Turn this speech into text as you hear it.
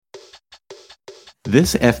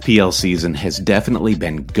This FPL season has definitely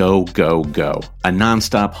been go, go, go. A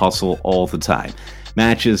nonstop hustle all the time.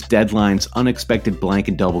 Matches, deadlines, unexpected blank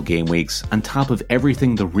and double game weeks, on top of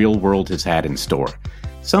everything the real world has had in store.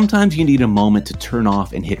 Sometimes you need a moment to turn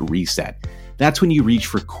off and hit reset. That's when you reach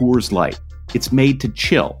for Coors Light. It's made to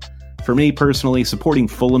chill. For me personally, supporting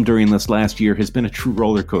Fulham during this last year has been a true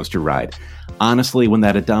roller coaster ride. Honestly, when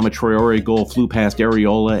that Adama Traore goal flew past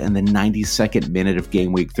Areola in the 92nd minute of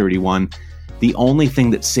game week 31, the only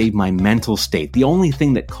thing that saved my mental state, the only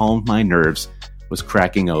thing that calmed my nerves, was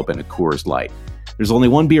cracking open a Coors Light. There's only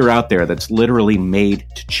one beer out there that's literally made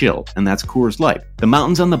to chill, and that's Coors Light. The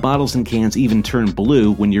mountains on the bottles and cans even turn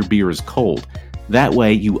blue when your beer is cold. That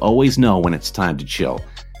way, you always know when it's time to chill.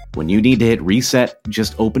 When you need to hit reset,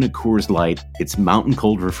 just open a Coors Light. It's mountain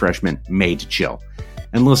cold refreshment made to chill.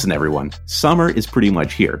 And listen, everyone, summer is pretty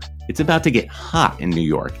much here. It's about to get hot in New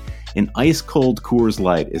York. An ice-cold Coors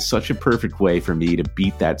Light is such a perfect way for me to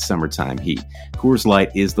beat that summertime heat. Coors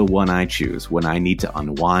Light is the one I choose when I need to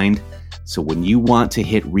unwind. So when you want to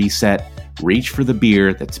hit reset, reach for the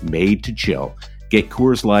beer that's made to chill. Get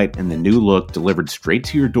Coors Light and the new look delivered straight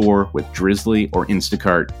to your door with Drizzly or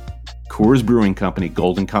Instacart. Coors Brewing Company,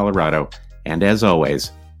 Golden, Colorado. And as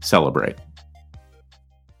always, celebrate.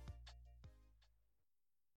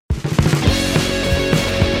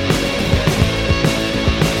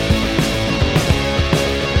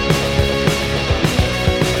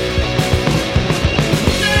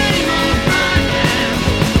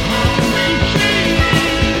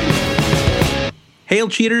 Hail,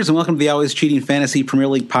 cheaters, and welcome to the Always Cheating Fantasy Premier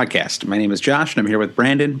League podcast. My name is Josh, and I'm here with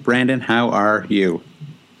Brandon. Brandon, how are you?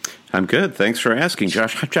 I'm good. Thanks for asking,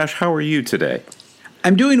 Josh. Josh, how are you today?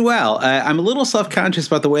 I'm doing well. I'm a little self-conscious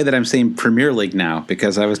about the way that I'm saying Premier League now,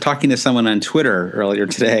 because I was talking to someone on Twitter earlier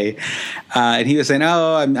today, and he was saying,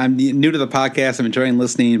 I'm new to the podcast, I'm enjoying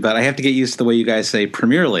listening, but I have to get used to the way you guys say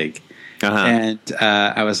Premier League. Uh-huh. And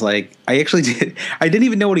I was like, I didn't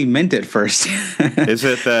even know what he meant at first. Is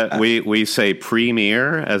it that we say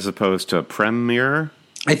premier as opposed to premier?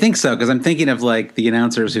 I think so, because I'm thinking of like the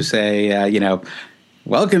announcers who say,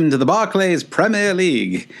 welcome to the Barclays Premier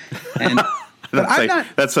League. And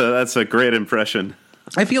that's a great impression.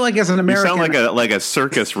 I feel like as an American, you sound like a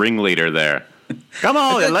circus ringleader there. Come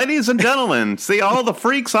on, ladies and gentlemen, see all the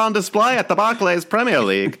freaks on display at the Barclays Premier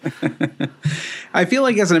League. I feel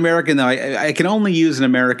like as an American, though, I can only use an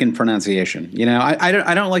American pronunciation. You know, I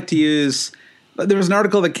don't like to use. There was an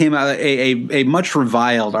article that came out, a much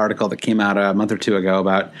reviled article that came out a month or two ago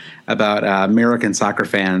about American soccer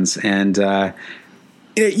fans, and I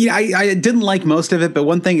didn't like most of it. But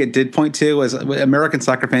one thing it did point to was American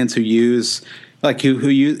soccer fans who use. Who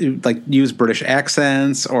use British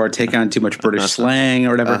accents or take on too much British slang or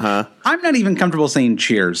whatever. Uh-huh. I'm not even comfortable saying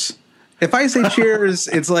cheers. If I say cheers,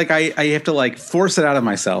 it's like I have to like force it out of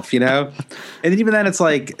myself, you know? And even then it's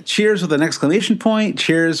like cheers with an exclamation point,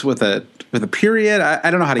 cheers with a period. I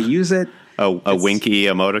don't know how to use it. A winky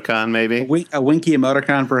emoticon, maybe? A winky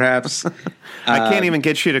emoticon, perhaps. I can't even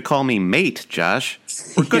get you to call me mate, Josh.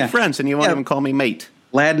 We're good friends, and you won't even call me mate.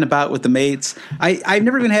 Ladding about with the mates. I've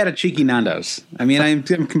never even had a cheeky Nando's. I mean, I'm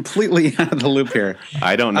completely out of the loop here.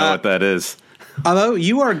 I don't know what that is. Although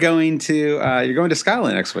you are going to you're going to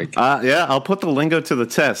Scotland next week. Yeah, I'll put the lingo to the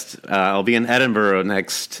test. I'll be in Edinburgh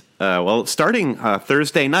next. Starting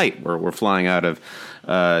Thursday night, we're flying out of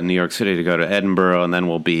New York City to go to Edinburgh, and then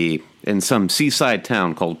we'll be in some seaside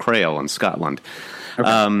town called Crail in Scotland.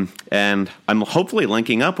 Okay. And I'm hopefully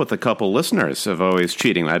linking up with a couple listeners of Always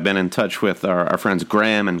Cheating. I've been in touch with our friends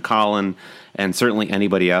Graham and Colin, and certainly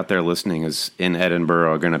anybody out there listening is in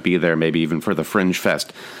Edinburgh or going to be there, maybe even for the Fringe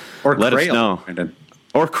Fest. Or Let Crail. us know.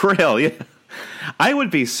 Or Crail, yeah. I would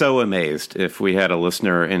be so amazed if we had a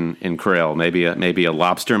listener in Crail, maybe a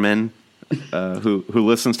lobsterman who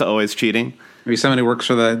listens to Always Cheating. Maybe someone who works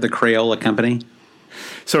for the Crayola company.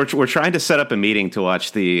 So we're trying to set up a meeting to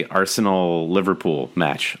watch the Arsenal-Liverpool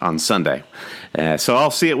match on Sunday. So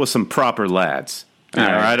I'll see it with some proper lads, all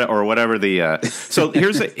right? Or whatever the. So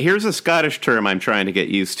here's a Scottish term I'm trying to get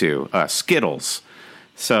used to: Skittles.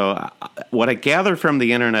 So what I gather from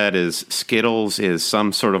the internet is Skittles is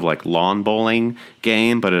some sort of like lawn bowling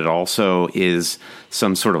game, but it also is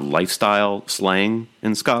some sort of lifestyle slang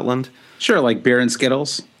in Scotland. Sure, like beer and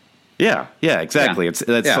Skittles. Yeah, exactly. Yeah.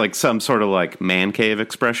 That's like some sort of like man cave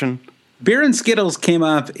expression. Beer and Skittles came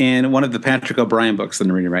up in one of the Patrick O'Brien books that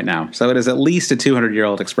I'm reading right now, so it is at least a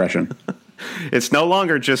 200-year-old expression. It's no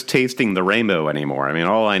longer just tasting the rainbow anymore. I mean,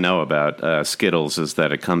 all I know about Skittles is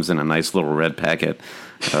that it comes in a nice little red packet.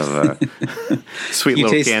 of sweet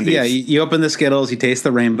little taste, candies. Yeah, you open the Skittles, you taste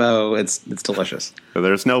the rainbow. It's delicious.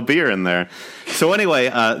 There's no beer in there. So anyway,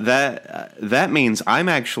 that means I'm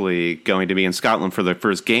actually going to be in Scotland for the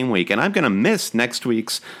first game week, and I'm going to miss next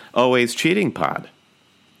week's Always Cheating pod.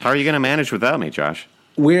 How are you going to manage without me, Josh?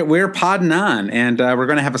 We're podding on, and we're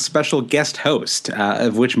going to have a special guest host,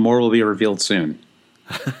 of which more will be revealed soon.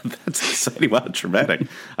 That's exciting. Wow, dramatic.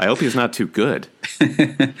 I hope he's not too good.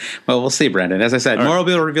 Well, we'll see, Brandon. As I said, more will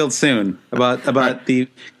be revealed soon about the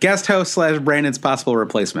guest host / Brandon's possible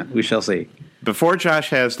replacement. We shall see. Before Josh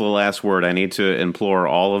has the last word, I need to implore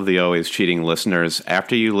all of the Always Cheating listeners,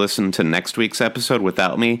 after you listen to next week's episode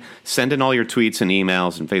without me, send in all your tweets and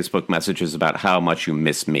emails and Facebook messages about how much you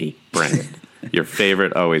miss me, Brandon, your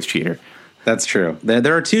favorite Always Cheater. That's true.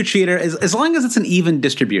 There are two cheaters. As long as it's an even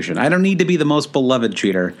distribution, I don't need to be the most beloved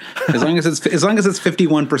cheater. As long as it's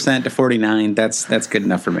 51% to 49%, that's good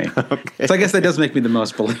enough for me. Okay. So I guess that does make me the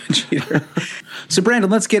most beloved cheater. So Brandon,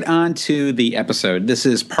 let's get on to the episode. This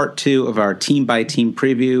is part 2 of our team by team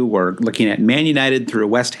preview. We're looking at Man United through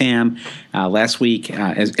West Ham last week,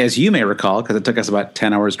 as you may recall, because it took us about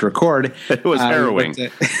 10 hours to record. It was harrowing.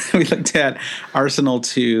 We looked at Arsenal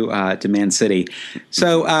to Man City.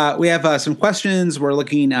 So we have some questions. We're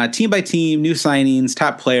looking team by team, new signings,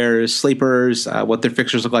 top players, sleepers, what their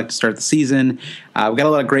fixtures look like to start the season. We got a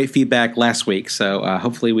lot of great feedback last week, so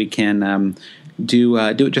hopefully we can do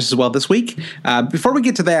it just as well this week. Before we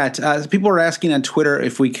get to that, people were asking on Twitter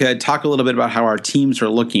if we could talk a little bit about how our teams are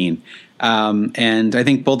looking. And I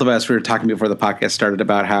think both of us, we were talking before the podcast started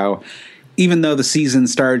about how even though the season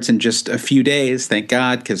starts in just a few days, thank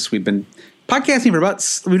God, because we've been podcasting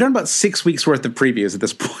we've done about 6 weeks worth of previews at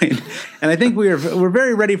this point. And I think we're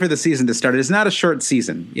very ready for the season to start. It's not a short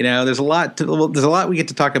season. You know, there's a lot we get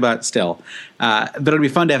to talk about still. But it'll be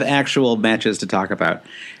fun to have actual matches to talk about.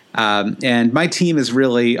 And my team is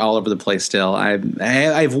really all over the place still. I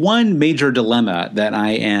have one major dilemma that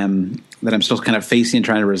I'm still kind of facing and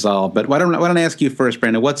trying to resolve. But why don't I ask you first,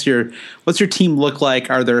 Brandon? What's your team look like?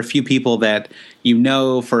 Are there a few people that you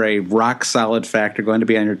know for a rock solid fact are going to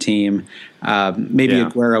be on your team? Maybe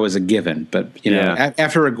Aguero is a given, but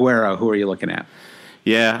after Aguero, who are you looking at?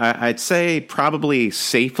 Yeah, I'd say probably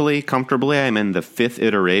safely, comfortably, I'm in the 5th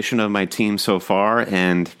iteration of my team so far,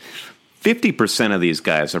 and 50% of these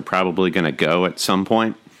guys are probably going to go at some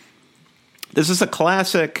point. This is a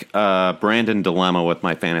classic Brandon dilemma with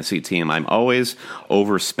my fantasy team. I'm always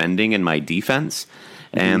overspending in my defense,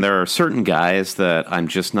 and there are certain guys that I'm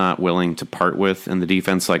just not willing to part with in the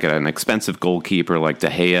defense, like an expensive goalkeeper like De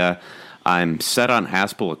Gea. I'm set on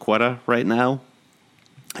Azpilicueta right now,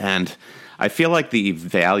 and I feel like the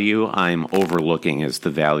value I'm overlooking is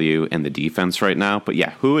the value in the defense right now. But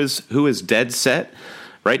yeah, who is dead set?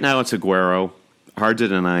 Right now it's Aguero. Hard to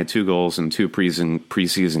deny 2 goals in 2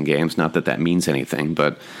 preseason games. Not that means anything,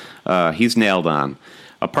 but he's nailed on.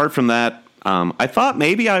 Apart from that, I thought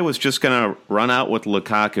maybe I was just going to run out with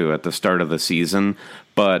Lukaku at the start of the season,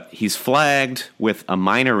 but he's flagged with a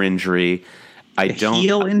minor injury.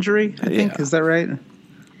 Heel injury, I think. Is that right?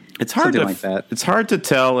 It's hard It's hard to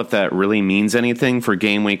tell if that really means anything for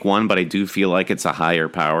game week 1, but I do feel like it's a higher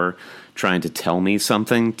power trying to tell me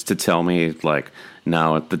something, to tell me like,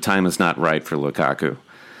 no, the time is not right for Lukaku.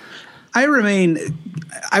 I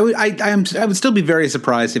would still be very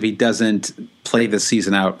surprised if he doesn't play this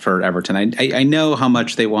season out for Everton. I know how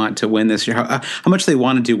much they want to win this year, how much they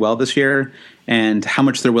want to do well this year, and how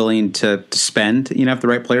much they're willing to spend, if the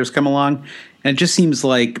right players come along. And it just seems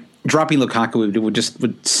like dropping Lukaku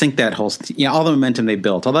would sink that whole, all the momentum they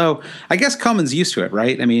built. Although I guess Coman's used to it,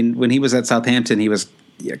 right? I mean, when he was at Southampton, he was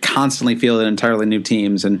constantly fielding entirely new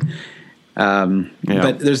teams, and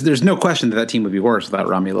but there's no question that team would be worse without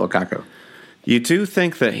Romelu Lukaku. You do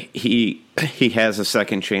think that he has a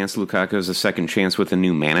second chance? Lukaku has a second chance with a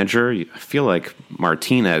new manager. I feel like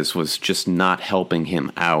Martinez was just not helping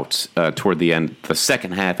him out toward the end, the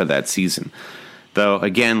second half of that season. Though,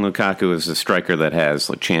 again, Lukaku is a striker that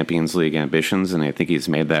has Champions League ambitions, and I think he's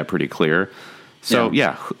made that pretty clear. So,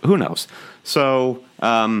 who knows? So,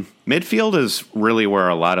 midfield is really where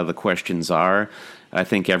a lot of the questions are. I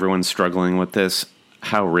think everyone's struggling with this.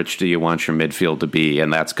 How rich do you want your midfield to be?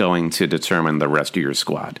 And that's going to determine the rest of your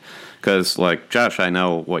squad. Because, Josh, I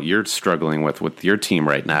know what you're struggling with your team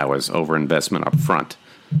right now is overinvestment up front.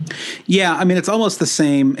 Yeah, I mean, it's almost the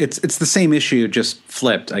same. It's the same issue, just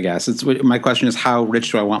flipped, I guess. My question is, how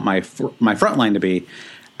rich do I want my front line to be?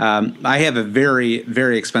 I have a very,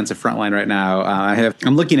 very expensive front line right now.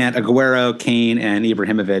 I'm looking at Aguero, Kane, and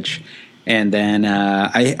Ibrahimovic. And then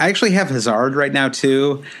I actually have Hazard right now,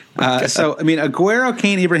 too. So, I mean, Aguero,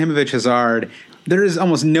 Kane, Ibrahimovic, Hazard. there is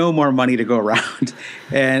almost no more money to go around,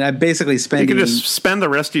 and I'm basically spending. You can just spend the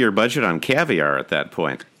rest of your budget on caviar at that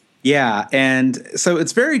point. Yeah, and so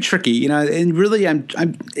it's very tricky, and really,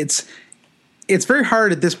 it's very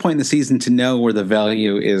hard at this point in the season to know where the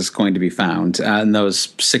value is going to be found in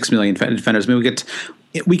those 6 million defenders. I mean,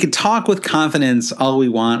 we could talk with confidence all we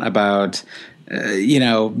want about,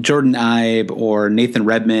 Jordan Ibe or Nathan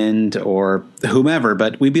Redmond or whomever,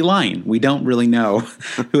 but we'd be lying. We don't really know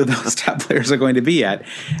who those top players are going to be yet,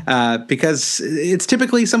 because it's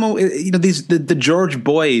typically someone. The George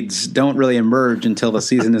Boyds don't really emerge until the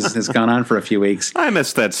season has gone on for a few weeks. I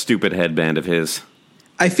missed that stupid headband of his.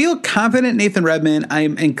 I feel confident Nathan Redmond.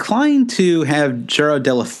 I'm inclined to have Jaro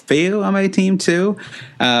Delafeu on my team too.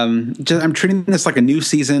 I'm treating this like a new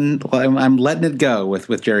season. I'm letting it go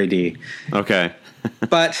with Jerry D. Okay.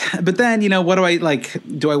 but then what do I like?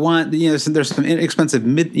 Do I want there's some inexpensive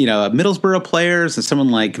Middlesbrough players, and someone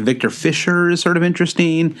like Victor Fisher is sort of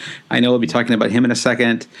interesting. I know we'll be talking about him in a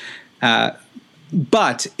second.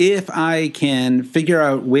 But if I can figure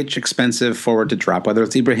out which expensive forward to drop, whether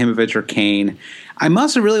it's Ibrahimovic or Kane, I'm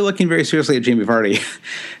also really looking very seriously at Jamie Vardy.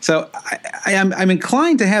 So I'm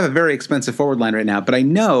inclined to have a very expensive forward line right now, but I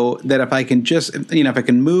know that if I can just, if I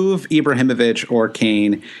can move Ibrahimovic or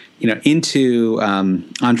Kane, into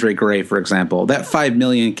Andre Gray, for example, that $5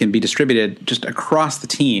 million can be distributed just across the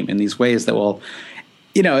team in these ways that will,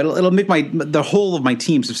 it'll make the whole of my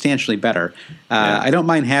team substantially better. I don't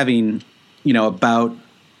mind having, about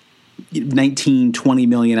 19-20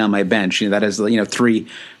 million on my bench. That is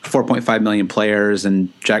 4.5 million players,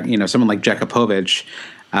 and someone like Jakupovic,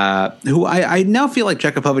 who I now feel like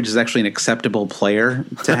Jakupovic is actually an acceptable player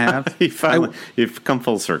to have. You've come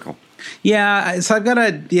full circle. Yeah, so I've got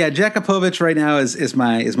Jakupovic right now is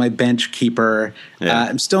my bench keeper. Yeah.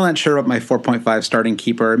 I'm still not sure what my 4.5 starting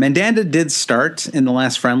keeper. Mandanda did start in the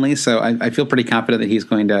last friendly, so I feel pretty confident that he's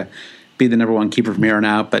going to be the number one keeper from here on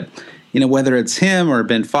out. But whether it's him or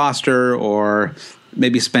Ben Foster, or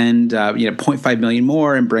maybe spend 0.5 million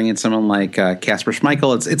more and bring in someone like Kasper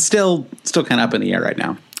Schmeichel, it's still kind of up in the air right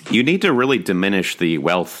now. You need to really diminish the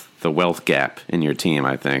wealth gap in your team.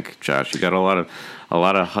 I think, Josh, you got a lot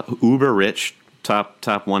of uber rich top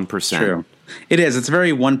 1%. True. It is. It's a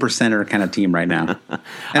very 1%er kind of team right now.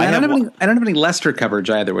 And I don't have any Leicester coverage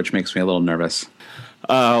either, which makes me a little nervous.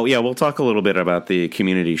 Yeah, we'll talk a little bit about the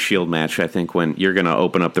Community Shield match, I think, when you're going to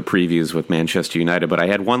open up the previews with Manchester United. But I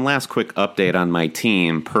had one last quick update on my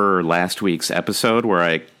team per last week's episode, where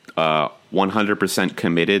I 100%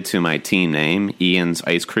 committed to my team name, Ian's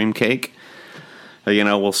Ice Cream Cake.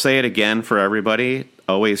 We'll say it again for everybody.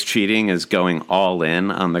 Always Cheating is going all in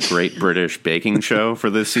on the Great British Baking Show for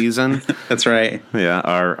this season. That's right. Yeah,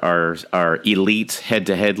 our elite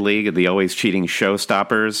head-to-head league, the Always Cheating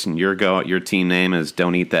Showstoppers, and your team name is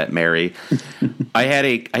Don't Eat That Mary. I had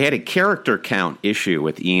a character count issue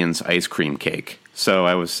with Ian's Ice Cream Cake,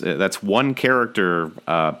 so that's one character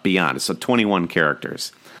beyond. So 21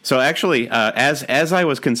 characters. So actually, as I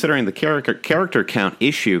was considering the character count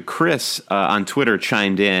issue, Chris on Twitter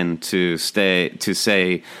chimed in to say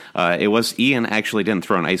it was Ian actually didn't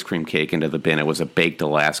throw an ice cream cake into the bin; it was a baked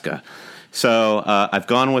Alaska. So I've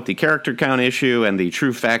gone with the character count issue and the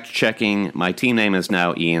true fact checking. My team name is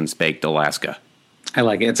now Ian's Baked Alaska. I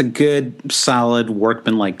like it. It's a good, solid,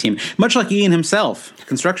 workmanlike team, much like Ian himself,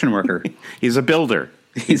 construction worker. He's a builder.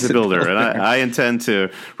 He's a builder, and I intend to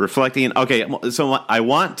reflect Ian. Okay, so I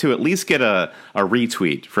want to at least get a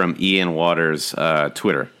retweet from Ian Waters'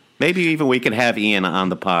 Twitter. Maybe even we could have Ian on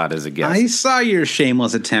the pod as a guest. I saw your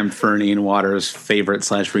shameless attempt for an Ian Waters favorite /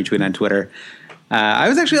 retweet on Twitter. I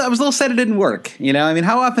was a little sad it didn't work.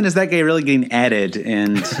 How often is that guy really getting added?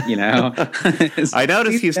 And I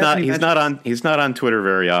noticed he's not on Twitter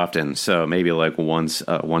very often. So maybe like once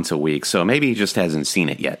a week. So maybe he just hasn't seen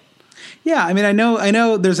it yet. Yeah, I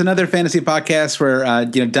know. There's another fantasy podcast where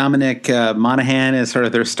Dominic Monaghan is sort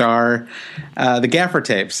of their star. The Gaffer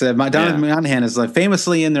Tapes. Dominic Monaghan is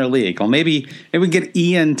famously in their league. Well, maybe we can get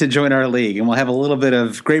Ian to join our league, and we'll have a little bit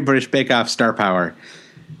of Great British Bake Off star power.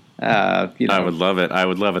 I would love it. Yeah.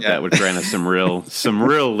 That would grant us some real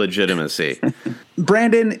legitimacy.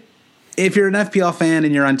 Brandon, if you're an FPL fan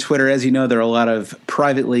and you're on Twitter, as you know, there are a lot of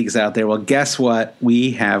private leagues out there. Well, guess what?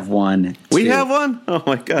 We have one. We have one? Oh,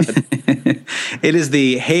 my God. It is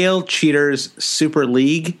the Hail Cheaters Super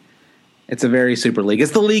League. It's a very super league.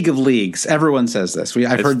 It's the league of leagues. Everyone says this.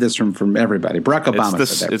 I've heard this from everybody. Barack Obama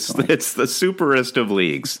said that. It's the superest of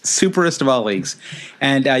leagues. Superest of all leagues.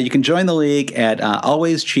 And you can join the league at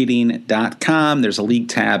alwayscheating.com. There's a league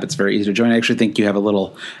tab. It's very easy to join. I actually think you have a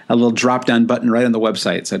little drop-down button right on the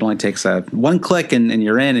website. So it only takes one click and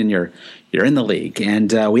you're in, and you're you're in the league.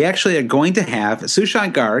 And we actually are going to have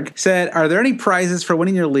Sushant Garg said, are there any prizes for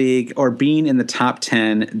winning your league or being in the top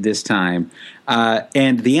 10 this time?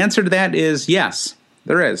 And the answer to that is yes,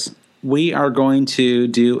 there is. We are going to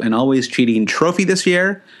do an Always Cheating trophy this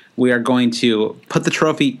year. We are going to put the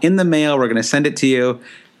trophy in the mail. We're going to send it to you.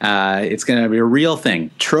 It's going to be a real thing.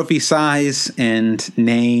 Trophy size and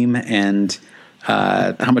name and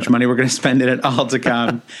how much money we're going to spend in it, all to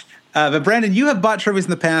come. But Brandon, you have bought trophies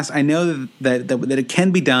in the past. I know that it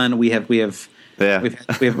can be done. We have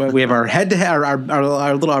our head-to-head,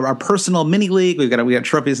 our personal mini league. We got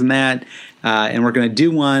trophies in that, and we're going to do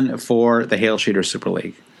one for the Hail Cheater Super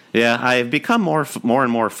League. Yeah, I've become more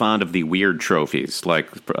and more fond of the weird trophies, like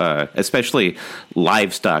especially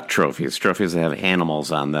livestock trophies that have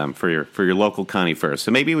animals on them for your local county fair.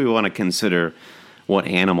 So maybe we want to consider what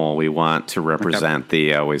animal we want to represent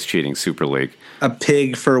the Always Cheating Super League. A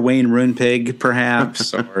pig for Wayne Runepig,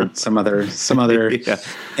 perhaps, or some other yeah.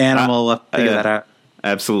 Animal. Figure that out.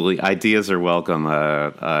 Absolutely. Ideas are welcome.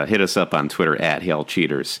 Hit us up on Twitter at Hail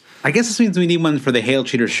Cheaters. I guess this means we need one for the Hail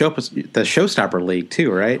Cheaters the Showstopper League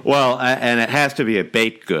too, right? Well, and it has to be a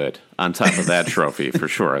baked good on top of that trophy for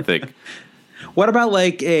sure, I think. What about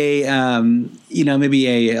like a maybe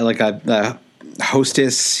a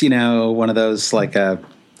hostess, one of those like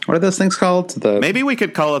what are those things called? Maybe we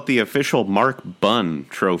could call it the official Mark Bunn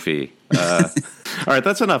trophy. All right,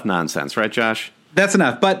 that's enough nonsense, right, Josh? That's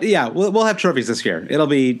enough. But yeah, we'll have trophies this year. It'll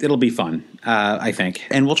be fun, I think.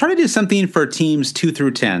 And we'll try to do something for teams 2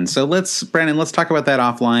 through 10. So Brandon, let's talk about that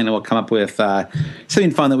offline, and we'll come up with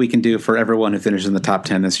something fun that we can do for everyone who finishes in the top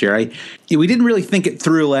 10 this year. We didn't really think it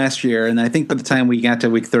through last year, and I think by the time we got to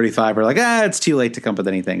week 35, we're like, it's too late to come up with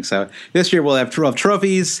anything. So this year we'll have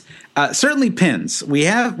trophies. Certainly pins. We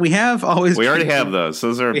already have those.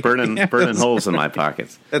 Those are burning holes in my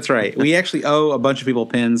pockets. That's right. We actually owe a bunch of people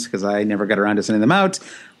pins because I never got around to sending them out.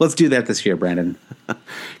 Let's do that this year, Brandon.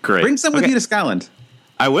 Great. Bring some with you to Scotland.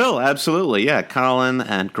 I will, absolutely. Yeah, Colin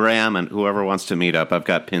and Graham and whoever wants to meet up, I've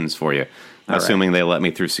got pins for you. Assuming they let me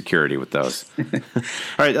through security with those. All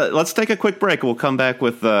right, let's take a quick break. We'll come back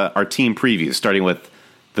with our team previews, starting with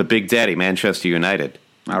the Big Daddy, Manchester United.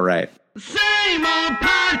 All right. Same old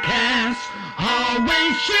podcast,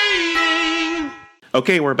 always cheating.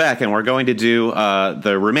 Okay, we're back, and we're going to do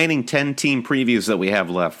the remaining 10 team previews that we have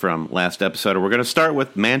left from last episode. We're going to start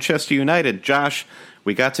with Manchester United. Josh,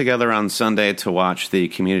 we got together on Sunday to watch the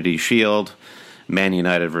Community Shield, Man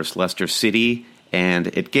United versus Leicester City, and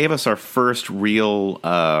it gave us our first real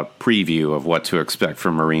preview of what to expect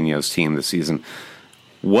from Mourinho's team this season.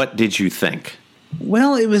 What did you think?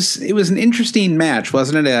 Well, it was an interesting match,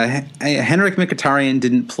 wasn't it? Henrik Mkhitaryan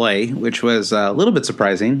didn't play, which was a little bit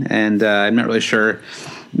surprising, and I'm not really sure.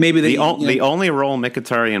 Maybe the only role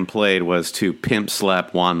Mkhitaryan played was to pimp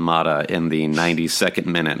slap Juan Mata in the 92nd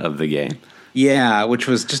minute of the game. Yeah, which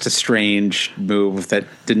was just a strange move that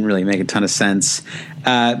didn't really make a ton of sense.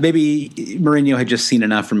 Maybe Mourinho had just seen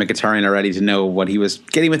enough from Mkhitaryan already to know what he was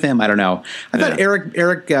getting with him. I don't know. I thought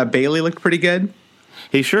Eric Bailey looked pretty good.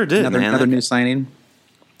 He sure did, Another new signing.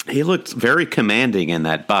 He looked very commanding in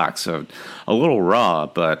that box. So a little raw,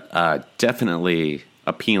 but definitely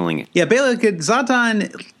appealing. Yeah, Bailey looked good.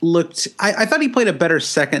 Zlatan looked... I thought he played a better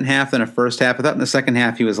second half than a first half. I thought in the second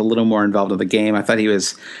half he was a little more involved in the game. I thought he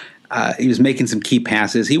was making some key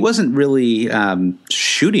passes. He wasn't really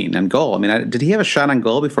shooting on goal. I mean, did he have a shot on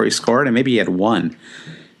goal before he scored? And maybe he had one.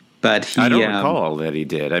 But I don't recall that he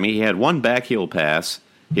did. I mean, he had one backheel pass.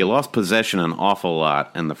 He lost possession an awful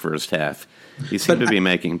lot in the first half. He seemed to be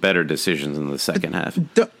making better decisions in the second half.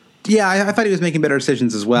 Yeah, I thought he was making better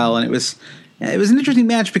decisions as well. And it was an interesting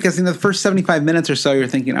match because in the first 75 minutes or so, you're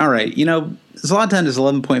thinking, all right, Zlatan is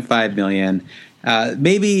 11.5 million.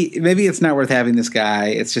 Maybe it's not worth having this guy.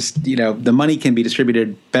 It's just, the money can be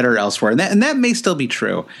distributed better elsewhere. And that may still be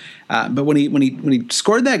true. But when he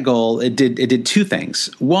scored that goal, it did two things.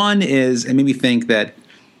 One is it made me think that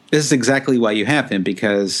this is exactly why you have him,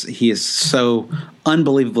 because he is so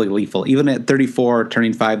unbelievably lethal. Even at 34,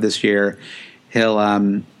 turning 5 this year, he'll,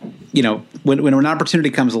 when an opportunity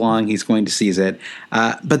comes along, he's going to seize it.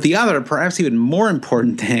 But the other, perhaps even more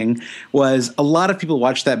important thing, was a lot of people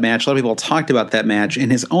watched that match. A lot of people talked about that match,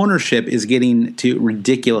 and his ownership is getting to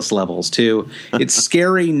ridiculous levels. It's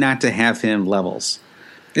scary not to have him levels.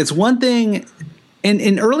 It's one thing.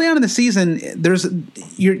 And early on in the season,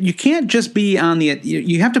 you can't just be on the.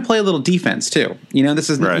 You have to play a little defense too. This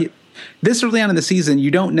is right. This early on in the season,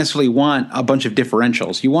 you don't necessarily want a bunch of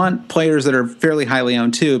differentials. You want players that are fairly highly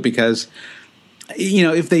owned too, because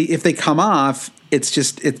if they come off,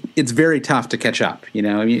 it's very tough to catch up. You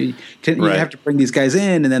know, I mean, you Right. have to bring these guys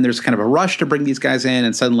in, and then there's kind of a rush to bring these guys in,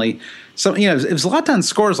 and suddenly, so you know, if Zlatan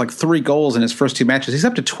scores like 3 goals in his first 2 matches, he's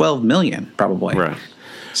up to 12 million probably. Right.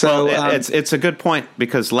 So Well, it's a good point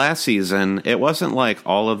because last season it wasn't like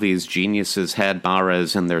all of these geniuses had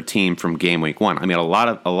Mahrez in their team from game week 1. I mean, a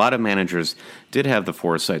lot of managers did have the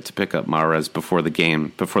foresight to pick up Mahrez before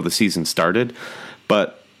the season started,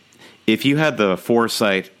 but if you had the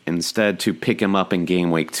foresight instead to pick him up in game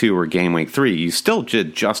week 2 or game week 3, you still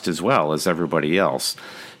did just as well as everybody else.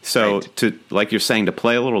 So Right. to, like you're saying, to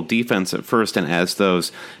play a little defense at first, and as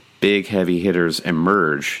those big heavy hitters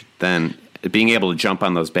emerge, then being able to jump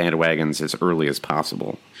on those bandwagons as early as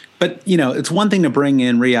possible. But, you know, it's one thing to bring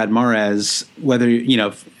in Riyad Mahrez, whether, you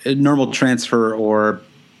know, a normal transfer or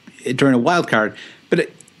during a wild card, but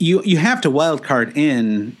you have to wild card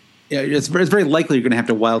in. It's very likely you're going to have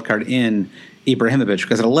to wild card in Ibrahimovic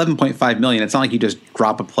because at 11.5 million, it's not like you just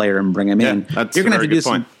drop a player and bring him in. That's You're a going to have very to do good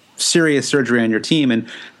point. some serious surgery on your team. And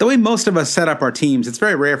the way most of us set up our teams, it's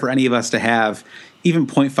very rare for any of us to have even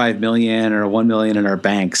 0.5 million or 1 million in our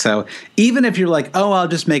bank. So even if you're like, oh, I'll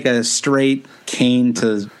just make a straight Kane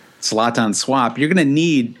to Zlatan swap, you're going to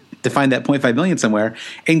need to find that 0.5 million somewhere.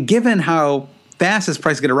 And given how fast his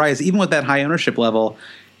price is going to rise, even with that high ownership level,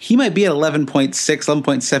 he might be at 11.6,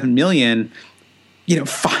 11.7 million, you know,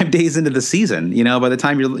 5 days into the season, you know, by the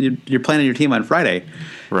time you're planning your team on Friday.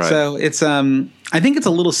 Right. So it's, I think it's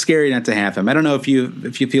a little scary not to have him. I don't know if you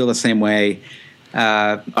feel the same way.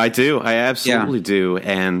 I do. I absolutely do.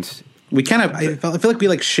 And We kind of, I feel like we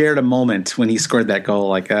like shared a moment when he scored that goal.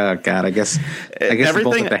 Like, oh God, I guess everything,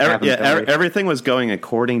 both have to happen. everything was going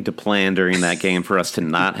according to plan during that game for us to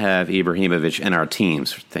not have Ibrahimovic in our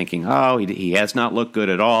teams. Thinking, oh, he has not looked good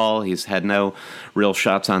at all. He's had no real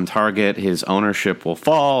shots on target. His ownership will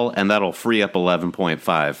fall, and that'll free up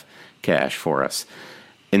 11.5 cash for us.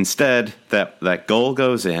 Instead, that goal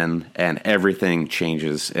goes in, and everything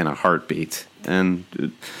changes in a heartbeat. And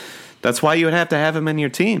that's why you would have to have him in your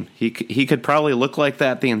team. He could probably look like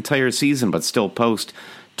that the entire season, but still post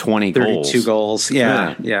 20 goals. 32 goals.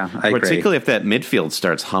 Yeah, I agree. Particularly if that midfield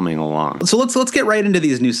starts humming along. So let's get right into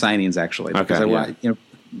these new signings, actually, because Okay, I want, you know,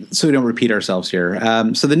 so we don't repeat ourselves here.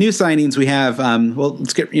 So the new signings we have. Well,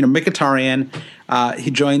 let's get, you know, Mkhitaryan. He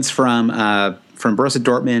joins from Borussia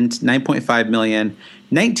Dortmund, 9.5 million,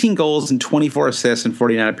 19 goals and 24 assists in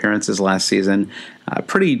 49 appearances last season.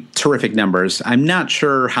 Pretty terrific numbers. I'm not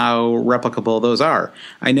sure how replicable those are.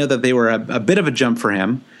 I know that they were a bit of a jump for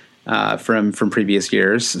him from previous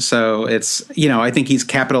years. So it's, you know, I think he's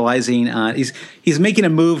capitalizing on, he's making a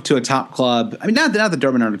move to a top club. I mean, not that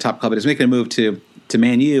Dortmund are a top club, but he's making a move to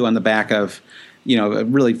Man U on the back of, you know, a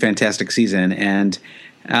really fantastic season. And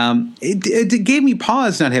it gave me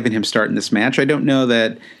pause not having him start in this match. I don't know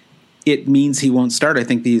that it means he won't start. I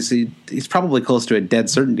think he's probably close to a dead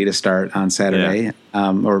certainty to start on Saturday,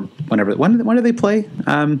 or whenever. When do they play?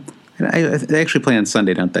 They actually play on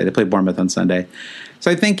Sunday, don't they? They play Bournemouth on Sunday. So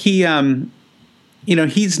I think he, you know,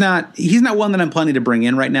 he's not one that I'm planning to bring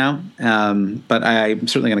in right now. But I'm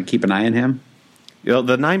certainly going to keep an eye on him. You know,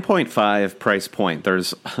 the 9.5 price point,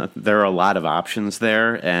 there are a lot of options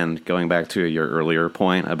there, and going back to your earlier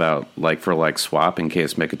point about like-for-like swap in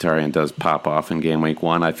case Mkhitaryan does pop off in game week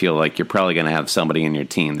 1, I feel like you're probably going to have somebody in your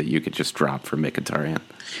team that you could just drop for Mkhitaryan.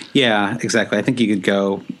 Yeah, exactly. I think you could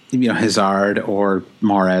go, you know, Hazard or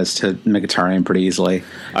Mahrez to Mkhitaryan pretty easily.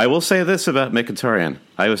 I will say this about Mkhitaryan.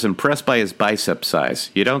 I was impressed by his bicep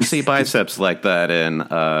size. You don't see biceps like that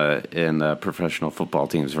in professional football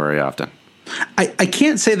teams very often. I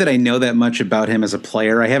can't say that I know that much about him as a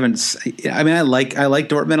player. I haven't. I mean, I like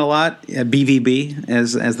Dortmund a lot, BVB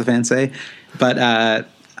as the fans say, but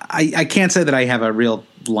I can't say that I have a real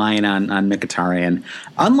line on Mkhitaryan.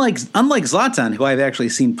 Unlike Zlatan, who I've actually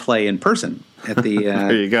seen play in person at the.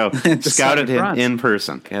 There you go. Scouted him in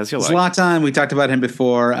person, as you like. Zlatan, we talked about him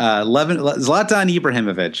before. Zlatan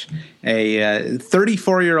Ibrahimovic, a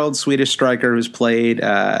 34-year-old Swedish striker who's played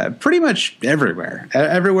pretty much everywhere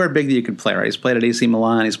big that you could play. Right, he's played at AC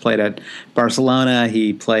Milan, he's played at Barcelona,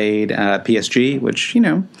 he played PSG, which, you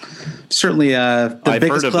know, certainly the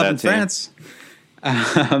biggest club in France.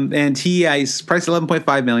 And he's priced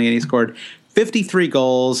 11.5 million. He scored 53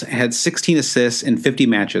 goals, had 16 assists in 50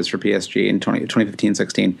 matches for PSG in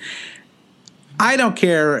 2015-16. I don't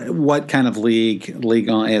care what kind of Ligue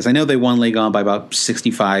 1 is. I know they won Ligue 1 by about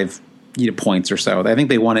 65 points or so. I think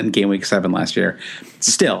they won it in game week 7 last year.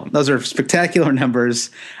 Still, those are spectacular numbers.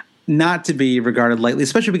 not to be regarded lightly,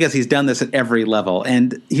 especially because he's done this at every level.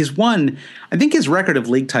 And he's won, I think his record of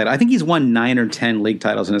league title, I think he's won 9 or 10 league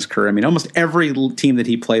titles in his career. I mean, almost every team that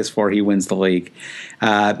he plays for, he wins the league.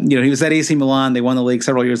 He was at AC Milan. They won the league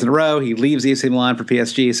several years in a row. He leaves AC Milan for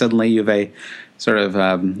PSG. Suddenly Juve sort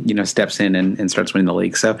of, steps in and starts winning the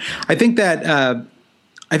league. So I think that,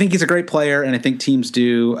 I think he's a great player, and I think teams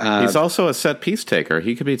do. He's also a set piece taker.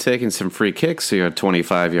 He could be taking some free kicks here,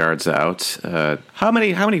 25 yards out. How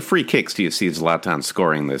many free kicks do you see Zlatan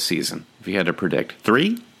scoring this season? If you had to predict,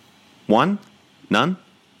 3, 1, none,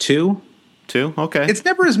 2. Okay, it's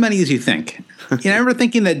never as many as you think. I remember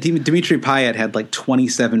thinking that Dimitri Payet had like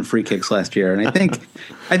 27 free kicks last year, and I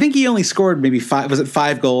think he only scored maybe 5. Was it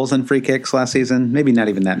 5 goals on free kicks last season? Maybe not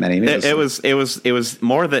even that many. It was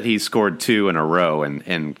more that he scored 2 in a row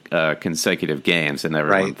in consecutive games, and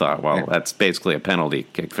everyone thought, well, that's basically a penalty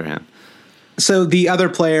kick for him. So the other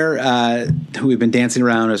player who we've been dancing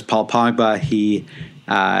around is Paul Pogba. He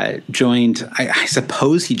joined. I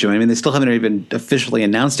suppose he joined. I mean, they still haven't even officially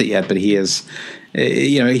announced it yet, but he is.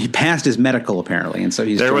 He passed his medical apparently, and so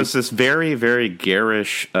he's. There was this very, very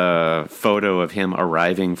garish photo of him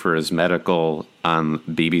arriving for his medical on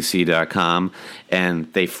BBC.com,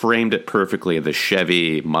 and they framed it perfectly. The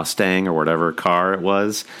Chevy Mustang or whatever car it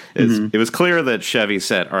was. It was clear that Chevy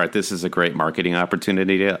said, "All right, this is a great marketing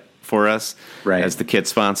opportunity for us as the kit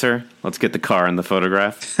sponsor. Let's get the car in the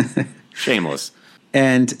photograph." Shameless.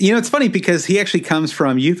 And, it's funny because he actually comes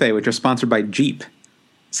from Juve, which are sponsored by Jeep.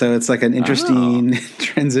 So it's like an interesting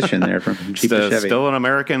transition there from Jeep to Chevy. Still an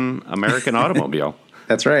American automobile.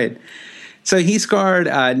 That's right. So he scored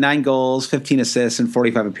 9 goals, 15 assists, and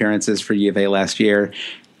 45 appearances for Juve last year.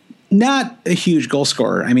 Not a huge goal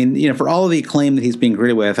scorer. I mean, for all of the acclaim that he's being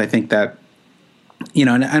greeted with, I think that,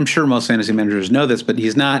 and I'm sure most fantasy managers know this, but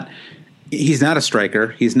he's not a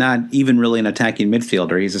striker. He's not even really an attacking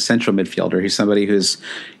midfielder. He's a central midfielder. He's somebody who's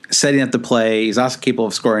setting up the play. He's also capable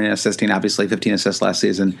of scoring and assisting, obviously 15 assists last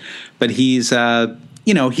season. But he's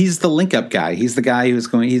he's the link-up guy. He's the guy who's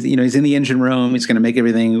going, he's in the engine room. He's going to make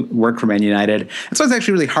everything work for Man United. And so it's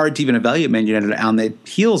actually really hard to even evaluate Man United on the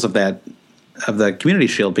heels of the Community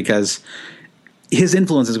Shield, because his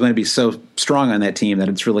influence is going to be so strong on that team that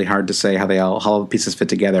it's really hard to say how all the pieces fit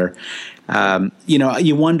together.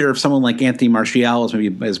 You wonder if someone like Anthony Martial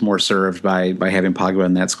is more served by having Pogba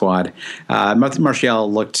in that squad.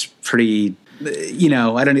 Martial looked pretty,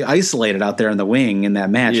 isolated out there in the wing in that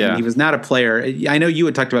match. Yeah. I mean, he was not a player. I know you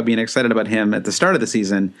had talked about being excited about him at the start of the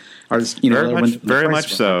season, very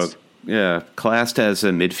much so. Yeah, classed as a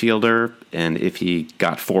midfielder, and if he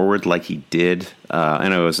got forward like he did, I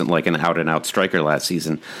know it wasn't like an out-and-out striker last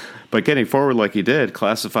season, but getting forward like he did,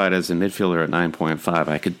 classified as a midfielder at 9.5,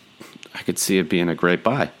 I could see it being a great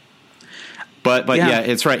buy. But yeah,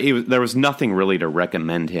 it's right. There was nothing really to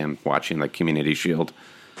recommend him watching the Community Shield.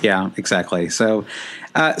 Yeah, exactly. So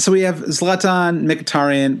we have Zlatan,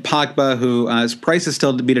 Mkhitaryan, Pogba, who his price is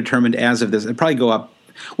still to be determined as of this. It'll probably go up.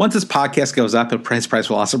 Once this podcast goes up, his price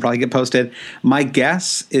will also probably get posted. My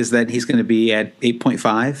guess is that he's going to be at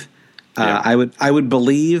 8.5. Yeah. I would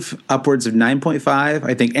believe upwards of 9.5.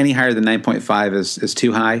 I think any higher than 9.5 is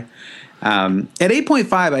too high. At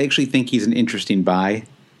 8.5, I actually think he's an interesting buy.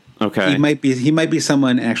 Okay, he might be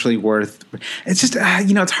someone actually worth. It's just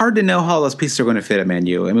it's hard to know how those pieces are going to fit at Man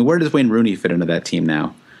U. I mean, where does Wayne Rooney fit into that team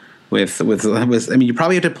now? With I mean, you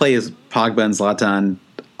probably have to play as Pogba and Zlatan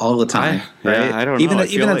all the time, right? I don't know.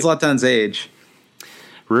 Even at Zlatan's age,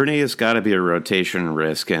 Rooney has got to be a rotation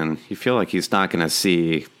risk, and you feel like he's not going to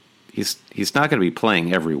see. He's not going to be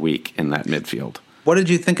playing every week in that midfield. What did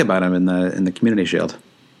you think about him in the Community Shield?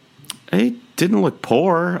 He didn't look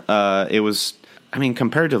poor. It was, I mean,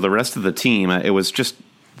 compared to the rest of the team, it was just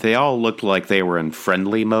they all looked like they were in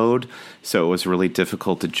friendly mode, so it was really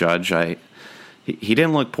difficult to judge. He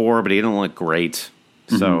didn't look poor, but he didn't look great.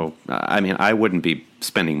 So, I mean, I wouldn't be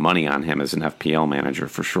spending money on him as an FPL manager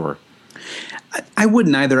for sure. I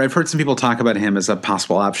wouldn't either. I've heard some people talk about him as a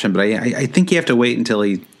possible option, but I think you have to wait until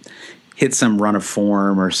he hits some run of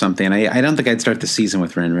form or something. I don't think I'd start the season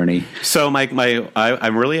with Wayne Rooney. So,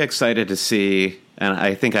 I'm really excited to see, and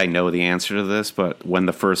I think I know the answer to this, but when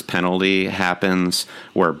the first penalty happens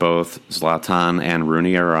where both Zlatan and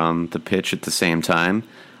Rooney are on the pitch at the same time,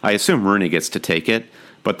 I assume Rooney gets to take it.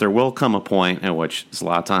 But there will come a point at which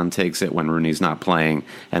Zlatan takes it when Rooney's not playing,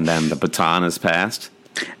 and then the baton is passed?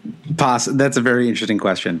 That's a very interesting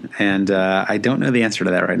question, and I don't know the answer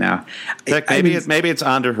to that right now. Maybe it's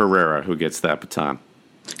Ander Herrera who gets that baton.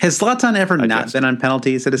 Has Zlatan ever not been on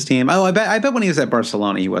penalties at his team? Oh, I bet when he was at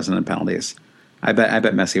Barcelona he wasn't on penalties. I bet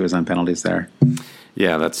Messi was on penalties there.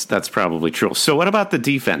 Yeah, that's probably true. So what about the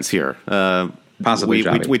defense here? possibly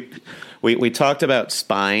Xavi. We talked about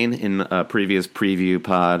spine in a previous preview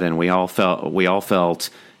pod, and we all felt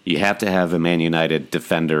you have to have a Man United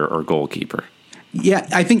defender or goalkeeper. Yeah,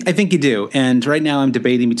 I think you do. And right now I'm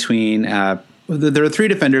debating between there are three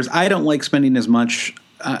defenders. I don't like spending as much.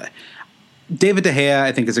 David De Gea,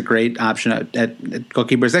 I think, is a great option at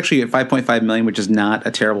goalkeeper. It's actually at $5.5 million, which is not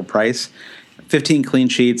a terrible price. 15 clean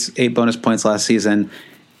sheets, 8 bonus points last season.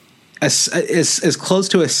 As close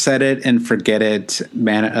to a set it and forget it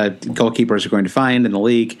goalkeepers are going to find in the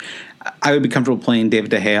league. I would be comfortable playing David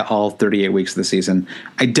De Gea all 38 weeks of the season.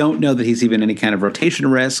 I don't know that he's even any kind of rotation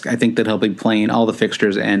risk. I think that he'll be playing all the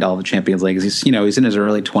fixtures and all the Champions Leagues. He's in his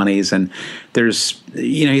early 20s, and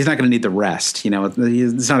he's not going to need the rest.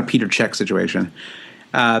 It's not a Peter Cech situation.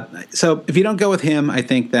 So if you don't go with him, I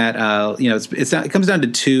think that it comes down to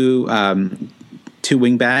two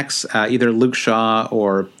wing backs, either Luke Shaw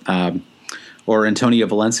or Antonio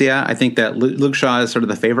Valencia. I think that Luke Shaw is sort of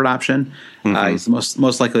the favorite option. Mm-hmm. He's the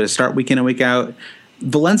most likely to start week in and week out.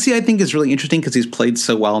 Valencia, I think, is really interesting because he's played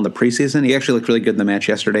so well in the preseason. He actually looked really good in the match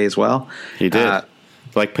yesterday as well. He did.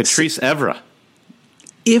 Like Patrice Evra.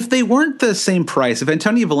 If they weren't the same price, if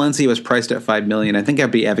Antonio Valencia was priced at $5 million, I think I'd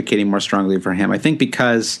be advocating more strongly for him. I think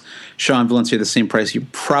because Shaw and Valencia are the same price, you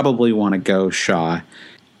probably want to go Shaw.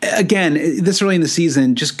 Again, this early in the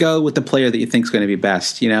season, just go with the player that you think is going to be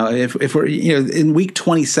best. If we're in week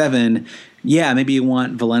 27, maybe you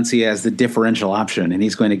want Valencia as the differential option, and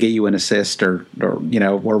he's going to get you an assist or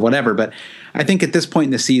whatever. But I think at this point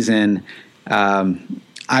in the season,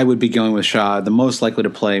 I would be going with Shaw, the most likely to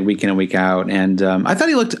play week in and week out. And I thought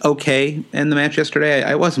he looked okay in the match yesterday.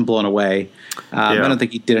 I wasn't blown away. I don't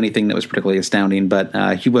think he did anything that was particularly astounding,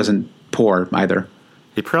 but he wasn't poor either.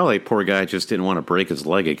 He probably, poor guy, just didn't want to break his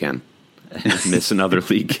leg again and miss another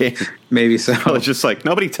league game. Maybe so. I was just like,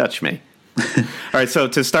 nobody touch me. All right, so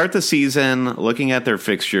to start the season, looking at their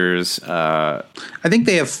fixtures. I think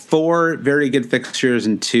they have 4 very good fixtures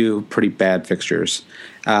and 2 pretty bad fixtures.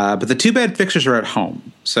 But the 2 bad fixtures are at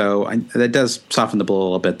home. So that does soften the blow a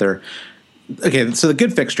little bit there. Okay, so the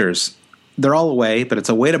good fixtures, they're all away, but it's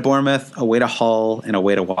away to Bournemouth, away to Hull, and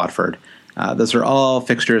away to Watford. Those are all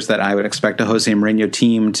fixtures that I would expect a Jose Mourinho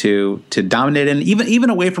team to dominate in, even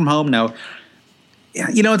away from home. Now,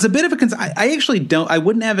 it's a bit of a concern. I actually don't. I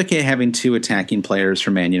wouldn't advocate having 2 attacking players for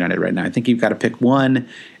Man United right now. I think you've got to pick one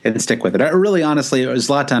and stick with it. Really, honestly, it was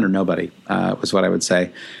Zlatan or nobody was what I would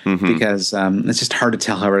say, because it's just hard to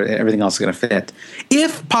tell how everything else is going to fit.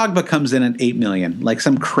 If Pogba comes in at $8 million, like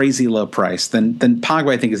some crazy low price, then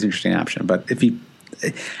Pogba I think is an interesting option. But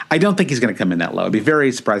I don't think he's going to come in that low. I'd be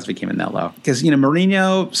very surprised if he came in that low. Because,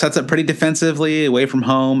 Mourinho sets up pretty defensively away from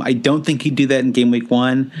home. I don't think he'd do that in game week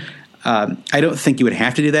 1. I don't think you would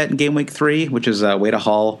have to do that in game week 3, which is away to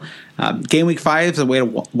Hull. Game week 5 is away to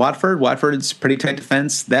Watford. Watford's pretty tight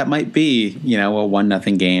defense. That might be, a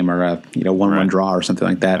 1-0 game or a 1-1 draw or something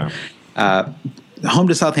like that. Yeah. Home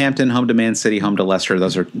to Southampton, home to Man City, home to Leicester.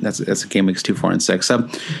 That's game weeks 2, 4, and 6. So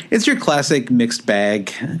it's your classic mixed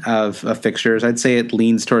bag of fixtures. I'd say it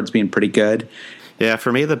leans towards being pretty good. Yeah,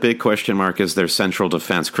 for me, the big question mark is their central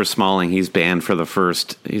defense. Chris Smalling, he's banned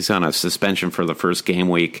he's on a suspension for the first game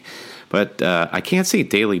week. But I can't see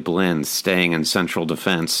Daley Blind staying in central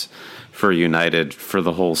defense for United for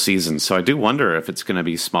the whole season. So I do wonder if it's going to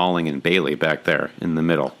be Smalling and Bailey back there in the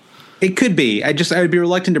middle. It could be. I would be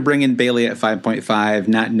reluctant to bring in Bailey at 5.5,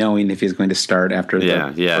 not knowing if he's going to start after the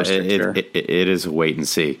first fixture. It is a wait and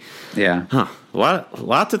see. Yeah. Huh. A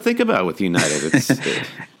lot to think about with United.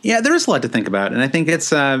 Yeah, there is a lot to think about, and I think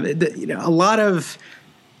it's a lot of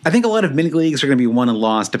mini leagues are going to be won and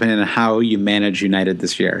lost depending on how you manage United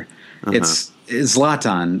this year. It's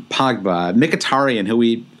Zlatan, Pogba, Mkhitaryan, who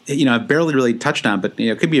we have barely really touched on, but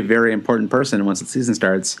could be a very important person once the season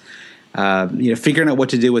starts. Figuring out what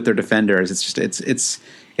to do with their defenders. It's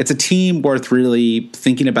a team worth really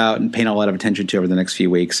thinking about and paying a lot of attention to over the next few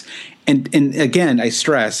weeks. And again, I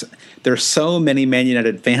stress there are so many Man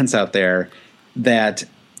United fans out there that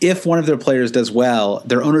if one of their players does well,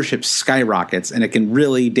 their ownership skyrockets, and it can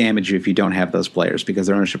really damage you if you don't have those players because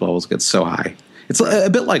their ownership levels get so high. It's a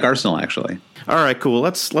bit like Arsenal, actually. All right, cool.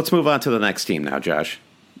 Let's move on to the next team now, Josh.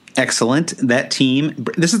 Excellent. That team.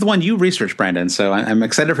 This is the one you researched, Brandon. So I'm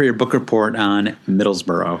excited for your book report on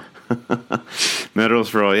Middlesbrough.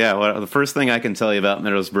 Middlesbrough, yeah. Well, the first thing I can tell you about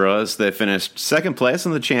Middlesbrough is they finished second place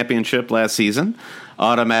in the championship last season.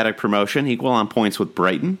 Automatic promotion, equal on points with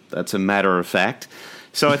Brighton. That's a matter of fact.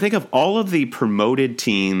 So I think of all of the promoted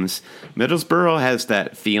teams, Middlesbrough has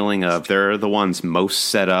that feeling of they're the ones most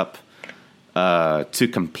set up to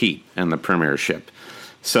compete in the Premiership.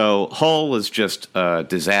 So Hull was just a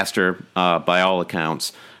disaster by all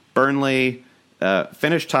accounts. Burnley,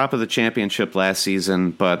 finished top of the championship last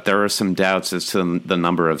season, but there are some doubts as to the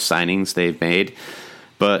number of signings they've made.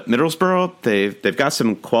 But Middlesbrough, they've got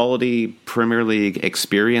some quality Premier League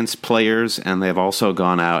experienced players, and they've also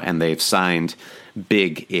gone out and they've signed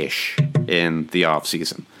big-ish in the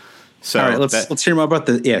offseason. So all right, let's hear more about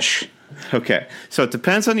the ish. Okay, so it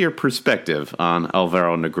depends on your perspective on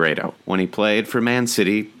Alvaro Negredo. When he played for Man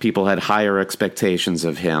City, people had higher expectations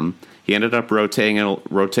of him. He ended up rotating a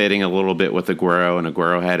little bit with Aguero, and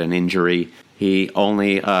Aguero had an injury. He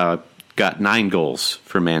only got 9 goals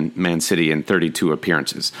for Man City in 32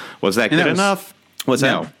 appearances. Was that good enough?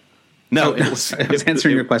 No. It I was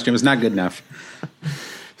answering your question. It was not good enough.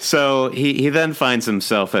 So he then finds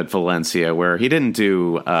himself at Valencia, where he didn't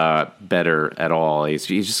do better at all. He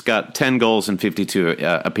just got 10 goals in 52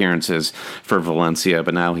 appearances for Valencia,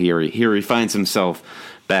 but now here he finds himself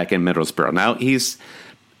back in Middlesbrough. Now he's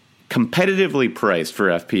competitively priced for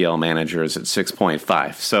FPL managers at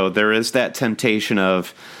 6.5. So there is that temptation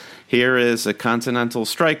of, here is a continental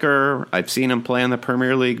striker. I've seen him play in the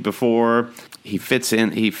Premier League before. He fits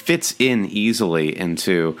in easily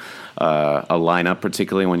into a lineup,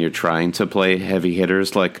 particularly when you're trying to play heavy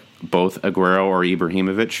hitters like both Aguero or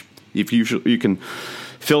Ibrahimovic. You can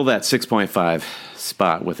fill that 6.5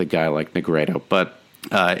 spot with a guy like Negredo, but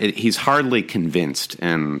he's hardly convinced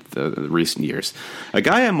in the recent years. A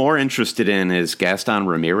guy I'm more interested in is Gaston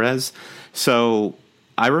Ramirez. So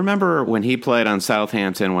I remember when he played on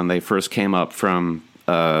Southampton when they first came up from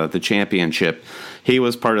the championship. He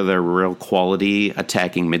was part of their real quality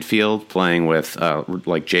attacking midfield, playing with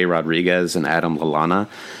like Jay Rodriguez and Adam Lallana.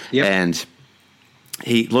 Yep. And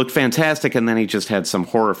he looked fantastic, and then he just had some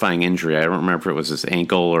horrifying injury. I don't remember if it was his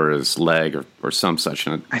ankle or his leg or some such,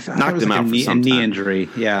 and it knocked him out for some time. Knee injury,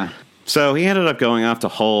 yeah. So he ended up going off to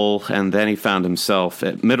Hull, and then he found himself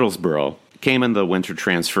at Middlesbrough. Came in the winter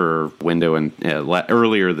transfer window and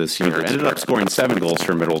earlier this year. Ended up scoring 7 goals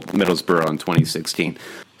for Middlesbrough in 2016.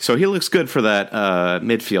 So he looks good for that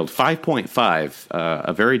midfield. 5.5,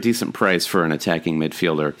 a very decent price for an attacking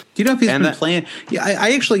midfielder. Do you know if he's been playing? Yeah,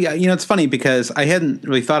 I actually, it's funny because I hadn't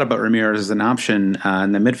really thought about Ramirez as an option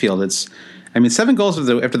in the midfield. 7 goals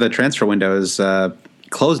after the transfer window is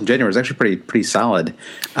closed in January is actually pretty solid.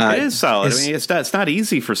 It is solid. It's not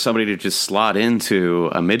easy for somebody to just slot into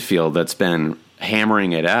a midfield that's been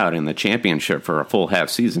hammering it out in the championship for a full half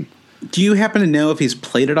season. Do you happen to know if he's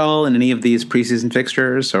played at all in any of these preseason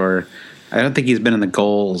fixtures? Or I don't think he's been in the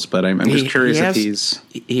goals, but I'm just curious if he's...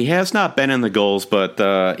 He has not been in the goals,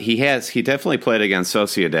 but he definitely played against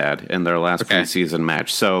Sociedad in their last preseason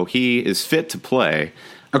match. So he is fit to play.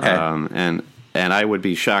 Okay. And I would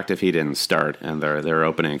be shocked if he didn't start in their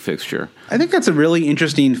opening fixture. I think that's a really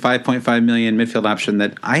interesting 5.5 million midfield option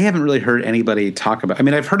that I haven't really heard anybody talk about. I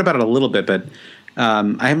mean, I've heard about it a little bit, but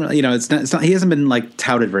I haven't. It's not. He hasn't been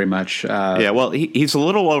touted very much. Well, he's a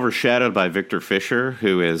little overshadowed by Victor Fischer,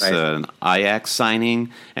 who is an Ajax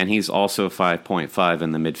signing, and he's also 5.5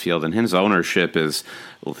 in the midfield, and his ownership is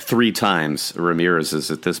 3 times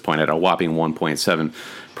Ramirez's at this point at a whopping 1.7%.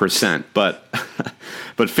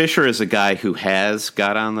 But Fischer is a guy who has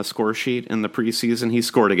got on the score sheet in the preseason. He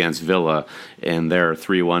scored against Villa in their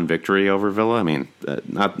 3-1 victory over Villa. I mean,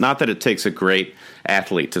 not that it takes a great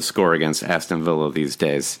athlete to score against Aston Villa these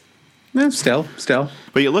days. Still.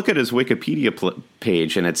 But you look at his Wikipedia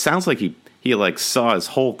page, and it sounds like he saw his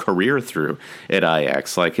whole career through at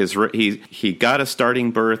Ajax. Like he got a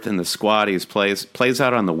starting berth in the squad. He plays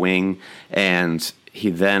out on the wing, and he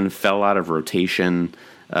then fell out of rotation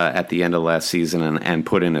at the end of last season and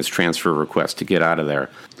put in his transfer request to get out of there.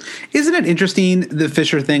 Isn't it interesting, the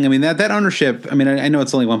Fischer thing? I mean, that ownership, I mean, I know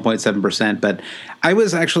it's only 1.7%, but I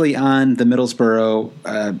was actually on the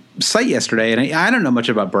Middlesbrough site yesterday, and I don't know much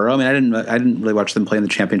about Borough. I mean, I didn't really watch them play in the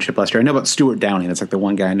championship last year. I know about Stuart Downing. That's like the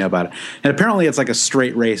one guy I know about it. And apparently it's like a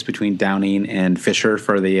straight race between Downing and Fischer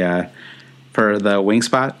for the wing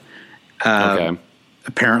spot. Okay.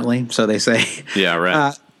 Apparently, so they say. Yeah,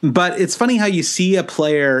 right. But it's funny how you see a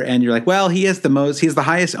player and you're like, well, he has the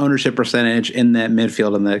highest ownership percentage in that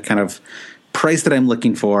midfield and the kind of price that I'm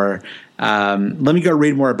looking for. Let me go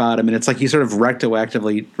read more about him. And it's like you sort of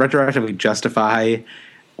retroactively justify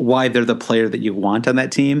why they're the player that you want on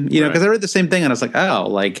that team. You know, because I read the same thing and I was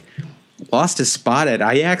like, lost his spot at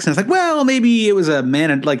Ajax. And it's like, well, maybe it was they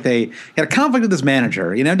had a conflict with his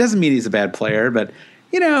manager. You know, it doesn't mean he's a bad player, but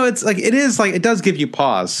you know, it does give you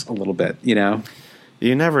pause a little bit, you know.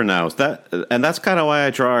 You never know. And that's kind of why I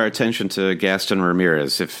draw our attention to Gaston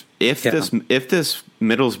Ramirez. If this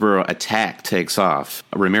Middlesbrough attack takes off,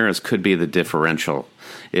 Ramirez could be the differential.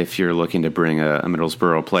 if you're looking to bring a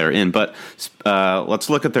Middlesbrough player in. But let's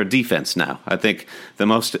look at their defense now. I think the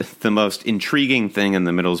most intriguing thing in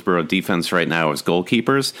the Middlesbrough defense right now is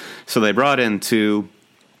goalkeepers. So they brought in two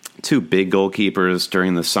big goalkeepers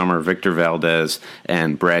during the summer, Victor Valdez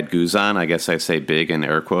and Brad Guzan. I guess I say big in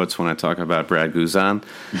air quotes when I talk about Brad Guzan.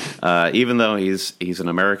 Even though he's an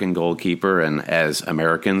American goalkeeper, and as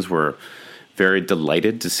Americans, we're very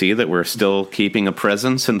delighted to see that we're still keeping a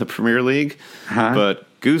presence in the Premier League. Uh-huh.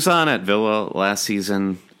 But Guzan at Villa last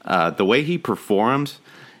season, the way he performed,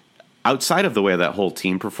 outside of the way that whole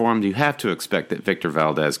team performed, you have to expect that Victor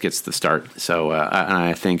Valdez gets the start. So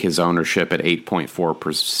I think his ownership at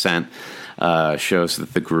 8.4% shows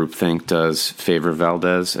that the groupthink does favor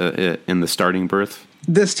Valdez in the starting berth.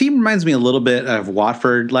 This team reminds me a little bit of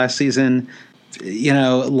Watford last season. You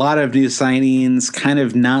know, a lot of new signings, kind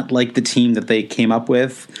of not like the team that they came up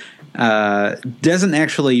with. Doesn't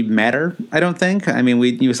actually matter, I don't think. I mean,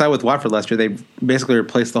 you saw with Watford last year, they basically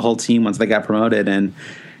replaced the whole team once they got promoted, and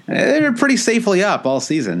they were pretty safely up all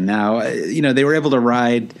season. Now, you know, they were able to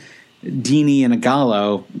ride Dini and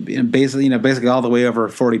Agallo basically all the way over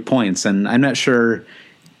 40 points. And I'm not sure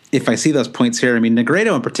if I see those points here. I mean,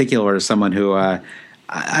 Negredo in particular is someone who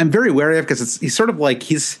I'm very wary of, because he's sort of like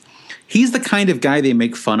he's the kind of guy they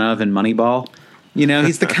make fun of in Moneyball. You know,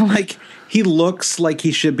 he's the kind of like, he looks like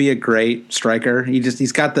he should be a great striker. He's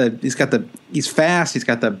fast. He's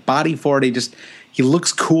got the body for it. He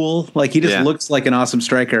looks cool. Like, he just looks like an awesome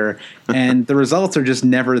striker, and the results are just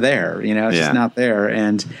never there. You know, it's just not there.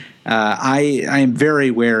 And I am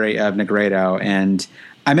very wary of Negredo, and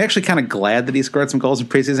I'm actually kind of glad that he scored some goals in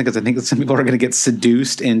preseason, because I think that some people are going to get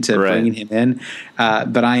seduced into bringing him in.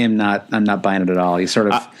 But I'm not buying it at all. He's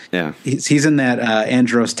sort of he's in that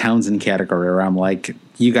Andros Townsend category where I'm like,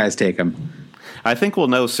 you guys take him. I think we'll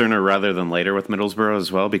know sooner rather than later with Middlesbrough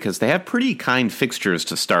as well, because they have pretty kind fixtures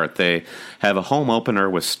to start. They have a home opener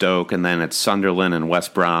with Stoke, and then it's Sunderland and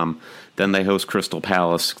West Brom. Then they host Crystal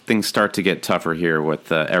Palace. Things start to get tougher here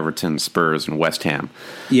with Everton, Spurs, and West Ham.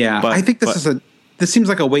 Yeah, I think this seems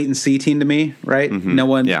like a wait and see team to me, right? Mm-hmm, no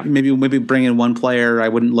one, maybe bring in one player. I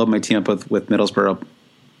wouldn't load my team up with Middlesbrough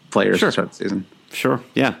players to start the season. Sure.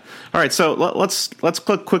 Yeah. All right. So let's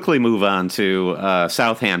quickly move on to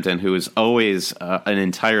Southampton, who is always an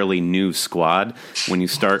entirely new squad when you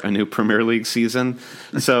start a new Premier League season.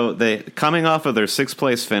 So they coming off of their 6th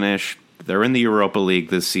place finish, they're in the Europa League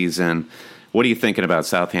this season. What are you thinking about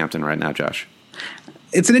Southampton right now, Josh?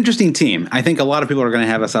 It's an interesting team. I think a lot of people are going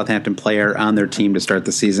to have a Southampton player on their team to start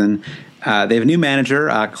the season. They have a new manager,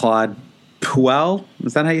 Claude Puel.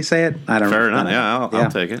 Is that how you say it? I don't know. Fair enough. Yeah,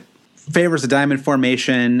 I'll take it. Favors a diamond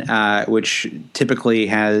formation, which typically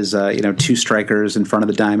has 2 strikers in front of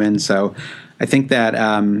the diamond. So I think that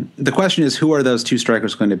the question is, who are those 2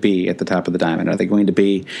 strikers going to be at the top of the diamond? Are they going to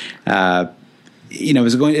be,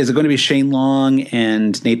 is it going to be Shane Long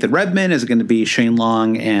and Nathan Redmond? Is it going to be Shane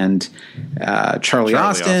Long and Charlie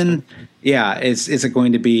Austin? Yeah, is it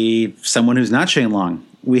going to be someone who's not Shane Long?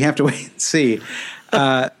 We have to wait and see.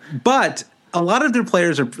 But a lot of their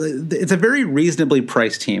players it's a very reasonably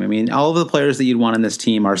priced team. I mean, all of the players that you'd want in this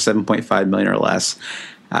team are 7.5 million or less.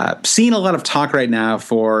 Seeing a lot of talk right now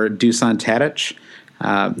for Dusan Tadic,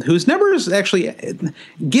 whose numbers actually,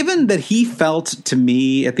 given that he felt to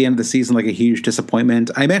me at the end of the season like a huge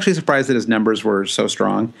disappointment, I'm actually surprised that his numbers were so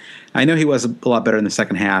strong. I know he was a lot better in the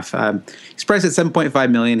second half. He's priced at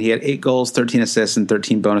 7.5 million. He had 8 goals, 13 assists, and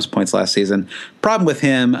 13 bonus points last season. Problem with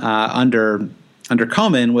him under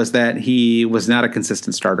Koeman was that he was not a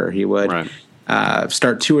consistent starter. He would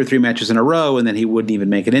start 2 or 3 matches in a row, and then he wouldn't even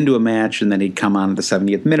make it into a match, and then he'd come on at the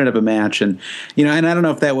 70th minute of a match. And and I don't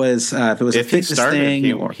know if that was if it was a fitness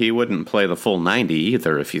thing. He wouldn't play the full 90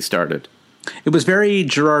 either if he started. It was very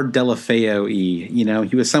Gerard Deulofeu-y.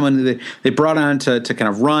 He was someone that they brought on to kind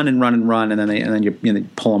of run, and then you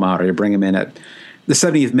pull him out, or you bring him in at the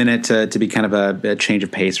 70th minute to be kind of a change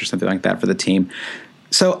of pace or something like that for the team.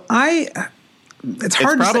 So It's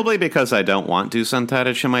probably because I don't want Dusan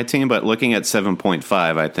Tadic in my team, but looking at 7.5,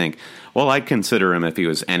 I think, I'd consider him if he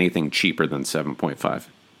was anything cheaper than 7.5.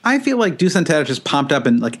 I feel like Dusan Tadic has popped up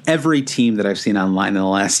in like every team that I've seen online in the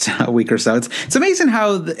last week or so. It's amazing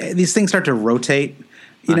how these things start to rotate.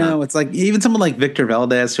 It's like even someone like Victor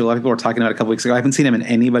Valdez, who a lot of people were talking about a couple weeks ago. I haven't seen him in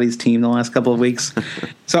anybody's team the last couple of weeks.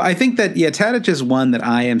 So I think that, Tadic is one that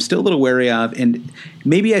I am still a little wary of, and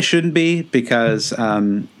maybe I shouldn't be, because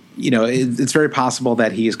it's very possible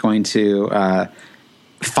that he is going to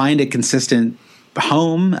find a consistent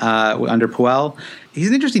home under Puel. He's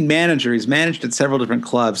an interesting manager. He's managed at several different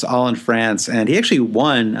clubs, all in France, and he actually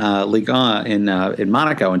won Ligue 1 in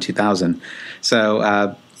Monaco in 2000.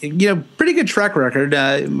 So pretty good track record.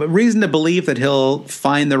 Reason to believe that he'll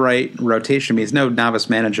find the right rotation. He's no novice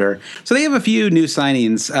manager. So they have a few new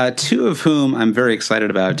signings, two of whom I'm very excited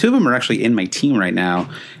about. Two of them are actually in my team right now,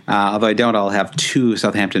 although I don't all have two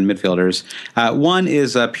Southampton midfielders. One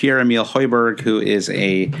is Pierre-Emile Højbjerg, who is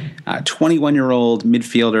a 21-year-old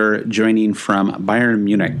midfielder joining from Bayern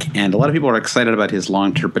Munich. And a lot of people are excited about his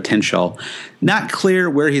long-term potential. Not clear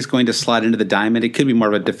where he's going to slot into the diamond. It could be more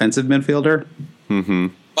of a defensive midfielder. Mm-hmm.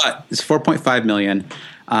 But it's $4.5 million,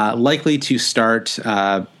 likely to start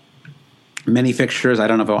many fixtures. I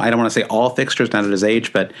don't want to say all fixtures, not at his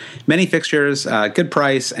age, but many fixtures, good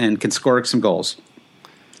price, and can score some goals.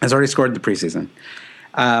 Has already scored in the preseason.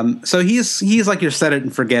 So he's like your set it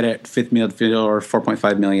and forget it fifth midfielder,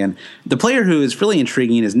 $4.5 million. The player who is really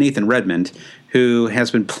intriguing is Nathan Redmond, who has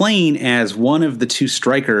been playing as one of the two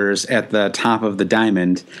strikers at the top of the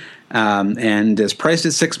diamond. And is priced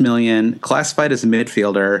at $6 million, classified as a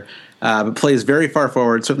midfielder, but plays very far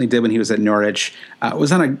forward. Certainly did when he was at Norwich.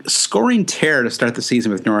 Was on a scoring tear to start the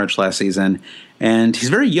season with Norwich last season, and he's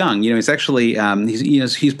very young. He's actually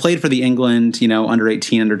he's played for the England under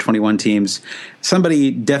 18, under 21 teams. Somebody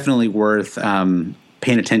definitely worth paying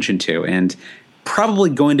attention to, and probably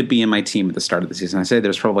going to be in my team at the start of the season. I say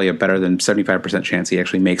there's probably a better than 75% chance he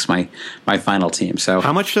actually makes my final team. So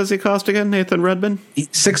how much does he cost again, Nathan Redmond?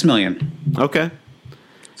 $6 million. Okay.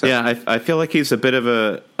 So, yeah, I feel like he's a bit of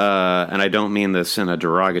a, and I don't mean this in a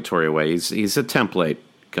derogatory way. He's a template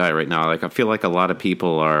guy right now. Like I feel like a lot of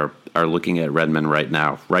people are looking at Redmond right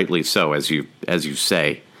now, rightly so, as you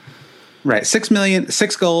say. Right, $6 million,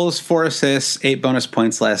 6 goals, 4 assists, 8 bonus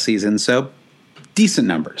points last season. So decent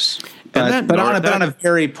numbers. But on a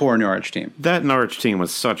very poor Norwich team. That Norwich team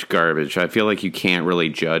was such garbage. I feel like you can't really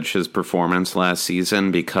judge his performance last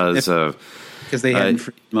season because they hadn't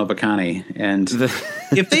freed Mobakani. And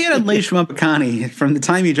if they had unleashed Mobakani from the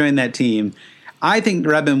time he joined that team, I think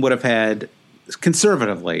Redmond would have had,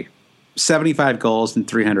 conservatively, 75 goals and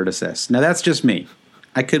 300 assists. Now, that's just me.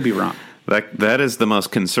 I could be wrong. That is the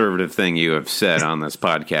most conservative thing you have said on this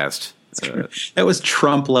podcast. That was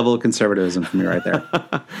Trump level conservatism from me right there.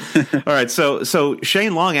 All right, so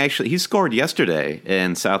Shane Long actually he scored yesterday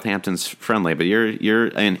in Southampton's friendly, but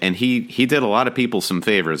he did a lot of people some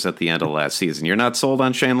favors at the end of last season. You're not sold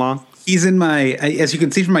on Shane Long? He's in my, as you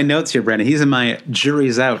can see from my notes here, Brandon. He's in my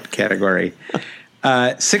jury's out category.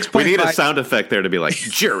 6.5. We need a sound effect there to be like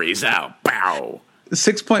jury's out. Bow.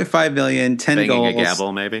 6.5 million, 10 Banging goals. A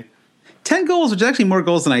gavel, maybe. 10 goals, which is actually more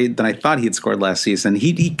goals than I thought he had scored last season.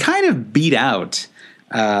 He kind of beat out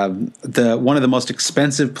one of the most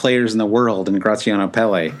expensive players in the world in Graziano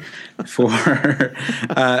Pelle for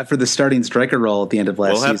the starting striker role at the end of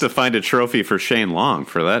last season. We'll have to find a trophy for Shane Long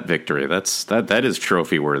for that victory. That is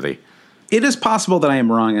trophy worthy. It is possible that I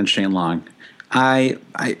am wrong on Shane Long.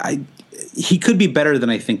 He could be better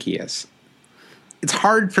than I think he is. It's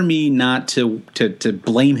hard for me not to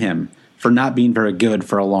blame him for not being very good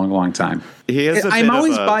for a long, long time. I'm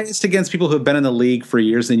always biased against people who have been in the league for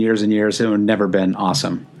years and years and years who have never been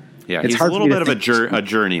awesome. Yeah, he's a little bit of a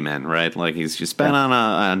journeyman, right? Like he's just been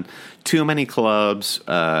on too many clubs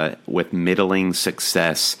with middling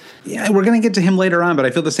success. Yeah, we're going to get to him later on, but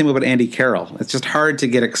I feel the same way about Andy Carroll. It's just hard to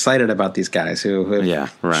get excited about these guys who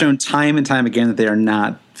have shown time and time again that they are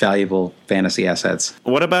not valuable fantasy assets.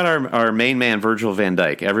 What about our main man, Virgil van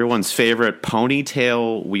Dijk, everyone's favorite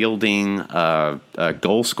ponytail-wielding,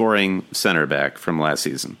 goal-scoring center back from last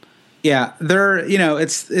season? Yeah,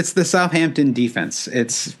 it's the Southampton defense.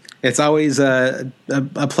 It's always a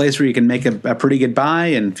place where you can make a pretty good buy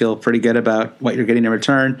and feel pretty good about what you're getting in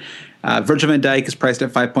return. Virgil van Dijk is priced at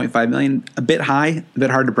 $5.5 million, a bit high, a bit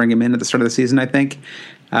hard to bring him in at the start of the season, I think.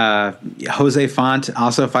 Jose Font,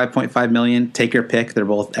 also $5.5 million. Take your pick. They're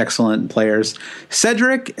both excellent players.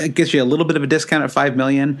 Cedric gets you a little bit of a discount at $5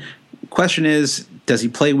 million. Question is, does he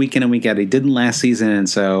play week in and week out? He didn't last season, and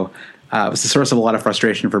so it was the source of a lot of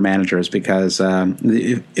frustration for managers because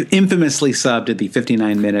infamously subbed at the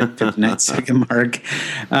 59-minute, 59-second mark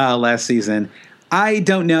last season. I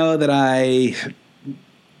don't know that I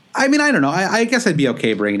don't know. I guess I'd be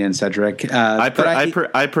okay bringing in Cedric.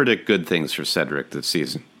 I predict good things for Cedric this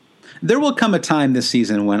season. There will come a time this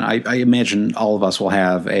season when I imagine all of us will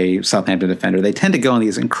have a Southampton defender. They tend to go on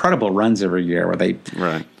these incredible runs every year where they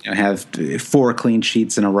have 4 clean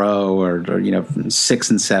sheets in a row or 6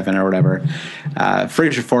 and 7 or whatever.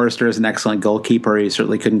 Fraser Forrester is an excellent goalkeeper. You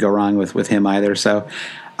certainly couldn't go wrong with him either. So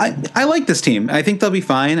I like this team. I think they'll be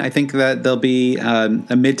fine. I think that they'll be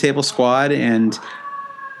a mid-table squad, and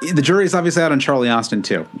the jury is obviously out on Charlie Austin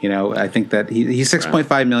too. I think that he's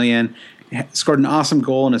 $6.5 million. Scored an awesome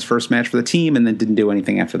goal in his first match for the team and then didn't do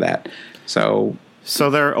anything after that. So So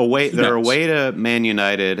they're away. Who They're knows? away to Man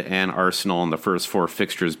United and Arsenal in the first 4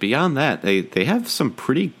 fixtures. Beyond that, they have some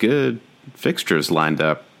pretty good fixtures lined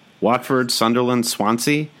up. Watford, Sunderland,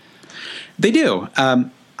 Swansea. They do.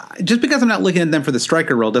 Just because I'm not looking at them for the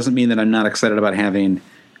striker role doesn't mean that I'm not excited about having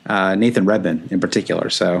Nathan Redmond in particular.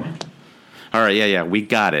 So, All right, yeah, we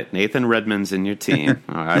got it. Nathan Redmond's in your team.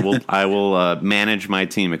 I will manage my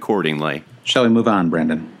team accordingly. shall we move on,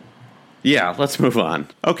 Brandon? Yeah, let's move on.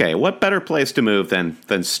 Okay, what better place to move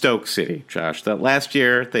than Stoke City, Josh? That last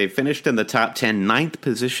year they finished in the top 10, 9th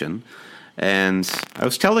position, and I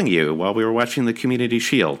was telling you while we were watching the Community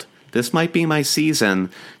Shield, this might be my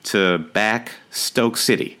season to back Stoke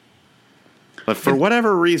City. But for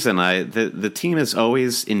whatever reason, the team has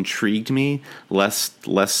always intrigued me, less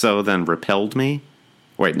so than repelled me.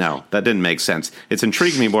 Wait, no, that didn't make sense. It's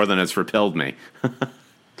intrigued me more than it's repelled me.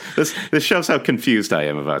 This shows how confused I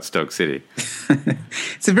am about Stoke City.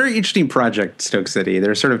 It's a very interesting project, Stoke City.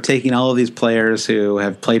 They're sort of taking all of these players who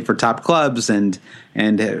have played for top clubs and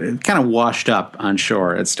kind of washed up on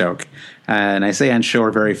shore at Stoke. And I say on shore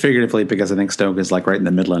very figuratively because I think Stoke is like right in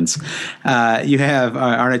the Midlands. You have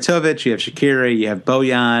Arnautovic, you have Shaqiri, you have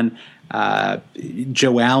Bojan,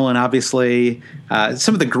 Joe Allen, obviously.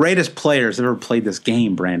 Some of the greatest players that ever played this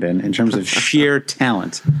game, Brandon, in terms of sheer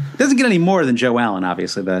talent. Doesn't get any more than Joe Allen,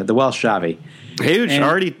 obviously, the Welsh Xavi. Huge,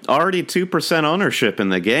 already 2% ownership in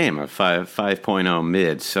the game, a 5.0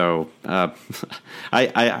 mid. So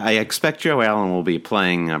I expect Joe Allen will be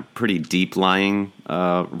playing a pretty deep lying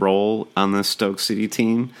role on this Stoke City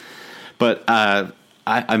team. But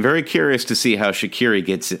I'm very curious to see how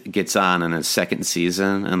Shaqiri gets on in his second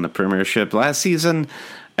season in the Premiership. Last season,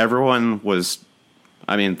 everyone was,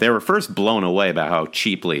 they were first blown away by how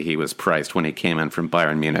cheaply he was priced when he came in from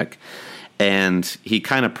Bayern Munich. And he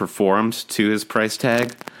kind of performed to his price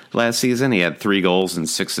tag last season. He had 3 goals and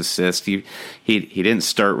 6 assists. He didn't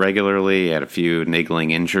start regularly. He had a few niggling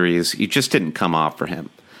injuries. He just didn't come off for him.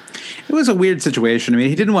 It was a weird situation.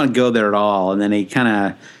 He didn't want to go there at all, and then he kind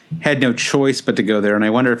of had no choice but to go there. And I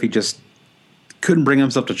wonder if he just couldn't bring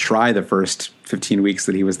himself to try the first 15 weeks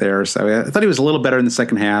that he was there. So I thought he was a little better in the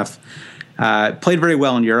second half. Played very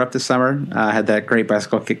well in Europe this summer. Had that great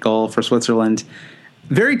bicycle kick goal for Switzerland.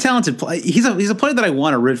 Very talented player. He's a player that I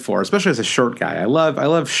want to root for, especially as a short guy. I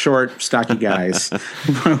love short, stocky guys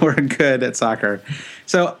who are good at soccer.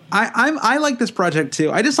 So I like this project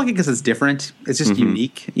too. I just like it because it's different. It's just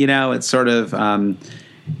unique. It's sort of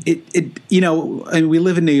we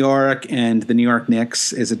live in New York, and the New York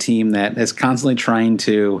Knicks is a team that is constantly trying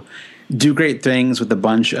to do great things with a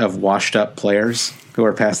bunch of washed up players who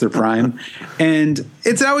are past their prime. And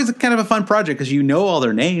it's always kind of a fun project because all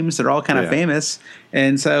their names. They're all kind of famous.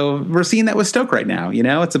 And so we're seeing that with Stoke right now.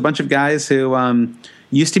 It's a bunch of guys who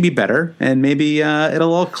used to be better, and maybe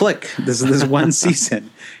it'll all click this one season.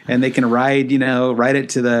 And they can ride it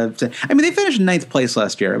to the they finished in 9th place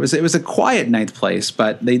last year. It was a quiet 9th place,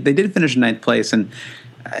 but they did finish in 9th place. And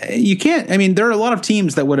you can't. There are a lot of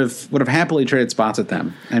teams that would have happily traded spots with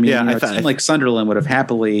them. A team like Sunderland would have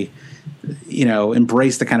happily,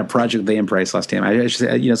 embraced the kind of project they embraced last time.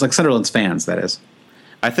 It's like Sunderland's fans. That is.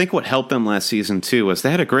 I think what helped them last season too was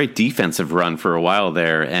they had a great defensive run for a while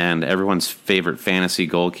there, and everyone's favorite fantasy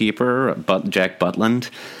goalkeeper, Jack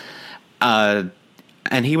Butland.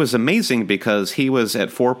 And he was amazing because he was at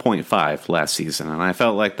 4.5 last season, and I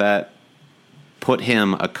felt like that put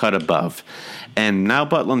him a cut above. And now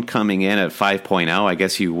Butland coming in at 5.0, I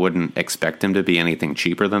guess you wouldn't expect him to be anything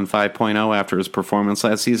cheaper than 5.0 after his performance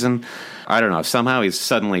last season. I don't know. Somehow he's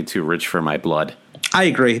suddenly too rich for my blood. I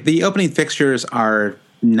agree. The opening fixtures are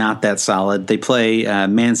not that solid. They play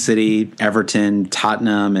Man City, Everton,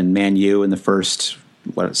 Tottenham, and Man U in the first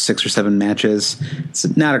 6 or 7 matches.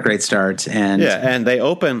 It's not a great start. And they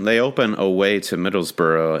open away to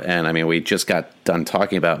Middlesbrough, and we just got done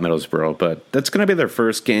talking about Middlesbrough, but that's going to be their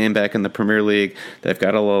first game back in the Premier League. They've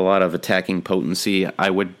got a lot of attacking potency. I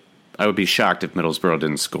would be shocked if Middlesbrough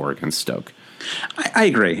didn't score against Stoke. I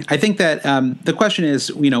agree. I think that the question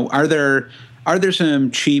is, are there some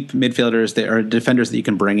cheap midfielders or defenders that you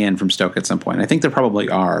can bring in from Stoke at some point? I think there probably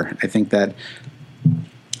are. I think that,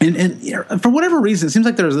 and for whatever reason, it seems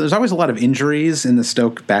like there's always a lot of injuries in the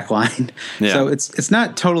Stoke backline. Yeah. So it's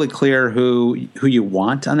not totally clear who you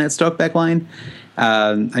want on that Stoke backline.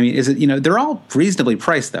 Is it they're all reasonably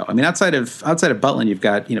priced though. Outside of Butland, you've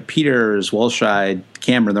got Peters, Wolscheid,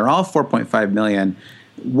 Cameron. They're all 4.5 million.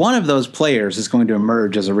 One of those players is going to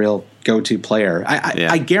emerge as a real go-to player.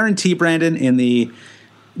 I guarantee, Brandon, in the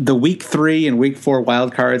the week 3 and week 4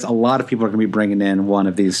 wild cards, a lot of people are going to be bringing in one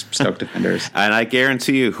of these Stoke defenders. And I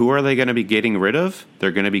guarantee you, who are they going to be getting rid of?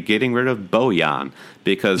 They're going to be getting rid of Bojan,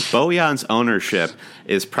 because Bojan's ownership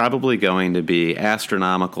is probably going to be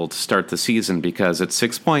astronomical to start the season, because at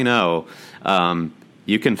 6.0,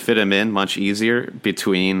 you can fit him in much easier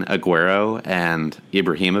between Aguero and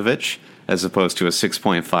Ibrahimovic as opposed to a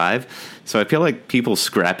 6.5. So I feel like people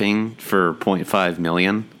scrapping for 0.5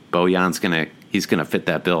 million, Bojan's he's going to fit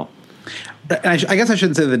that bill. I guess I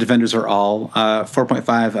shouldn't say the defenders are all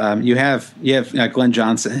 4.5. You have Glenn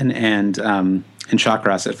Johnson and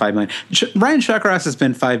Shawcross at 5 million. Ryan Shawcross has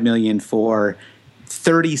been 5 million for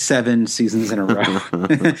 37 seasons in a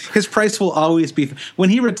row. His price will always be, when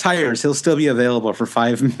he retires, he'll still be available for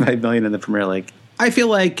 5 million in the Premier League. I feel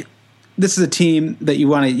like this is a team that you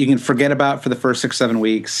can forget about for the first 6-7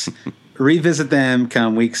 weeks. Revisit them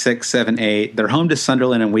come week 6, 7, 8. They're home to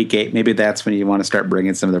Sunderland in week 8. Maybe that's when you want to start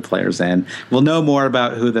bringing some of their players in. We'll know more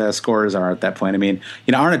about who the scorers are at that point. I mean,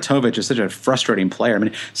 Arnautovic is such a frustrating player. I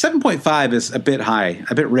mean, 7.5 is a bit high,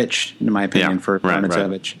 a bit rich, in my opinion, for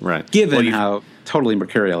Arnautovic. Right. Given how totally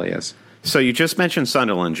mercurial he is. So you just mentioned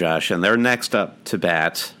Sunderland, Josh, and they're next up to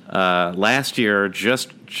bat. Last year,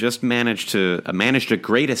 just managed a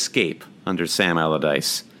great escape under Sam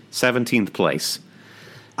Allardyce, 17th place.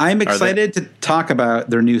 I'm excited to talk about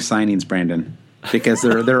their new signings, Brandon, because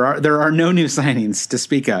there are no new signings to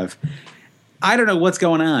speak of. I don't know what's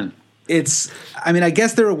going on. I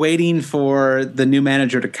guess they're waiting for the new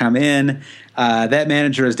manager to come in. That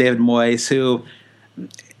manager is David Moyes, who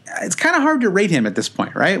it's kind of hard to rate him at this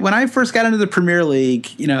point, right? When I first got into the Premier League,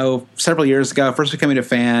 several years ago, first becoming a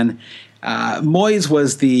fan, Moyes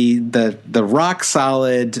was the rock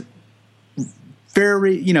solid,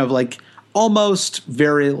 very, almost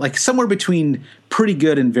very, somewhere between pretty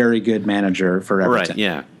good and very good manager for Everton. Right,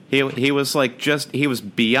 yeah. He was he was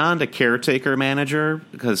beyond a caretaker manager,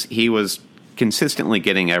 because he was consistently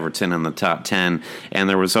getting Everton in the top 10, and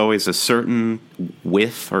there was always a certain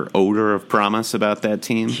whiff or odor of promise about that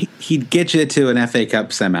team. He'd get you to an FA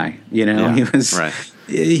Cup semi, Yeah, he was right.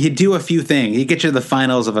 He'd do a few things. He'd get you to the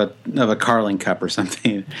finals of a Carling Cup or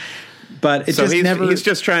something. But he's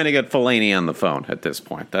just trying to get Fellaini on the phone at this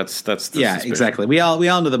point. That's the suspicion. Exactly. We all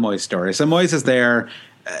know the Moyes story. So Moyes is there.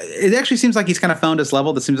 It actually seems like he's kind of found his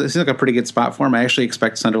level. It seems like a pretty good spot for him. I actually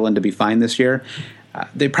expect Sunderland to be fine this year.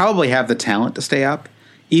 They probably have the talent to stay up,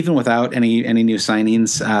 even without any new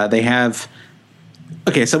signings. They have.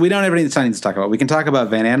 Okay, so we don't have any signings to talk about. We can talk about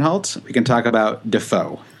Van Aanholt. We can talk about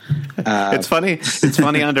Defoe. It's funny. It's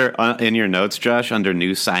funny in your notes, Josh. Under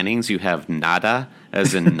new signings, you have nada,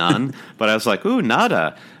 as in none. But I was like, ooh,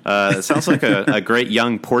 nada. It sounds like a great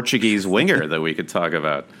young Portuguese winger that we could talk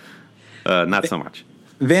about. Not so much.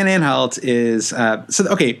 Van Aanholt is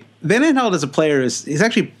Van Aanholt as a player he's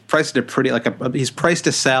actually priced at he's priced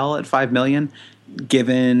to sell at $5 million,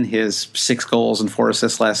 given his 6 goals and 4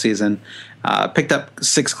 assists last season. Picked up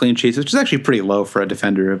 6 clean sheets, which is actually pretty low for a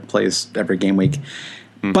defender who plays every game week.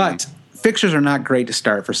 Mm-hmm. But fixtures are not great to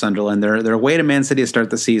start for Sunderland. They're away to Man City to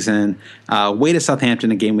start the season, away to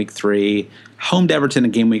Southampton in game week 3, home to Everton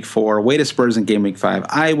in game week 4, away to Spurs in game week 5.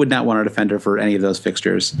 I would not want a defender for any of those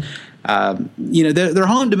fixtures. They're home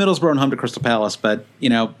to Middlesbrough and home to Crystal Palace, but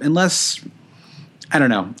unless I don't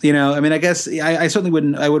know, I guess I certainly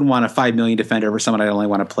wouldn't want a $5 million defender over someone I only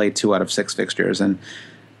want to play 2 out of 6 fixtures. And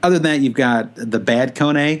other than that, you've got the bad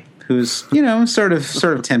Kone, who's sort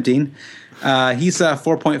of tempting. He's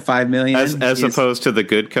 4.5 million, as opposed to the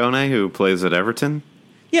good Kone who plays at Everton.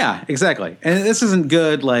 Yeah, exactly. And this isn't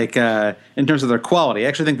good, in terms of their quality. I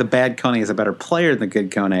actually think the bad Kone is a better player than the good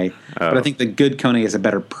Kone, but I think the good Kone is a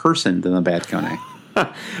better person than the bad Kone.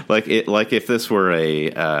 like if this were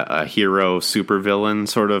a hero supervillain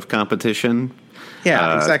sort of competition.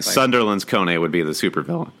 Yeah, exactly. Sunderland's Kone would be the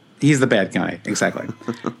supervillain. He's the bad Kone, exactly.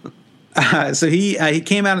 So he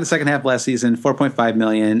came out in the second half last season, 4.5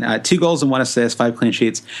 million, 2 goals and 1 assist, 5 clean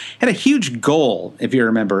sheets. Had a huge goal, if you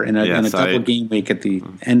remember, in a double game week at the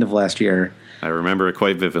end of last year. I remember it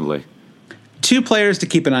quite vividly. 2 players to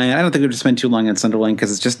keep an eye on. I don't think we'll spend too long on Sunderland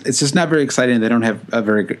because it's just not very exciting. They don't have a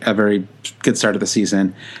very good start of the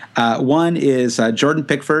season. One is Jordan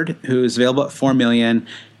Pickford, who's available at 4 million.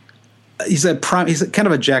 He's kind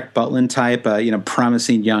of a Jack Butland type,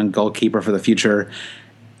 promising young goalkeeper for the future.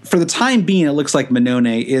 For the time being, it looks like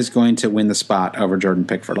Manone is going to win the spot over Jordan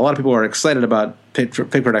Pickford. A lot of people are excited about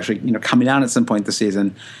Pickford actually, coming on at some point this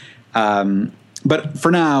season. But for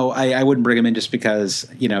now, I wouldn't bring him in just because,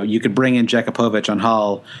 you could bring in Jakupovic on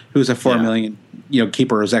Hull, who's a 4 million,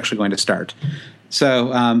 keeper who's actually going to start.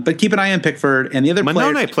 So, but keep an eye on Pickford and the other players.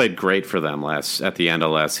 Manone played great for them at the end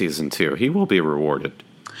of last season too. He will be rewarded.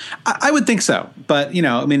 I would think so, but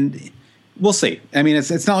I mean, we'll see. I mean,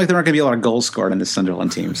 it's not like there aren't going to be a lot of goals scored on this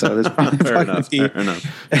Sunderland team, so there's probably going to be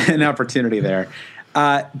an opportunity there.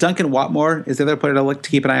 Duncan Watmore is the other player to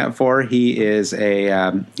keep an eye out for. He is he's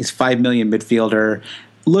 $5 million midfielder.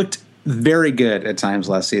 Looked very good at times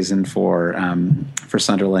last season for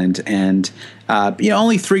Sunderland, and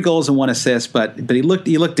only 3 goals and 1 assist, but he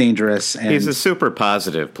looked dangerous. And he's a super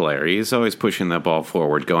positive player. He's always pushing the ball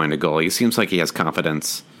forward, going to goal. He seems like he has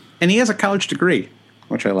confidence, and he has a college degree,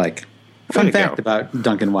 which I like. Fun fact about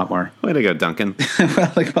Duncan Watmore. Way to go, Duncan.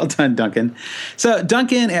 well done, Duncan. So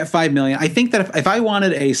Duncan at $5 million. I think that if I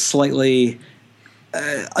wanted a slightly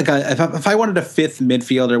if I wanted a 5th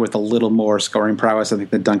midfielder with a little more scoring prowess, I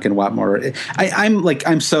think that Duncan Watmore.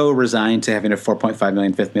 I'm so resigned to having a $4.5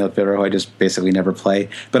 million 5th midfielder who I just basically never play.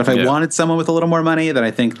 But if I wanted someone with a little more money, then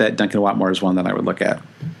I think that Duncan Watmore is one that I would look at.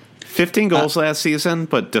 15 goals last season,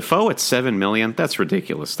 but Defoe at $7 million, that's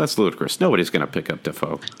ridiculous. That's ludicrous. Nobody's going to pick up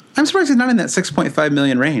Defoe. I'm surprised he's not in that $6.5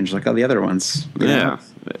 million range like all the other ones. Yeah.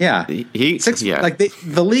 The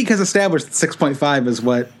league has established that 6.5 is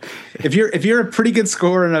what if you're a pretty good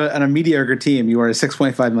scorer on a mediocre team, you are a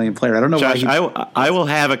 6.5 million player. I don't know Josh, why. I will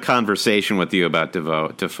have a conversation with you about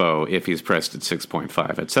Defoe if he's pressed at 6.5.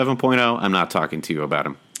 At 7.0, I'm not talking to you about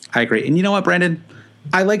him. I agree. And you know what, Brandon?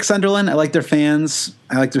 I like Sunderland. I like their fans.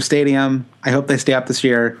 I like their stadium. I hope they stay up this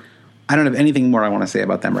year. I don't have anything more I want to say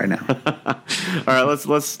about them right now. All right,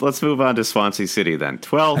 let's move on to Swansea City then.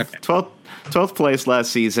 12th place last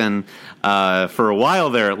season. For a while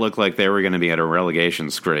there, it looked like they were going to be at a relegation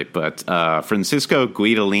scrape, but Francisco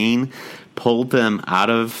Guidolin pulled them out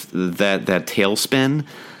of that tailspin.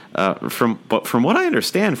 From what I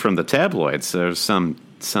understand from the tabloids, there's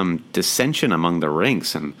some dissension among the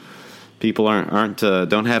ranks, and people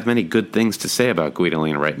don't have many good things to say about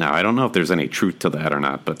Guidolin right now. I don't know if there's any truth to that or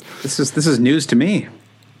not, but this is news to me.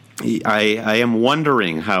 I am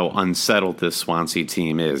wondering how unsettled this Swansea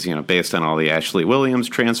team is, based on all the Ashley Williams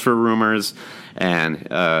transfer rumors and,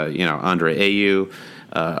 Andre Ayew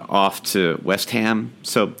off to West Ham.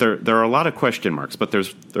 So there are a lot of question marks, but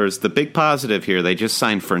there's the big positive here. They just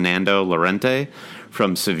signed Fernando Llorente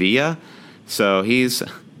from Sevilla. So he's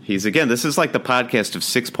again, this is like the podcast of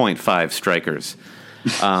 6.5 strikers.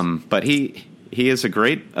 But he is of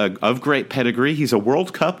great pedigree. He's a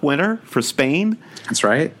World Cup winner for Spain. That's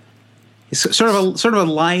right. He's sort of a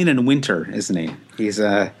lion in winter, isn't he? He's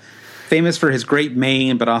famous for his great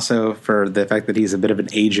mane, but also for the fact that he's a bit of an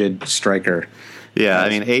aged striker. Yeah, I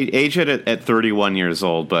mean, aged at 31 years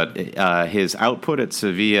old, but his output at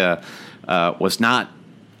Sevilla was not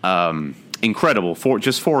incredible.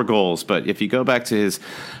 Just 4 goals, but if you go back to his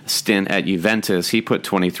stint at Juventus, he put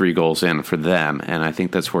 23 goals in for them, and I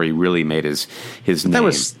think that's where he really made his name.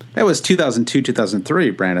 That was 2002,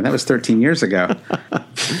 2003, Brandon. That was 13 years ago.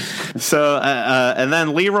 So, and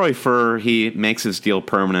then Leroy Fer, he makes his deal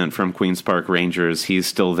permanent from Queen's Park Rangers. He's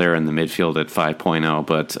still there in the midfield at 5.0,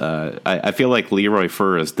 but I feel like Leroy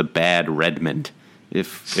Fer is the bad Redmond.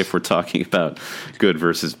 If we're talking about good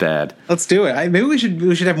versus bad, let's do it. Maybe we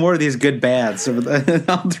should have more of these good bads throughout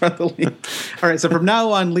the league. All right, so from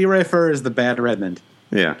now on, Leroy Fer is the bad Redmond.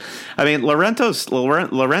 Yeah, I mean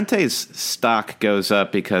Llorente's stock goes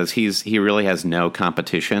up because he really has no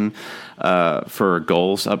competition for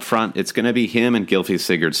goals up front. It's going to be him and Gylfi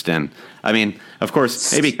Sigurdsson. I mean, of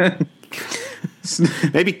course,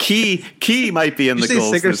 maybe Key might be in the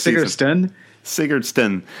goals this season.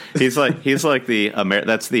 Sigurdsson. He's like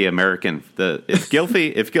that's the American. If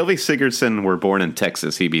Gylfi Sigurdsson were born in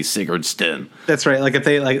Texas, he'd be Sigurdsson. That's right. Like if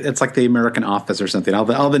they it's like the American Office or something.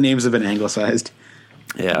 All the names have been anglicized.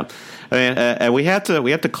 Yeah, I mean, and we have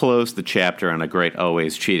to close the chapter on a great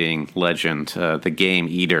always cheating legend, the Game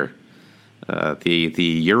Eater,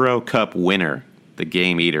 the Euro Cup winner, the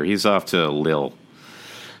Game Eater. He's off to Lille.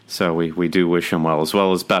 So we do wish him well as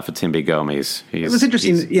Bafétimbi Gomes. It was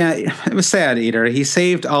interesting. Yeah, it was sad, Eater. He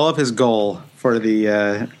saved all of his goal for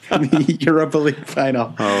the Europa League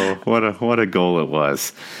final. Oh, what a goal it was.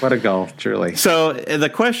 What a goal, truly. So the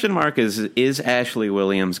question mark is Ashley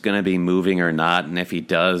Williams going to be moving or not? And if he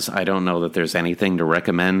does, I don't know that there's anything to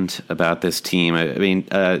recommend about this team. I mean,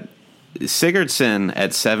 Sigurdsson at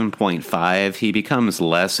 7.5, he becomes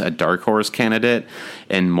less a dark horse candidate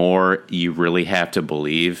and more you really have to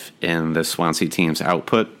believe in the Swansea team's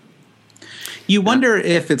output. You wonder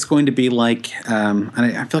if it's going to be like, and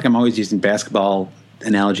I feel like I'm always using basketball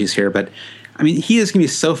analogies here, but I mean, he is going to be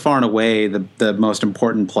so far and away the most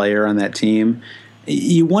important player on that team.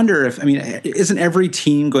 You wonder if, isn't every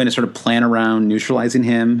team going to sort of plan around neutralizing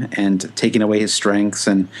him and taking away his strengths?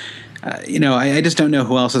 And I just don't know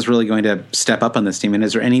who else is really going to step up on this team. And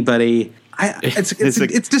is there anybody?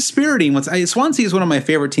 It's dispiriting. Swansea is one of my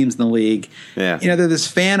favorite teams in the league. Yeah, they're this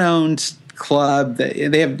fan-owned club.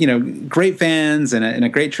 They have great fans and a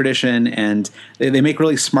great tradition, and they make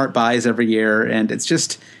really smart buys every year. And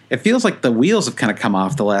it feels like the wheels have kind of come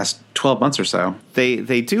off the last 12 months or so.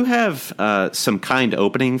 They do have some kind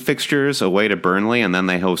opening fixtures away to Burnley, and then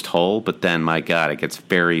they host Hull. But then, my God, it gets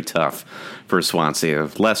very tough for Swansea.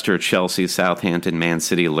 Leicester, Chelsea, Southampton, Man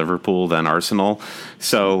City, Liverpool, then Arsenal.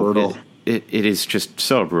 So brutal. It is just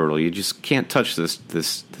so brutal. You just can't touch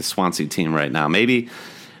this Swansea team right now. Maybe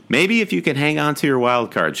if you can hang on to your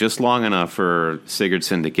wild card just long enough for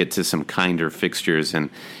Sigurdsson to get to some kinder fixtures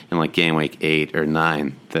in like game week 8 or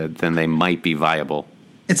 9, then they might be viable.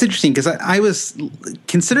 It's interesting because I was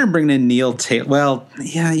considering bringing in Neil Taylor. Well,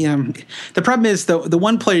 yeah. The problem is the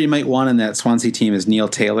one player you might want in that Swansea team is Neil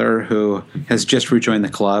Taylor, who has just rejoined the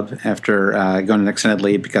club after going on an extended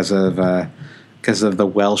leave because of the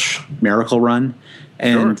Welsh miracle run,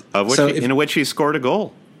 and sure. In which he scored a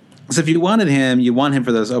goal. So if you wanted him, you want him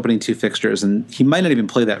for those opening 2 fixtures, and he might not even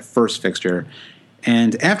play that first fixture.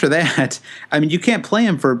 And after that, I mean, you can't play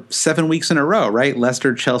him for 7 weeks in a row, right?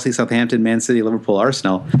 Leicester, Chelsea, Southampton, Man City, Liverpool,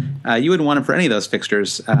 Arsenal. You wouldn't want him for any of those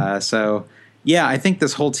fixtures. So, yeah, I think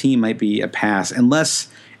this whole team might be a pass, unless.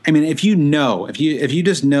 I mean, if you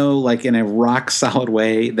just know, like in a rock solid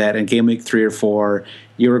way that in game week 3 or 4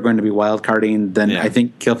 you were going to be wild carding, then I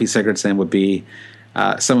think Gylfi Sigurdsson would be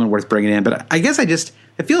someone worth bringing in. But I guess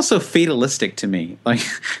it feels so fatalistic to me. Like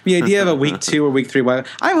the idea of a week 2 or week 3.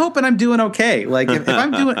 I'm hoping I'm doing okay. Like if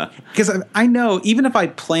I'm doing, because I know even if I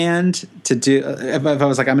planned to do, if I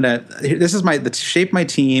was like, this is to shape my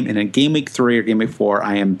team, and in game week 3 or game week 4,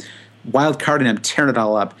 I am wild carding, I'm tearing it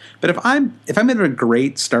all up. But if I'm in a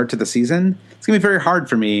great start to the season, it's gonna be very hard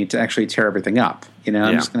for me to actually tear everything up.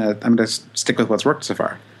 I'm gonna stick with what's worked so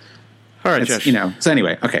far. All right, Josh. So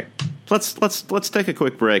anyway, okay. Let's take a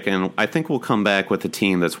quick break, and I think we'll come back with a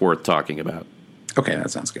team that's worth talking about. Okay,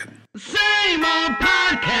 that sounds good. Same old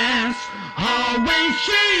podcast, always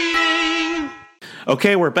cheating.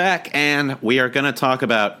 Okay, we're back, and we are going to talk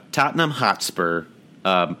about Tottenham Hotspur.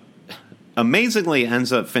 Amazingly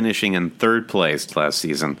ends up finishing in 3rd place last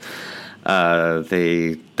season.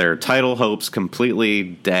 Their title hopes completely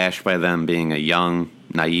dashed by them being a young,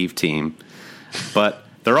 naive team. But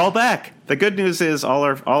they're all back. The good news is all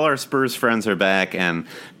our Spurs friends are back, and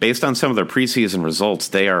based on some of their preseason results,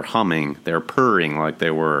 they are humming, they're purring like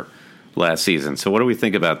they were last season. So what do we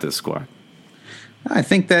think about this squad? I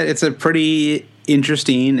think that it's a pretty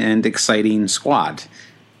interesting and exciting squad.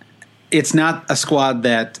 It's not a squad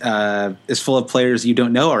that is full of players you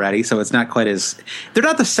don't know already, so it's not quite as... They're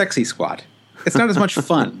not the sexy squad. It's not as much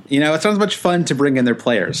fun. It's not as much fun to bring in their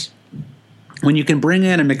players. When you can bring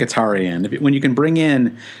in a Mkhitaryan, when you can bring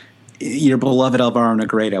in your beloved Alvaro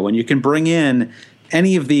Negredo, when you can bring in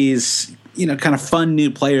any of these, kind of fun new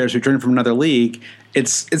players who join from another league,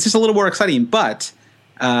 it's just a little more exciting. But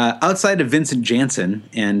outside of Vincent Janssen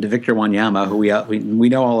and Victor Wanyama, who we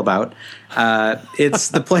know all about, it's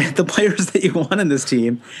the players that you want in this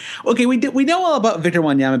team. Okay, we know all about Victor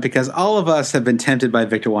Wanyama because all of us have been tempted by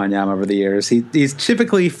Victor Wanyama over the years. He's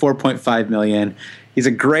typically 4.5 million. He's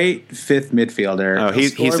a great 5th midfielder. Oh,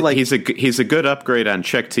 he's a good upgrade on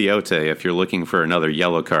Czech Tiote if you're looking for another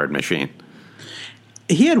yellow card machine.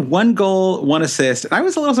 He had 1 goal, 1 assist, and I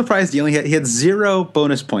was a little surprised he had 0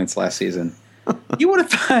 bonus points last season. You would have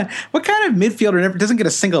thought, what kind of midfielder doesn't get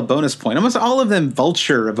a single bonus point? Almost all of them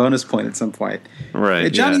vulture a bonus point at some point. Right.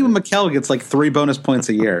 Johnny McKell gets like 3 bonus points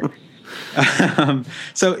a year.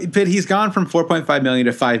 But he's gone from 4.5 million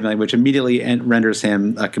to 5 million, which immediately renders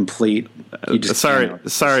him a complete.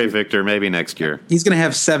 Sorry, Victor. Maybe next year he's going to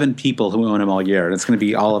have 7 people who own him all year, and it's going to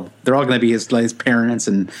be they're all going to be his parents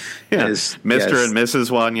and his Mr. and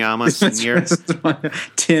Mrs. Wanyama Senior,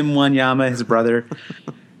 Tim Wanyama, his brother.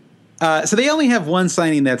 So they only have one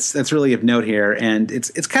signing that's really of note here, and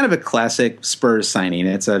it's kind of a classic Spurs signing.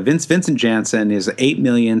 It's Vincent Janssen is an $8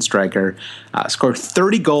 million striker, scored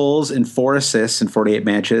 30 goals and 4 assists in 48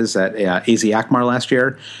 matches at AZ Alkmaar last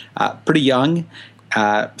year. Pretty young.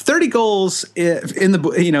 30 goals in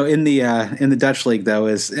the Dutch league though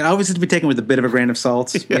is obviously to be taken with a bit of a grain of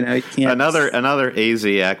salt. Yeah. You can't. Another AZ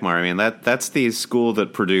Alkmaar. I mean that's the school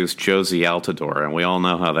that produced Josie Altidore, and we all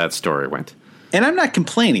know how that story went. And I'm not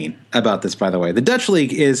complaining about this, by the way. The Dutch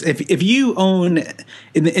league is if you own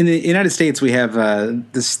in the United States, we have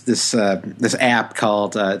this app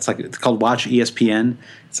called it's called Watch ESPN.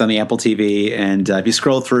 It's on the Apple TV, and if you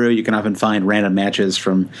scroll through, you can often find random matches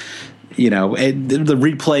from the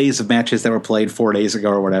replays of matches that were played 4 days ago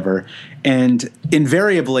or whatever. And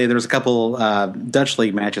invariably, there's a couple Dutch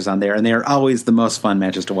league matches on there, and they are always the most fun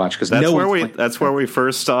matches to watch because that's where we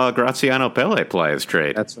first saw Graziano Pele play as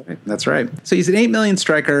trade. That's right. So he's an $8 million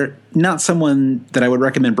striker, not someone that I would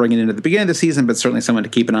recommend bringing in at the beginning of the season, but certainly someone to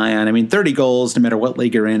keep an eye on. I mean, 30 goals, no matter what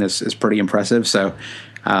league you're in, is pretty impressive. So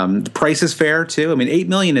the price is fair too. I mean, $8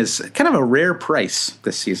 million is kind of a rare price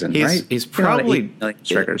this season, right? He's probably $8 million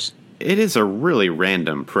strikers. It is a really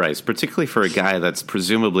random price, particularly for a guy that's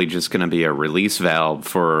presumably just going to be a release valve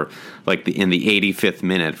for in the 85th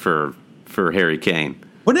minute for Harry Kane.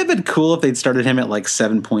 Wouldn't it have been cool if they'd started him at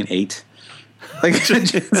 7.8?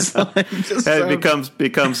 It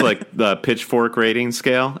becomes like the pitchfork rating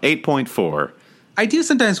scale, 8.4. I do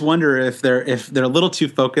sometimes wonder if they're a little too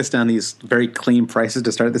focused on these very clean prices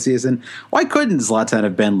to start the season. Why couldn't Zlatan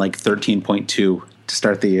have been 13.2 to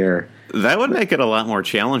start the year? That would make it a lot more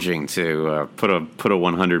challenging to put a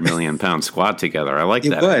 100 million pound squad together. I like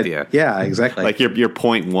that idea. Yeah, exactly. Like you're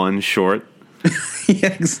 0.1 short.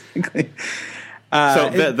 Yeah, exactly. So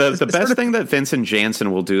the best thing that Vincent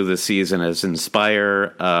Janssen will do this season is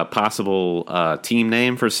inspire a possible team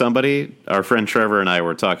name for somebody. Our friend Trevor and I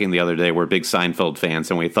were talking the other day. We're big Seinfeld fans,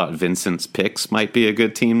 and we thought Vincent's Picks might be a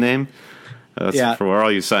good team name. For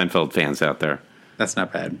all you Seinfeld fans out there. That's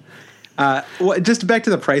not bad. Just back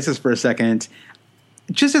to the prices for a second.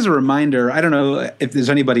 Just as a reminder, I don't know if there's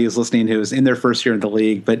anybody who's listening who's in their first year in the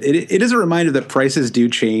league, but it is a reminder that prices do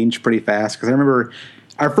change pretty fast. Because I remember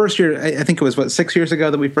our first year, I think it was 6 years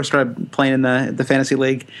ago that we first started playing in the fantasy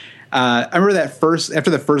league. I remember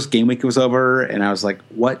after the first game week was over, and I was like,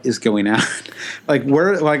 "What is going on? Why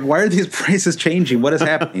are these prices changing? What is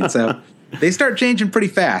happening?" So they start changing pretty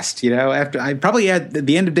fast. After at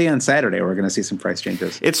the end of day on Saturday, we're going to see some price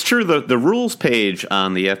changes. It's true. The rules page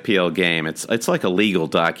on the FPL game, it's like a legal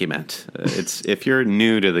document. It's if you're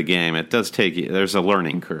new to the game, it does take you. There's a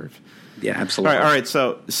learning curve. Yeah, absolutely. All right.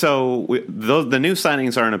 So the new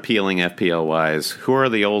signings aren't appealing FPL wise. Who are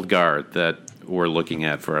the old guard that we're looking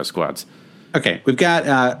at for our squads? Okay, we've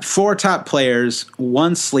got 4 top players,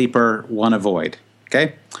 1 sleeper, 1 avoid.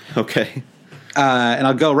 Okay. And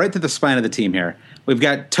I'll go right to the spine of the team here. We've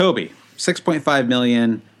got Toby, $6.5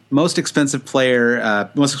 million, most expensive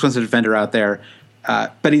player, most expensive defender out there,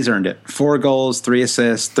 but he's earned it. 4 goals, 3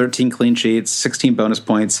 assists, 13 clean sheets, 16 bonus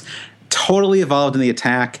points. Totally evolved in the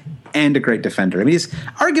attack and a great defender. I mean, he's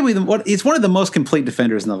arguably he's one of the most complete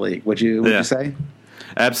defenders in the league. Would you say?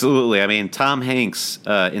 Absolutely. I mean, Tom Hanks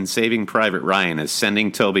in Saving Private Ryan is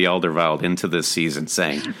sending Toby Alderweireld into this season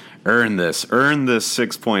saying, earn this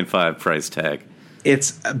 6.5 price tag.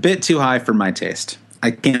 It's a bit too high for my taste.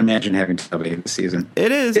 I can't imagine having Toby this season.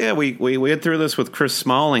 It is, yeah. We went through this with Chris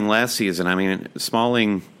Smalling last season. I mean,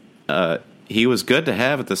 Smalling, he was good to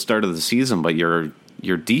have at the start of the season, but your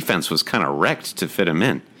defense was kind of wrecked to fit him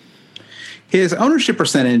in. His ownership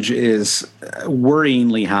percentage is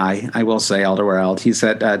worryingly high, I will say, Alderweireld. He's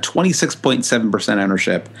at 26.7%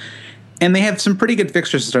 ownership. And they have some pretty good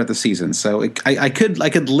fixtures to start the season. So I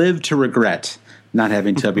could live to regret not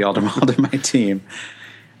having Toby Alderweireld in my team.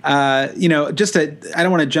 I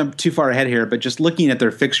don't want to jump too far ahead here, but just looking at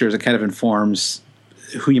their fixtures, it kind of informs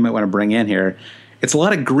who you might want to bring in here. It's a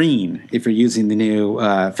lot of green if you're using the new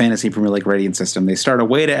Fantasy Premier League rating system. They start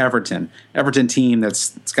away to Everton team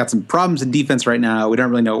that's got some problems in defense right now. We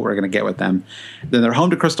don't really know what we're going to get with them. Then they're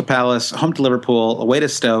home to Crystal Palace, home to Liverpool, away to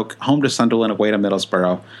Stoke, home to Sunderland, away to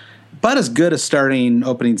Middlesbrough. But as good a starting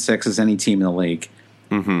opening 6 as any team in the league.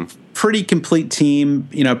 Mm-hmm. Pretty complete team,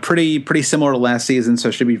 pretty similar to last season, so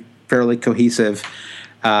it should be fairly cohesive.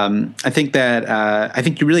 I think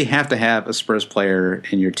you really have to have a Spurs player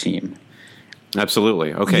in your team.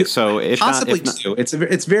 Absolutely. Okay, so two.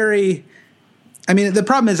 It's very. I mean, the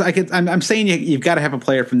problem is I'm saying you've got to have a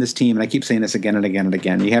player from this team, and I keep saying this again and again and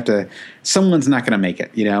again. You have to. Someone's not going to make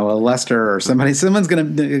it. A Leicester or somebody. Someone's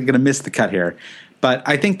going to miss the cut here. But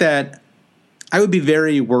I think that I would be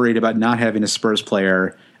very worried about not having a Spurs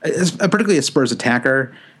player, particularly a Spurs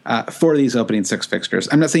attacker, for these opening 6 fixtures.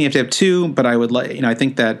 I'm not saying you have to have 2, but I would like. I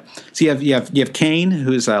think that. So you have Kane,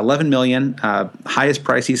 who's 11 million, highest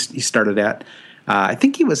price he started at. I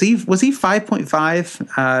think was he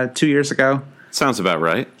 5.5 2 years ago. Sounds about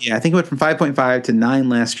right. Yeah, I think he went from 5.5 to 9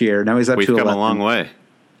 last year. Now he's up to 11. We've come a long way.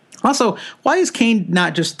 Also, why is Kane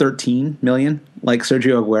not just 13 million like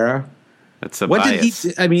Sergio Aguero? That's a bias.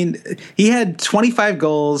 He had 25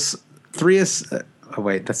 goals, 3 assists. Oh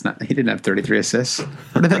wait, that's not. He didn't have 33 assists.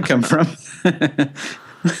 Where did that come from? Let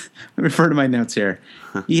me refer to my notes here.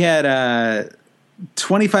 He had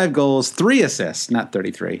 25 goals, 3 assists, not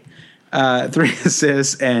 33. 3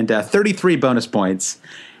 assists and 33 bonus points.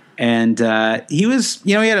 And he was,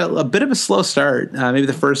 he had a bit of a slow start. Maybe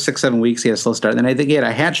the first 6-7 weeks he had a slow start. Then I think he had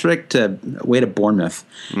a hat trick to away to Bournemouth,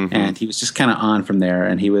 and he was just kind of on from there.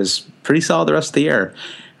 And he was pretty solid the rest of the year.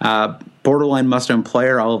 Borderline must-own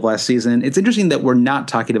player all of last season. It's interesting that we're not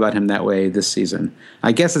talking about him that way this season.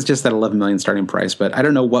 I guess it's just that $11 million starting price, but I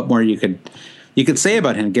don't know what more you could say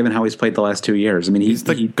about him given how he's played the last 2 years. I mean, he's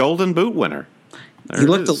the Golden Boot winner.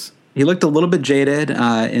 He looked a little bit jaded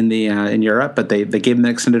in Europe, but they gave him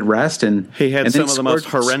an extended rest, and he had and some of the most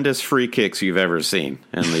horrendous free kicks you've ever seen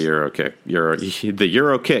in the Euro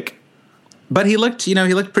kick. But he looked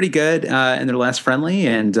pretty good in their last friendly,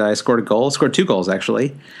 and scored 2 goals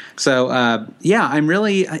actually. So I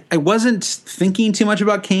wasn't thinking too much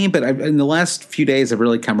about Kane, but in the last few days I've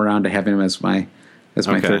really come around to having him as my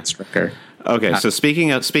third striker. Okay, so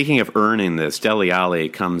speaking of earning this, Dele Alli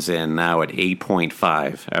comes in now at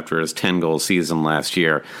 8.5 after his 10-goal season last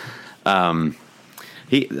year. I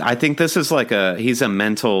think this is a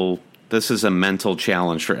mental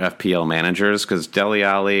challenge for FPL managers, because Dele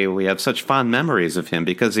Alli, we have such fond memories of him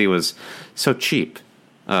because he was so cheap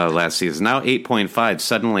last season. Now 8.5,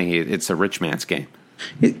 suddenly it's a rich man's game.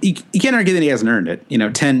 You can't argue that he hasn't earned it.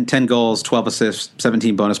 10 goals, 12 assists,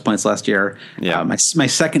 17 bonus points last year. Yeah. My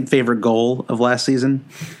second favorite goal of last season.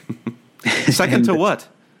 Second to what?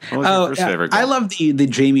 What was your first favorite goal? I love the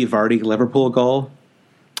Jamie Vardy Liverpool goal.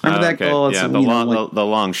 Remember that goal? Yeah, the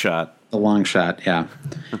long shot. The long shot, yeah.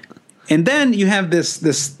 And then you have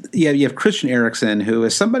you have Christian Eriksen, who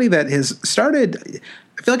is somebody that has started.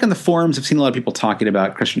 I feel like on the forums, I've seen a lot of people talking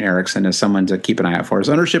about Christian Eriksen as someone to keep an eye out for. His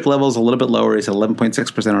ownership level is a little bit lower. He's at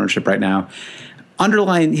 11.6% ownership right now.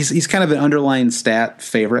 He's kind of an underlying stat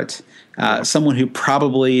favorite. Someone who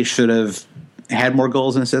probably should have had more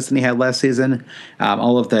goals and assists than he had last season.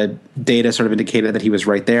 All of the data sort of indicated that he was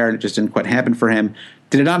right there, and it just didn't quite happen for him.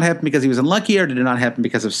 Did it not happen because he was unlucky, or did it not happen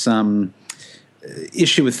because of some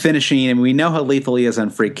issue with finishing? I mean, we know how lethal he is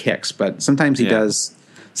on free kicks, but sometimes he does.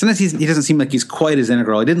 Sometimes he doesn't seem like he's quite as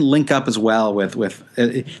integral. He didn't link up as well with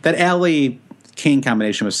that Alli Kane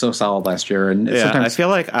combination was so solid last year, and sometimes I feel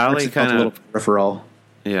like Alli kind of a little peripheral.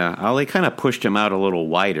 Yeah, Alli kind of pushed him out a little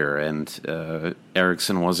wider, and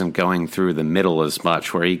Eriksen wasn't going through the middle as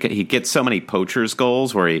much. Where he gets so many poachers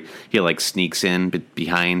goals where he like sneaks in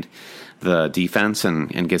behind the defense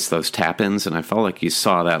and gets those tap-ins, and I felt like you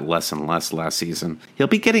saw that less and less last season. He'll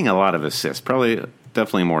be getting a lot of assists,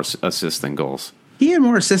 definitely more assists than goals. He had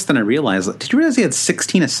more assists than I realized. Did you realize he had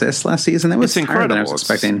 16 assists last season? That was incredible. Than I was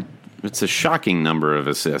expecting. It's a shocking number of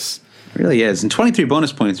assists. It really is, and 23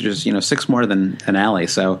 bonus points, which is 6 more than Alli.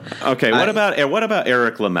 So okay, what about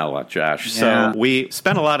Eric Lamela, Josh? Yeah. So we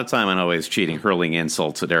spent a lot of time on Always Cheating, hurling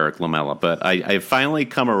insults at Eric Lamela, but I finally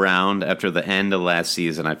come around after the end of last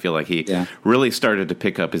season. I feel like he really started to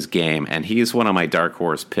pick up his game, and he's one of my dark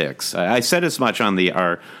horse picks. I said as much on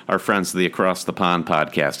our friends the Across the Pond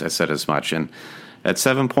podcast. I said as much, and at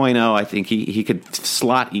 7.0, I think he could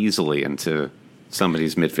slot easily into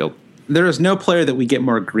somebody's midfield. There is no player that we get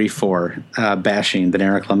more grief for bashing than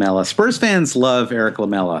Eric Lamela. Spurs fans love Eric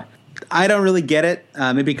Lamela. I don't really get it,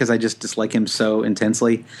 maybe because I just dislike him so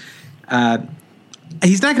intensely.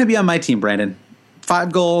 He's not going to be on my team, Brandon.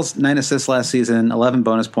 5 goals, 9 assists last season, 11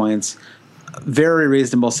 bonus points. Very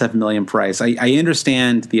reasonable $7 million price. I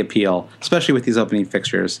understand the appeal, especially with these opening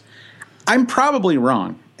fixtures. I'm probably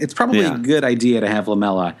wrong. It's probably a good idea to have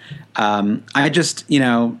Lamela. I just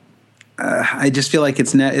feel like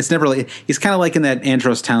it's never really. He's kind of like in that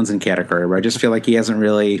Andros Townsend category, where I just feel like he hasn't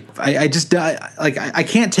really. I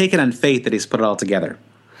can't take it on faith that he's put it all together.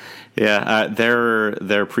 Yeah,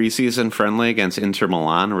 their preseason friendly against Inter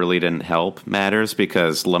Milan really didn't help matters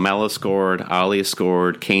because Lamela scored, Alli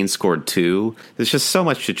scored, Kane scored 2. There's just so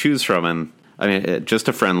much to choose from, and I mean, just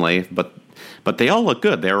a friendly, but they all look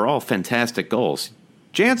good. They were all fantastic goals.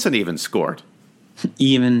 Jansen even scored.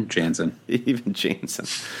 Even Jansen.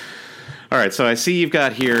 All right, so I see you've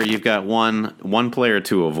got one player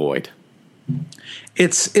to avoid.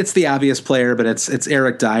 It's the obvious player, but it's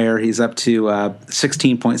Eric Dyer. He's up to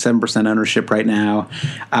 16.7% ownership right now.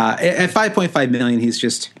 At 5.5 million,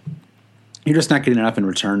 you're just not getting enough in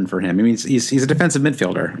return for him. I mean, he's a defensive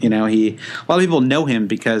midfielder. A lot of people know him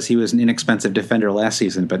because he was an inexpensive defender last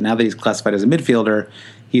season, but now that he's classified as a midfielder,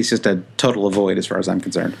 he's just a total avoid as far as I'm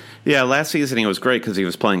concerned. Yeah, last season he was great because he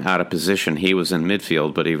was playing out of position. He was in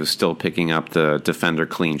midfield, but he was still picking up the defender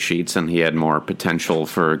clean sheets, and he had more potential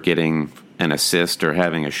for getting an assist or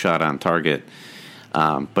having a shot on target.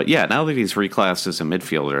 But yeah, now that he's reclassed as a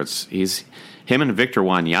midfielder, him and Victor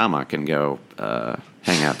Wanyama can go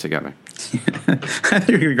hang out together. I think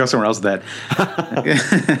you're going to go somewhere else with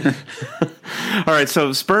that. All right,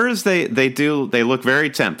 so Spurs, they look very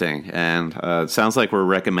tempting, and it sounds like we're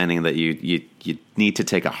recommending that you need to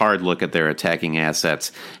take a hard look at their attacking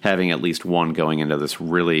assets, having at least one going into this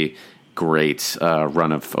really great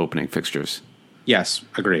run of opening fixtures. Yes,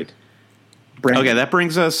 agreed. Brandon. Okay, that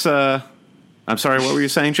brings us. I'm sorry, what were you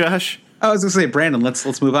saying, Josh? I was going to say, Brandon,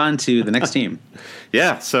 let's move on to the next team.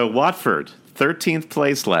 Yeah, so Watford, 13th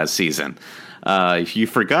place last season. You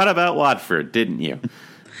forgot about Watford, didn't you?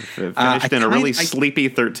 Finished in a really sleepy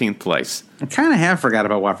 13th place. I kind of have forgot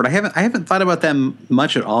about Watford. I haven't thought about them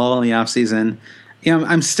much at all in the offseason. You know,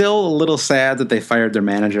 I'm still a little sad that they fired their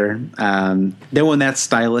manager. No one that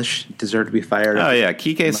stylish deserved to be fired. Oh yeah,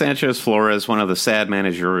 Quique Sanchez Flores, one of the sad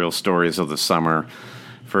managerial stories of the summer.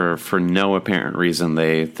 For no apparent reason,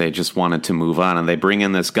 they just wanted to move on, and they bring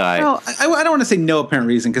in this guy. Well, I don't want to say no apparent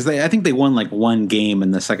reason, because I think they won like one game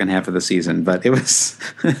in the second half of the season, but it was.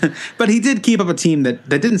 But he did keep up a team that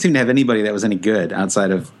didn't seem to have anybody that was any good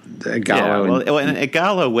outside of Gallo. Yeah, and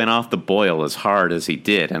Gallo went off the boil as hard as he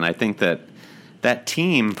did, and I think that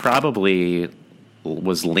team probably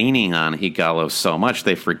was leaning on Ighalo so much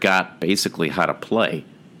they forgot basically how to play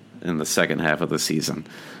in the second half of the season.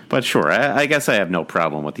 But sure, I guess I have no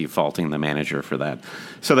problem with you faulting the manager for that.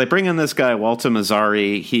 So they bring in this guy, Walter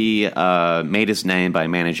Mazzarri. He made his name by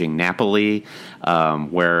managing Napoli,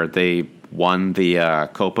 where they won the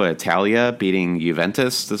Coppa Italia, beating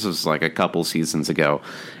Juventus. This was like a couple seasons ago.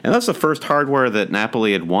 And that's the first hardware that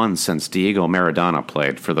Napoli had won since Diego Maradona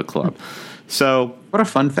played for the club. So what a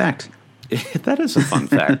fun fact. That is a fun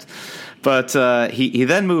fact. But he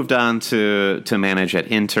then moved on to manage at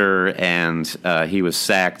Inter, and he was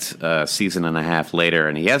sacked a season and a half later,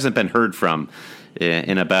 and he hasn't been heard from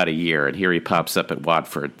in about a year, and here he pops up at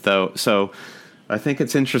Watford. So I think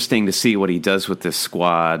it's interesting to see what he does with this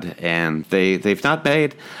squad, and they've not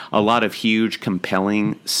made a lot of huge,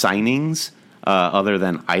 compelling signings other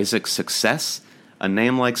than Isaac Success. A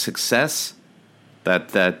name like Success,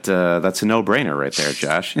 that's a no-brainer right there,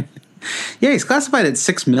 Josh. Yeah, he's classified at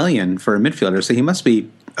 $6 million for a midfielder, so he must be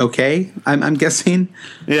okay. I'm guessing.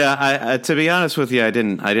 Yeah, to be honest with you, I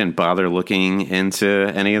didn't bother looking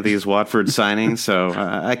into any of these Watford signings, so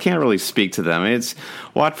I can't really speak to them. It's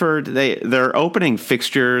Watford. Their opening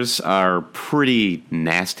fixtures are pretty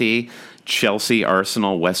nasty. Chelsea,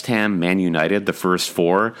 Arsenal, West Ham, Man United, the first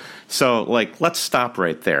four. So, let's stop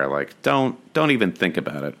right there. Don't even think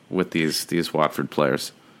about it with these Watford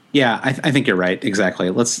players. Yeah, I think you're right. Exactly.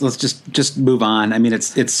 Let's just move on. I mean,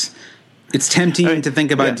 it's tempting to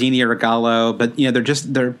think about Dini or Gallo, but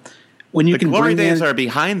they're when you the can glory bring days in, are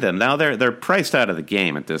behind them. Now they're priced out of the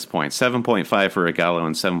game at this point. 7.5 for Gallo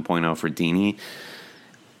and 7.0 for Dini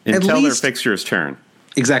until their fixtures turn.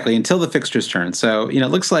 Exactly, until the fixtures turn. So it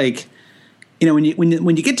looks like when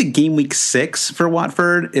you get to game week 6 for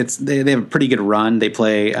Watford, they have a pretty good run. They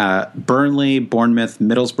play Burnley, Bournemouth,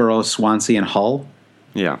 Middlesbrough, Swansea, and Hull.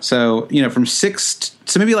 Yeah. So, from 6,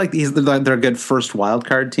 so maybe they're a good first wild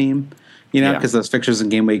card team, because those fixtures in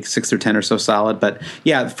game week 6 through 10 are so solid. But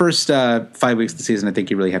yeah, the first 5 weeks of the season, I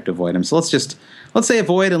think you really have to avoid them. So let's say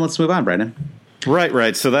avoid and let's move on, Brandon.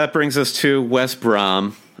 Right. So that brings us to West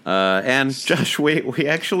Brom. And Josh, we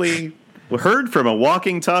actually heard from a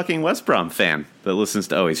walking, talking West Brom fan that listens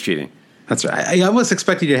to Always Cheating. That's right. I almost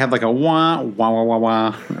expected you to have like a wah, wah, wah, wah,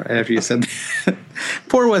 wah after you said that.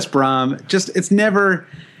 Poor West Brom. It's never.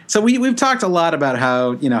 So we've talked a lot about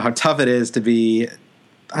how tough it is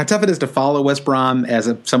to follow West Brom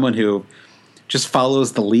as someone who just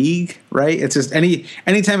follows the league, right? It's just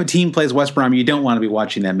anytime a team plays West Brom, you don't want to be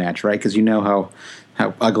watching that match, right? Because you know how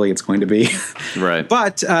ugly it's going to be. Right.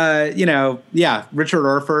 But, Richard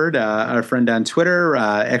Orford, our friend on Twitter,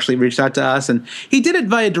 actually reached out to us, and he did it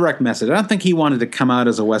via direct message. I don't think he wanted to come out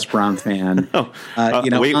as a West Brom fan.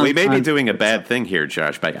 We may be doing a bad thing here,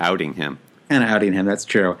 Josh, by outing him. And outing him, that's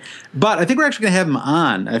true. But I think we're actually going to have him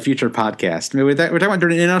on a future podcast. I mean, we're talking about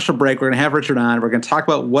during an international break, we're going to have Richard on. We're going to talk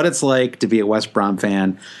about what it's like to be a West Brom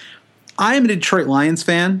fan. I am a Detroit Lions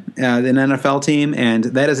fan, an NFL team, and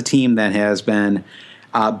that is a team that has been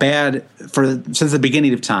bad since the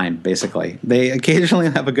beginning of time. Basically, they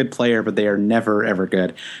occasionally have a good player, but they are never ever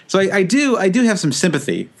good. So I do have some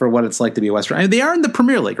sympathy for what it's like to be a West Brom. I mean, they are in the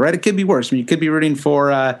Premier League, right? It could be worse. I mean, you could be rooting for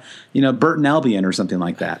Burton Albion or something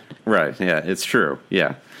like that. Right. Yeah, it's true.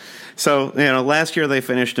 Yeah. So last year they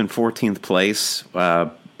finished in 14th place.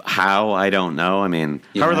 How, I don't know. I mean,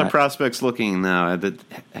 how are the prospects looking now?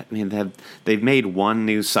 They've made one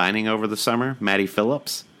new signing over the summer, Matty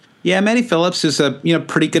Phillips. Yeah, Matty Phillips is a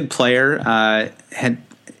pretty good player.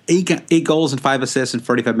 eight goals and 5 assists in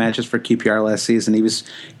 45 matches for QPR last season. He was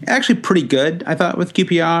actually pretty good, I thought, with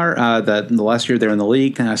QPR. The last year they were in the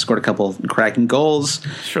league, and I scored a couple of cracking goals.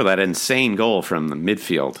 Sure, that insane goal from the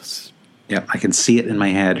midfield. Yep, I can see it in my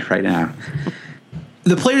head right now.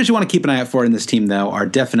 The players you want to keep an eye out for in this team, though, are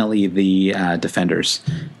definitely the defenders,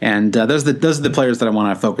 and those are the players that I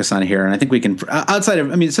want to focus on here. And I think we can, outside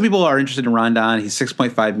of, I mean, some people are interested in Rondon. He's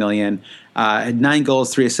 $6.5 million, had 9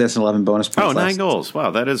 goals, 3 assists, and 11 bonus points. Oh, 9 goals! Wow,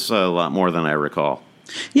 that is a lot more than I recall.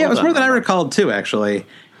 Yeah, it was more than I recalled too, actually.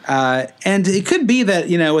 And it could be that,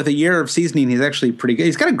 with a year of seasoning, he's actually pretty good.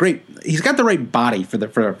 He's got the right body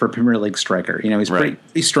for Premier League striker. He's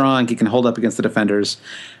pretty strong. He can hold up against the defenders.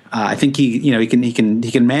 I think he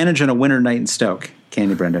can manage on a winter night in Stoke. Can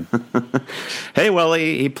you, Brendan? Hey, well,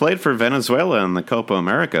 he played for Venezuela in the Copa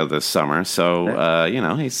America this summer, so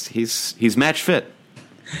he's match fit.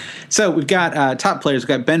 So we've got top players.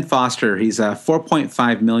 We've got Ben Foster. He's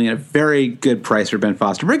 $4.5 million. A very good price for Ben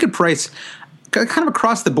Foster. Very good price, kind of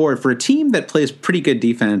across the board for a team that plays pretty good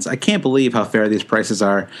defense. I can't believe how fair these prices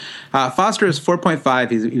are. Foster is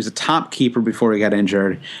 4.5. He was a top keeper before he got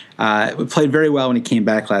injured. Played very well when he came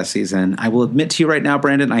back last season. I will admit to you right now,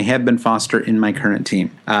 Brandon, I have Ben Foster in my current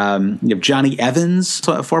team. You have Johnny Evans,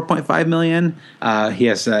 $4.5 million. He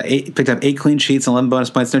has picked up 8 clean sheets and 11 bonus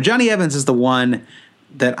points. Now, Johnny Evans is the one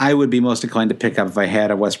that I would be most inclined to pick up if I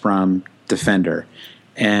had a West Brom defender.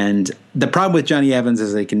 And the problem with Johnny Evans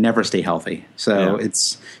is they can never stay healthy. So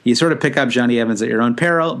you sort of pick up Johnny Evans at your own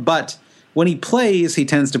peril. But when he plays, he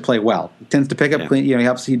tends to play well. He tends to pick up clean. He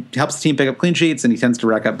helps the team pick up clean sheets, and he tends to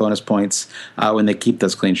rack up bonus points when they keep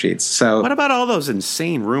those clean sheets. So what about all those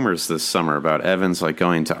insane rumors this summer about Evans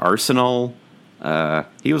going to Arsenal?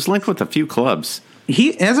 He was linked with a few clubs.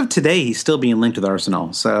 As of today, he's still being linked with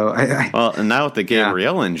Arsenal. So and now with the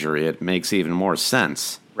Gabriel injury, it makes even more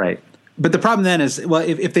sense. Right. But the problem then is, well,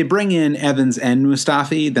 if they bring in Evans and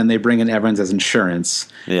Mustafi, then they bring in Evans as insurance.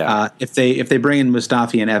 Yeah. If they bring in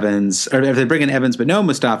Mustafi and Evans, or if they bring in Evans but no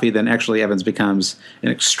Mustafi, then actually Evans becomes an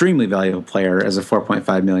extremely valuable player as a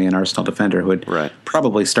 $4.5 million Arsenal defender who would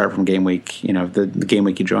probably start from game week, the game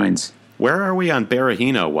week he joins. Where are we on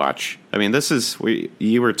Berahino watch? I mean,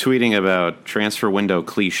 you were tweeting about transfer window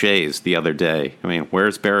cliches the other day. I mean,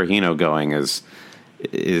 where's Berahino going is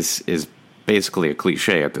basically a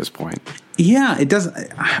cliche at this point. Yeah, it does.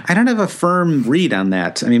 I don't have a firm read on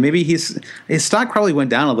that. I mean, maybe his stock probably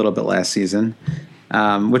went down a little bit last season,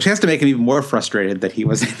 which has to make him even more frustrated that he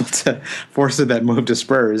was able to force that move to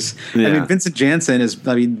Spurs. Yeah. I mean, Vincent Janssen,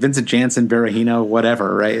 Berahino,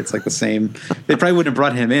 whatever, right? It's like the same. They probably wouldn't have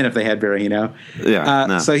brought him in if they had Berahino. Yeah.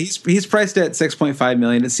 No. So he's priced at $6.5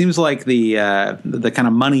 million. It seems like the kind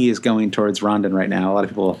of money is going towards Rondon right now. A lot of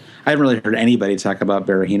people. I haven't really heard anybody talk about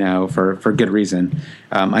Berahino for good reason.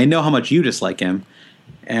 I know how much you dislike him,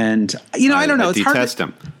 and I don't know. I detest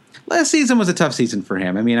him. Last season was a tough season for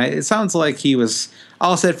him. I mean, it sounds like he was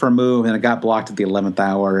all set for a move, and it got blocked at the 11th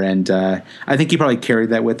hour. And I think he probably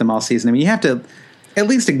carried that with him all season. I mean, you have to at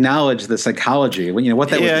least acknowledge the psychology. What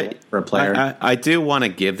that would do for a player. I do want to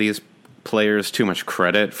give these players too much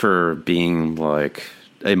credit for being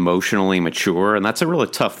emotionally mature, and that's a really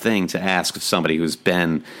tough thing to ask of somebody who's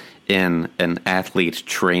been in an athlete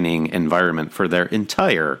training environment for their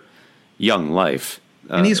entire young life.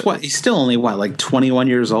 And he's still only 21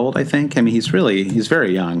 years old, I think. I mean, he's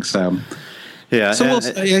very young. So yeah. So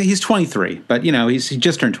he's 23, but he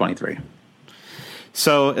just turned 23.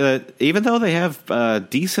 So even though they have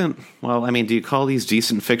decent, do you call these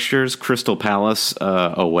decent fixtures? Crystal Palace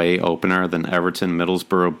away opener, then Everton,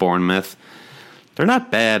 Middlesbrough, Bournemouth. They're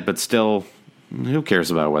not bad, but still, who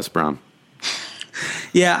cares about West Brom?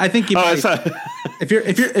 Yeah, I think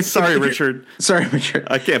Sorry, Richard.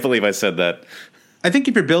 I can't believe I said that. I think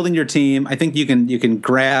if you're building your team, I think you can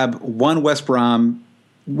grab one West Brom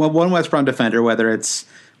defender, whether it's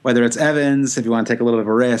Evans, if you want to take a little bit of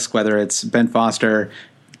a risk, whether it's Ben Foster,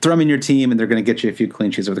 throw them in your team, and they're going to get you a few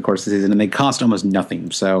clean sheets over the course of the season, and they cost almost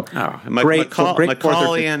nothing. So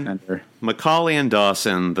Macaulay and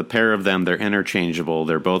Dawson, the pair of them, they're interchangeable.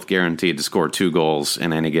 They're both guaranteed to score 2 goals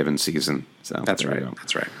in any given season. So that's right.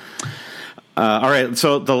 That's right. All right,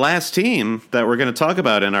 so the last team that we're going to talk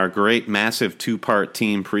about in our great, massive 2-part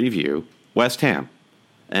team preview, West Ham.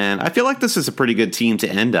 And I feel like this is a pretty good team to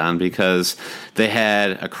end on because they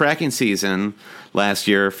had a cracking season last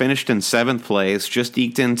year, finished in 7th place, just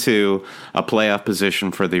eked into a playoff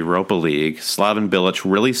position for the Europa League. Slaven Bilic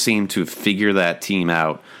really seemed to figure that team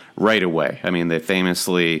out right away. I mean, they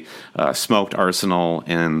famously smoked Arsenal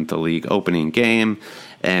in the league opening game,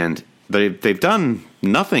 and they've done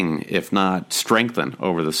nothing if not strengthen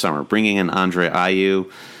over the summer, bringing in Andre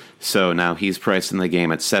Ayew, So now he's priced in the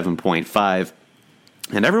game at 7.5.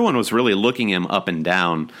 And everyone was really looking him up and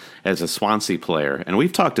down as a Swansea player. And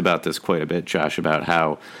we've talked about this quite a bit, Josh, about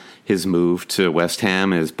how his move to West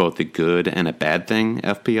Ham is both a good and a bad thing,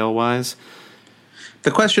 FPL-wise.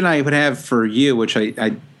 The question I would have for you, which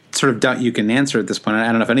I sort of doubt you can answer at this point, I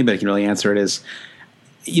don't know if anybody can really answer it, is,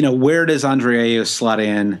 where does Andre Ayew slot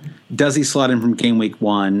in? Does he slot in from game week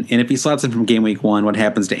 1? And if he slots in from game week 1, what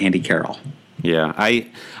happens to Andy Carroll? Yeah,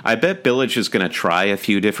 I bet Bilic is going to try a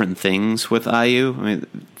few different things with Ayew. I mean,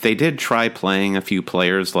 they did try playing a few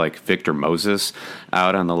players like Victor Moses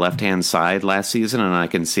out on the left-hand side last season, and I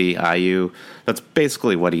can see Ayew. That's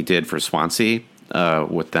basically what he did for Swansea,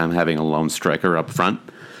 with them having a lone striker up front.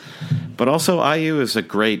 But also, Ayew is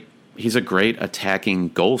he's a great attacking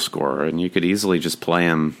goal scorer, and you could easily just play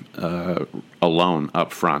him alone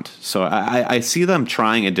up front. So I see them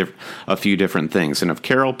trying a few different things. And if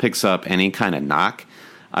Carroll picks up any kind of knock,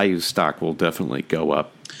 Ayew's stock will definitely go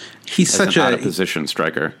up. He's such a position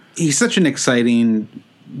striker. He's such an exciting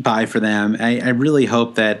buy for them. I really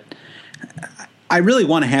hope that. I really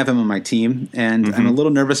want to have him on my team, and I'm a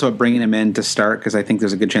little nervous about bringing him in to start because I think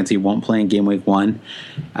there's a good chance he won't play in game week 1.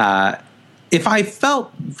 If I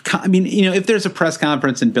felt, if there's a press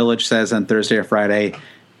conference and Bilic says on Thursday or Friday,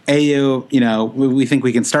 Ayew, we think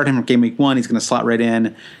we can start him from game week 1, he's going to slot right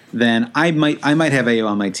in, then I might have Ayew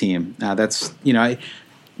on my team.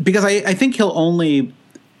 Because I think he'll only,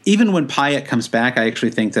 even when Payet comes back, I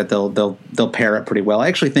actually think that they'll pair it pretty well. I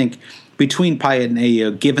actually think between Payet and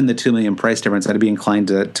Ayew, given the $2 million price difference, I'd be inclined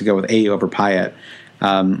to go with Ayew over Payet.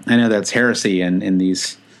 I know that's heresy in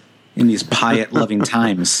these Payet-loving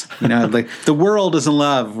times. Like the world is in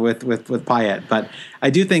love with Payet. But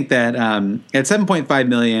I do think that at $7.5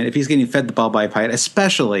 million, if he's getting fed the ball by Payet,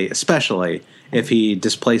 especially if he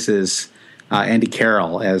displaces Andy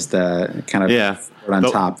Carroll as the kind of on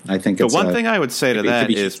top, I think it's one thing I would say to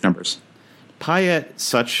that is numbers. Payet,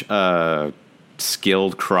 such a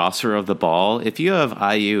skilled crosser of the ball. If you have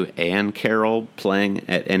Ayew and Carroll playing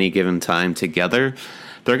at any given time together,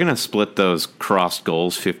 they're going to split those crossed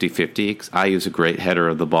goals 50-50. Ayew's a great header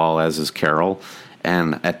of the ball, as is Carroll.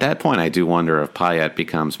 And at that point, I do wonder if Payet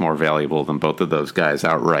becomes more valuable than both of those guys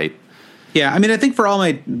outright. Yeah, I think for all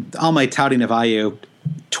my touting of Ayew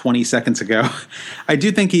 20 seconds ago, I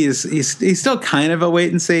do think he's still kind of a wait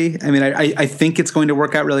and see. I think it's going to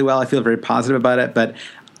work out really well. I feel very positive about it, but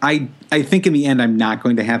I think in the end I'm not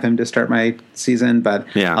going to have him to start my season, but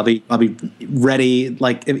yeah. I'll be ready.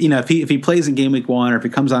 Like if he plays in game week 1 or if he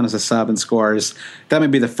comes on as a sub and scores, that might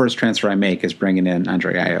be the first transfer I make is bringing in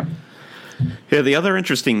Andre Ayew. Yeah, the other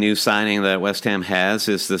interesting new signing that West Ham has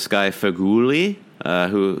is this guy Feghouli,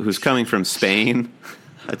 who's coming from Spain.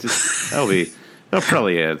 That'll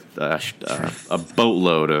probably a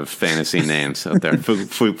boatload of fantasy names out there.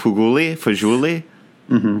 Feghouli.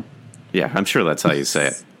 Mm-hmm. Yeah, I'm sure that's how you say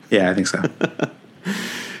it. Yeah, I think so.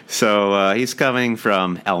 So he's coming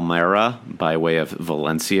from Almeria by way of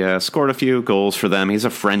Valencia. Scored a few goals for them. He's a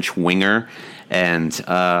French winger, and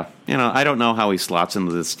I don't know how he slots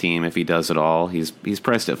into this team if he does at all. He's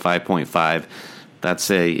priced at 5.5.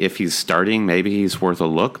 That's if he's starting, maybe he's worth a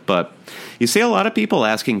look. But you see a lot of people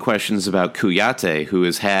asking questions about Kouyaté, who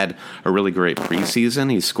has had a really great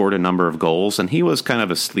preseason. He's scored a number of goals, and he was kind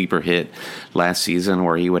of a sleeper hit last season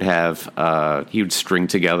where he would he'd string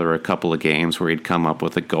together a couple of games where he'd come up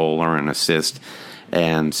with a goal or an assist.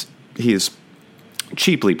 And he's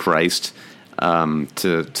cheaply priced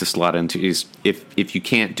to slot into. If you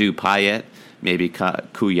can't do Payet, maybe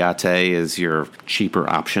Kouyaté is your cheaper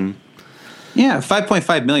option. Yeah,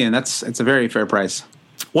 $5.5 million. It's a very fair price.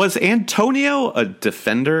 Was Antonio a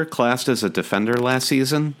defender, classed as a defender last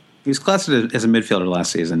season? He was classed as a midfielder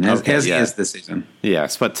last season, as he is this season.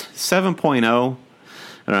 Yes, but 7.0.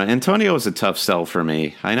 Antonio was a tough sell for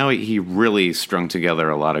me. I know he really strung together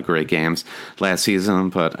a lot of great games last season,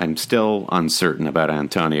 but I'm still uncertain about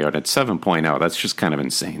Antonio. And at 7.0, that's just kind of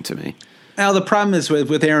insane to me. Now, the problem is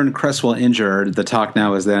with Aaron Cresswell injured, the talk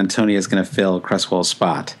now is that Antonio is going to fill Cresswell's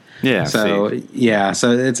spot. Yeah. So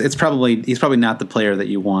it's probably he's probably not the player that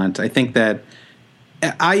you want. I think that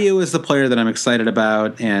Ayew is the player that I'm excited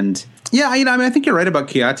about, and I think you're right about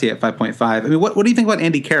Kouyaté at 5.5. What do you think about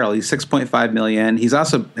Andy Carroll? He's 6.5 million. He's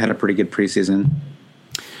also had a pretty good preseason.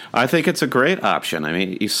 I think it's a great option.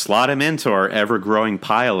 You slot him into our ever-growing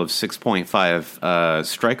pile of 6.5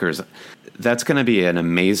 strikers. That's going to be an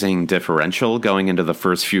amazing differential going into the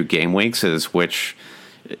first few game weeks,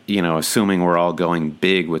 assuming we're all going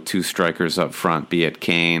big with two strikers up front, be it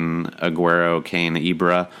Kane, Aguero, Kane,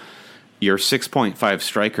 Ibra, your 6.5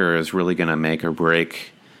 striker is really going to make or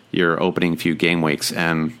break your opening few game weeks.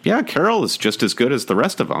 And yeah, Carroll is just as good as the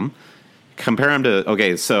rest of them. Compare him to,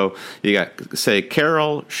 okay, so you got, say,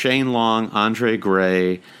 Carroll, Shane Long, Andre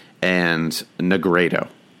Gray, and Negredo.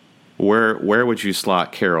 Where would you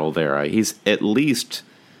slot Carroll there? He's at least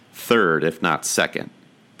third, if not second.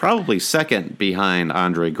 Probably second behind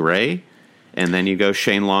Andre Gray, and then you go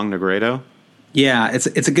Shane Long, Negredo. Yeah, it's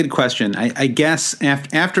a good question. I guess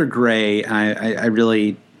after Gray, I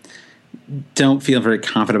really don't feel very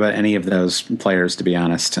confident about any of those players, to be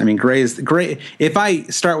honest. I mean, Gray. If I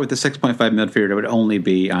start with the 6.5 midfielder, it would only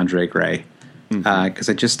be Andre Gray, because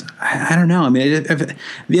I don't know. I mean,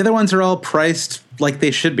 the other ones are all priced like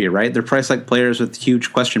they should be, right? They're priced like players with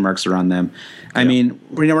huge question marks around them. I mean,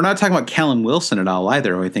 we're not talking about Callum Wilson at all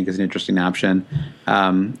either, who I think is an interesting option.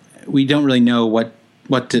 We don't really know what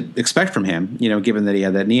to expect from him, given that he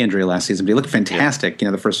had that knee injury last season. But he looked fantastic,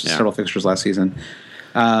 the first several fixtures last season.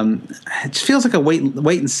 It just feels like a wait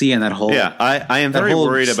and see on that whole. Yeah, I am very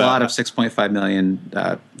worried about a slot of 6.5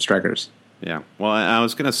 million strikers. Yeah, well, I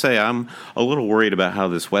was going to say I'm a little worried about how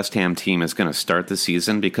this West Ham team is going to start the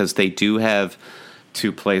season, because they do have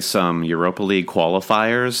to play some Europa League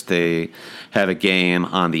qualifiers. They have a game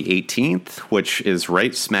on the 18th, which is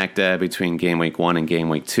right smack dab between game week 1 and game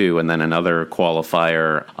week 2, and then another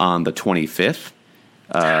qualifier on the 25th,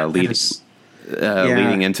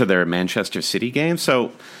 leading into their Manchester City game.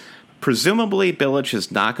 So presumably Bilic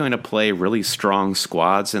is not going to play really strong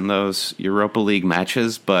squads in those Europa League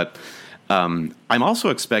matches, but I'm also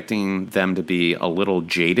expecting them to be a little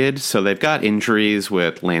jaded. So they've got injuries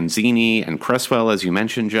with Lanzini and Cresswell, as you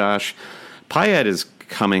mentioned, Josh. Payet is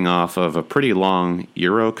coming off of a pretty long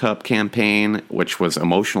Euro Cup campaign, which was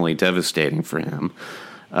emotionally devastating for him,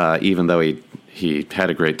 even though he had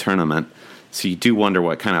a great tournament. So you do wonder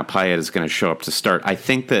what kind of Payet is going to show up to start. I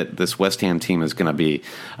think that this West Ham team is going to be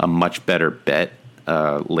a much better bet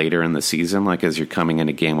later in the season, like as you're coming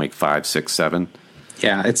into game week 5, 6, 7.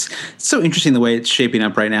 Yeah, it's so interesting the way it's shaping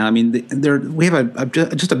up right now. I mean, we have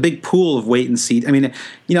just a big pool of wait and see. I mean,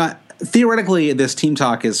 theoretically, this team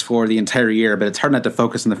talk is for the entire year, but it's hard not to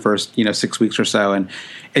focus on the first 6 weeks or so. And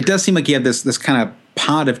it does seem like you have this kind of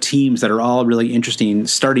pod of teams that are all really interesting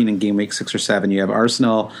starting in game week 6 or 7. You have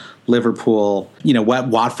Arsenal, Liverpool,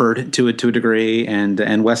 Watford to a degree,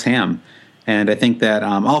 and West Ham. And I think that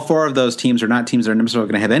all four of those teams are not teams that are necessarily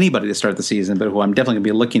going to have anybody to start the season, but who I'm definitely going to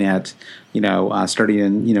be looking at, starting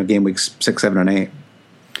in game weeks 6, 7, and 8.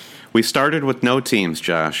 We started with no teams,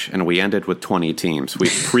 Josh, and we ended with 20 teams. We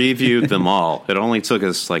previewed them all. It only took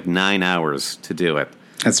us like 9 hours to do it.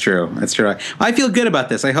 That's true. Well, I feel good about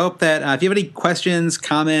this. I hope that if you have any questions,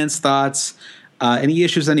 comments, thoughts, any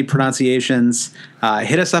issues, any pronunciations,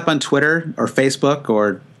 hit us up on Twitter or Facebook,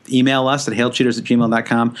 or email us at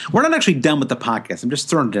hailcheaters@gmail.com. We're not actually done with the podcast. I'm just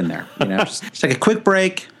throwing it in there. Just take a quick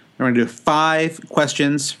break. We're going to do 5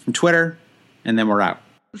 questions from Twitter, and then we're out.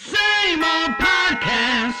 Same old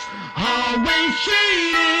podcast, always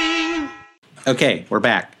cheating. Okay, we're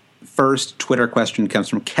back. First Twitter question comes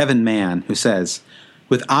from Kevin Mann, who says,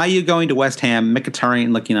 with Ayew going to West Ham,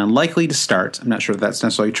 Mkhitaryan looking unlikely to start. I'm not sure if that's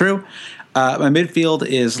necessarily true. My midfield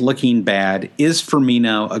is looking bad. Is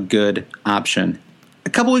Firmino a good option? A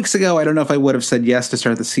couple weeks ago, I don't know if I would have said yes to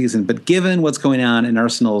start the season, but given what's going on in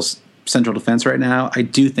Arsenal's central defense right now, I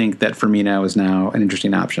do think that Firmino is now an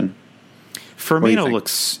interesting option. Firmino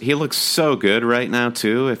looks so good right now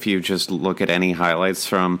too. If you just look at any highlights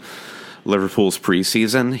from Liverpool's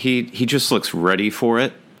preseason, he just looks ready for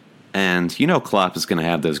it. And Klopp is going to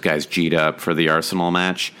have those guys G'd up for the Arsenal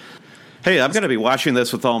match. Hey, I'm going to be watching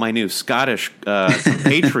this with all my new Scottish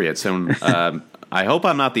Patriots, and I hope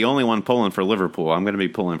I'm not the only one pulling for Liverpool. I'm going to be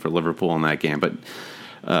pulling for Liverpool in that game. But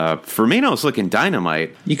Firmino's looking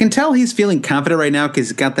dynamite. You can tell he's feeling confident right now because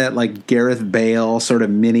he's got that like Gareth Bale sort of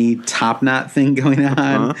mini top knot thing going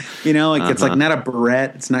on. It's like not a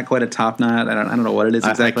barrette. It's not quite a top knot. I don't know what it is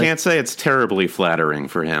exactly. I can't say it's terribly flattering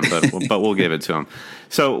for him, but we'll give it to him.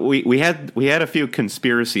 So we had a few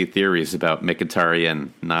conspiracy theories about Mkhitaryan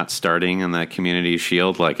not starting in the Community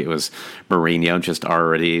Shield, like it was Mourinho just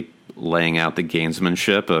already laying out the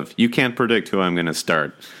gamesmanship of you can't predict who I'm going to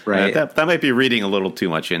start. Right. That might be reading a little too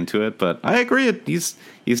much into it, but I agree.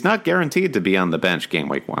 He's not guaranteed to be on the bench game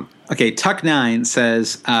week 1. Okay, Tuck9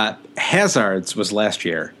 says Hazard's was last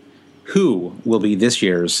year. Who will be this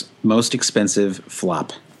year's most expensive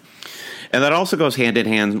flop? And that also goes hand in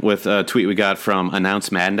hand with a tweet we got from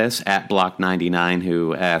Announce Madness at Block99,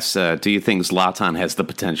 who asks, do you think Zlatan has the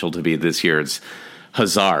potential to be this year's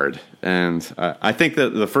Hazard? And I think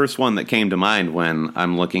that the first one that came to mind when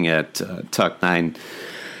I'm looking at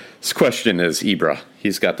Tuck9's question is Ibra.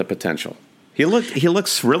 He's got the potential. He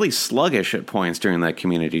looks really sluggish at points during that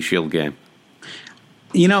Community Shield game.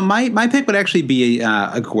 You know, my pick would actually be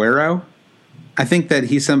Aguero. I think that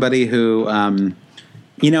he's somebody who,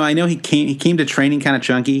 you know, I know he came to training kind of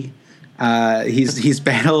chunky. He's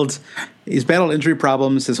battled injury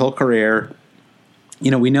problems his whole career.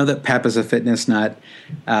 You know, we know that Pep is a fitness nut.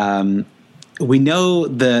 We know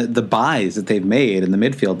the buys that they've made in the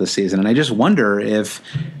midfield this season, and I just wonder if,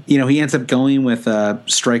 you know, he ends up going with a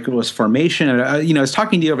strikerless formation. You know, I was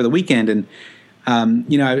talking to you over the weekend, and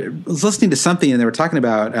you know, I was listening to something, and they were talking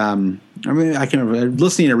about. I mean, I can't remember,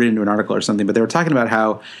 listening or reading to an article or something, but they were talking about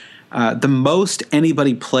how the most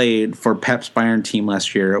anybody played for Pep's Bayern team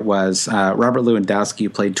last year was Robert Lewandowski, who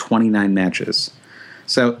played 29 matches.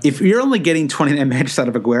 So if you're only getting 29 matches out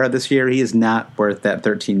of Aguero this year, he is not worth that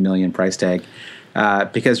 $13 million price tag,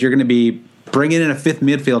 because you're going to be bringing in a fifth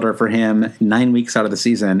midfielder for him 9 weeks out of the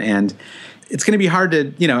season, and it's going to be hard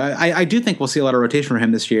to, you know, I do think we'll see a lot of rotation for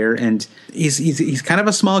him this year, and he's kind of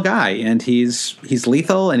a small guy, and he's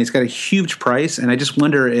lethal, and he's got a huge price, and I just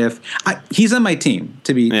wonder if he's on my team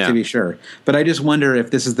to be sure, but I just wonder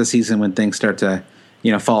if this is the season when things start to,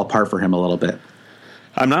 you know, fall apart for him a little bit.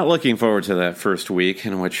 I'm not looking forward to that first week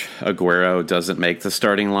in which Aguero doesn't make the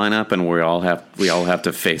starting lineup, and we all have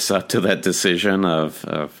to face up to that decision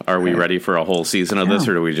of are we ready for a whole season of this,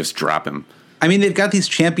 or do we just drop him? I mean, they've got these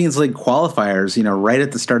Champions League qualifiers, you know, right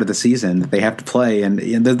at the start of the season that they have to play, and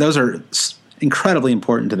those are incredibly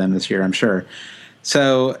important to them this year, I'm sure.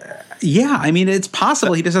 So, yeah, I mean, it's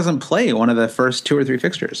possible he just doesn't play one of the first 2 or 3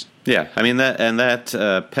 fixtures. Yeah, I mean, that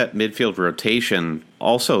Pep midfield rotation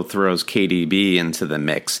also throws KDB into the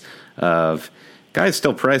mix of guys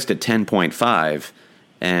still priced at 10.5,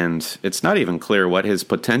 and it's not even clear what his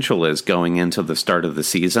potential is going into the start of the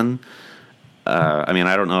season. I mean,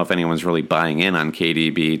 I don't know if anyone's really buying in on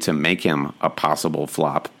KDB to make him a possible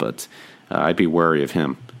flop, but I'd be wary of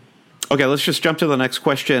him. Okay, let's just jump to the next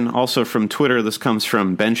question. Also from Twitter, this comes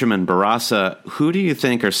from Benjamin Barasa. Who do you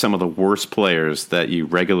think are some of the worst players that you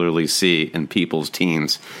regularly see in people's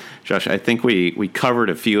teams? Josh, I think we covered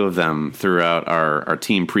a few of them throughout our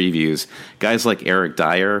team previews. Guys like Eric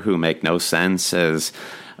Dyer, who make no sense as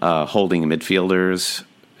holding midfielders.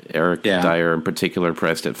 Eric Dyer in particular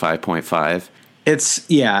priced at 5.5.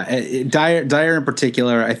 Dyer in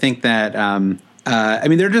particular. I think that I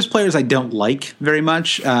mean, they're just players I don't like very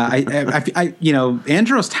much. You know,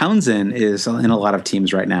 Andros Townsend is in a lot of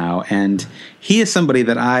teams right now, and he is somebody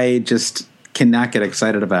that I just cannot get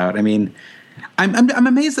excited about. I mean, I'm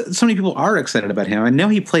amazed that so many people are excited about him. I know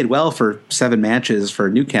he played well for 7 matches for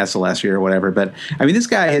Newcastle last year or whatever, but I mean, this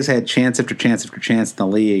guy has had chance after chance after chance in the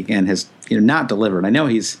league and has, you know, not delivered. I know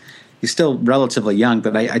he's still relatively young,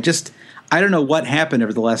 but I don't know what happened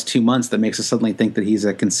over the last 2 months that makes us suddenly think that he's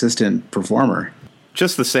a consistent performer.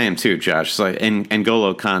 Just the same too, Josh. So, and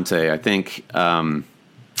N'Golo Kante, I think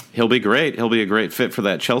he'll be great. He'll be a great fit for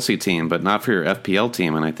that Chelsea team, but not for your FPL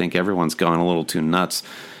team. And I think everyone's going a little too nuts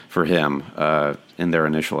for him in their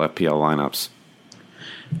initial FPL lineups.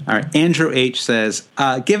 All right, Andrew H. says,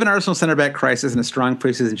 given Arsenal center back crisis and a strong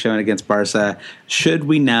preseason showing against Barca, should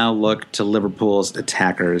we now look to Liverpool's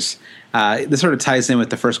attackers? This sort of ties in with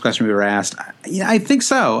the first question we were asked. Yeah, I think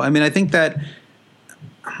so. I mean, I think that,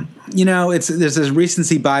 you know, there's this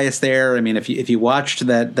recency bias there. I mean, if you watched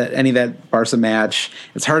that any of that Barca match,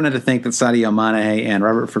 it's hard not to think that Sadio Mane and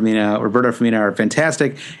Roberto Firmino are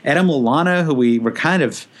fantastic. Adam Lallana, who we were kind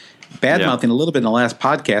of bad-mouthing a little bit in the last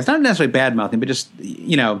podcast, not necessarily bad-mouthing, but just,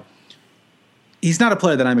 you know, he's not a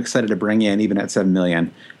player that I'm excited to bring in, even at $7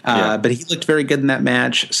 million. But he looked very good in that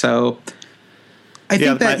match. So I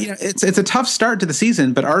think that, you know, it's a tough start to the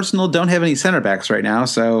season, but Arsenal don't have any center backs right now.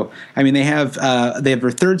 So, I mean, they have their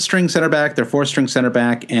third string center back, their fourth string center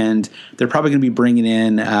back, and they're probably going to be bringing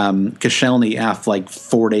in Koscielny after like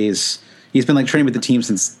 4 days. He's been like training with the team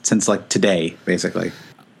since like today, basically.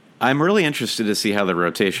 I'm really interested to see how the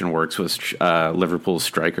rotation works with Liverpool's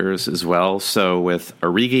strikers as well. So with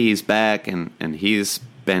Origi's back, and he's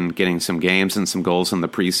been getting some games and some goals in the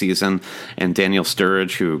preseason, and Daniel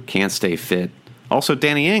Sturridge, who can't stay fit. Also,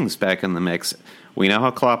 Danny Ings back in the mix. We know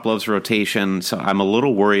how Klopp loves rotation, so I'm a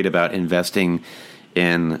little worried about investing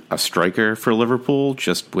in a striker for Liverpool,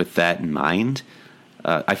 just with that in mind.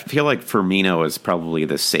 I feel like Firmino is probably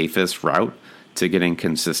the safest route to getting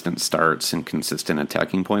consistent starts and consistent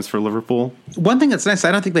attacking points for Liverpool. One thing that's nice,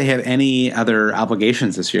 I don't think they have any other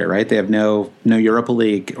obligations this year, right? They have no Europa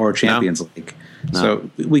League or Champions League. No. So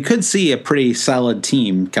we could see a pretty solid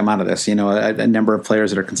team come out of this, you know, a number of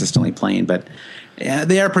players that are consistently playing, but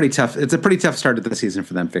they are pretty tough. It's a pretty tough start to the season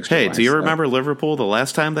for them. Hey, do you remember Liverpool the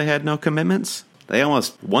last time they had no commitments? They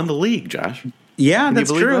almost won the league, Josh. Yeah,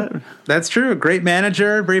 that's true. That's true. Great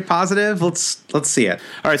manager, very positive. Let's see it.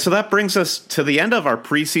 All right, so that brings us to the end of our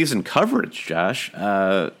preseason coverage, Josh.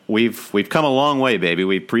 We've come a long way, baby.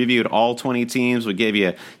 We previewed all 20 teams. We gave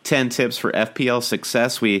you 10 tips for FPL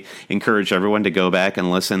success. We encourage everyone to go back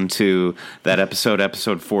and listen to that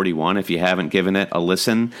episode 41, if you haven't given it a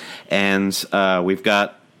listen. And we've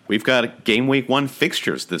got game week 1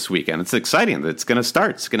 fixtures this weekend. It's exciting. It's going to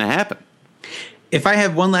start. It's going to happen. If I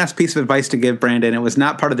have one last piece of advice to give, Brandon, it was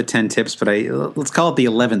not part of the 10 tips, but let's call it the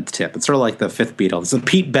 11th tip. It's sort of like the fifth Beatle. It's the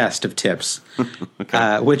Pete Best of tips,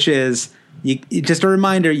 okay. Which is just a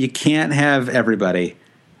reminder, you can't have everybody.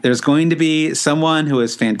 There's going to be someone who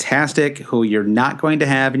is fantastic who you're not going to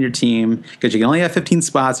have in your team because you can only have 15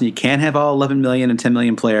 spots and you can't have all 11 million and 10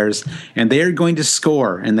 million players, and they're going to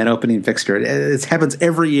score in that opening fixture. It happens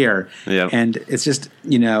every year, yep. And it's just,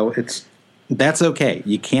 that's okay.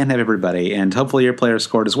 You can't have everybody, and hopefully your players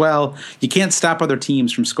scored as well. You can't stop other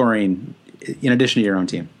teams from scoring in addition to your own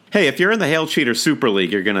team. Hey, if you're in the Hail Cheater Super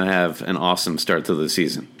League, you're going to have an awesome start to the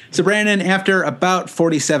season. So, Brandon, after about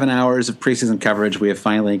 47 hours of preseason coverage, we have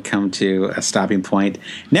finally come to a stopping point.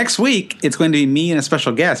 Next week, it's going to be me and a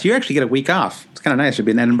special guest. You actually get a week off. It's kind of nice. You'll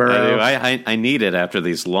be in Edinburgh. I need it after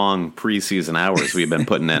these long preseason hours we've been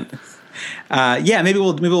putting in. Maybe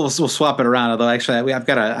we'll swap it around. Although actually, I've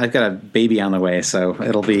got a baby on the way, so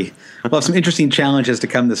we'll have some interesting challenges to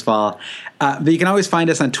come this fall. But you can always find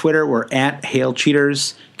us on Twitter. We're at Hail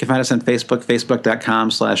Cheaters. You can find us on Facebook,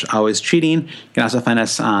 facebook.com/alwayscheating. You can also find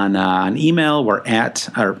us on email. We're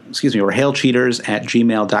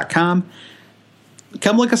hailcheaters@gmail.com.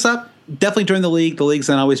 Come look us up. Definitely join the league. The league's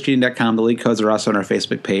on alwayscheating.com. The league codes are also on our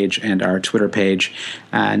Facebook page and our Twitter page.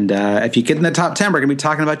 And if you get in the top 10, we're going to be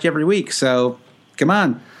talking about you every week. So come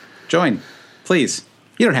on, join, please.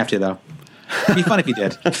 You don't have to, though. It'd be fun if you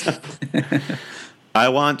did. I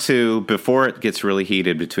want to, before it gets really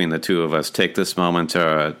heated between the two of us, take this moment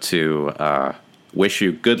to wish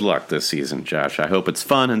you good luck this season, Josh. I hope it's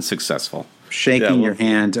fun and successful. Shaking your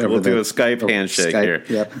hand over we'll do a Skype handshake here.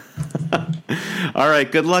 Yep. All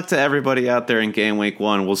right. Good luck to everybody out there in Game Week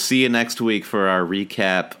 1. We'll see you next week for our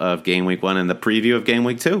recap of Game Week 1 and the preview of Game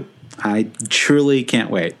Week 2. I truly can't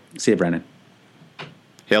wait. See you, Brennan.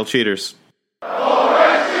 Hail Cheaters.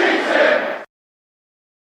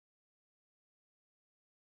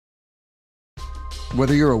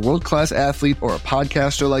 Whether you're a world-class athlete or a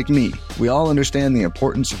podcaster like me, we all understand the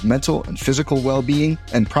importance of mental and physical well-being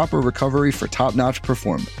and proper recovery for top-notch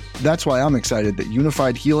performance. That's why I'm excited that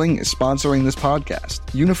Unified Healing is sponsoring this podcast.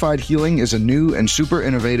 Unified Healing is a new and super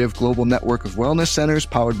innovative global network of wellness centers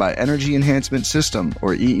powered by Energy Enhancement System,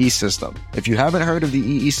 or EE System. If you haven't heard of the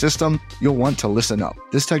EE System, you'll want to listen up.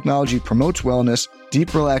 This technology promotes wellness,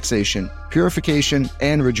 deep relaxation, purification,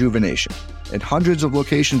 and rejuvenation. At hundreds of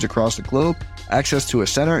locations across the globe, access to a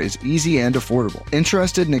center is easy and affordable.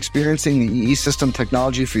 Interested in experiencing the EE System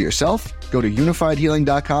technology for yourself? Go to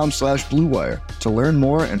unifiedhealing.com/bluewire to learn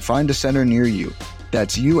more and find a center near you.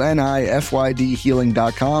 That's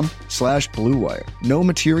unifydhealing.com/bluewire. No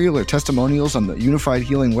material or testimonials on the Unified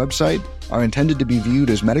Healing website are intended to be viewed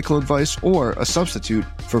as medical advice or a substitute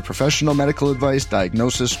for professional medical advice,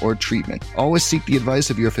 diagnosis, or treatment. Always seek the advice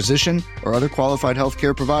of your physician or other qualified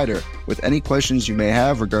healthcare provider with any questions you may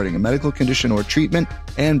have regarding a medical condition or treatment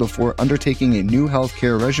and before undertaking a new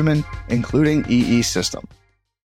healthcare regimen, including EE System.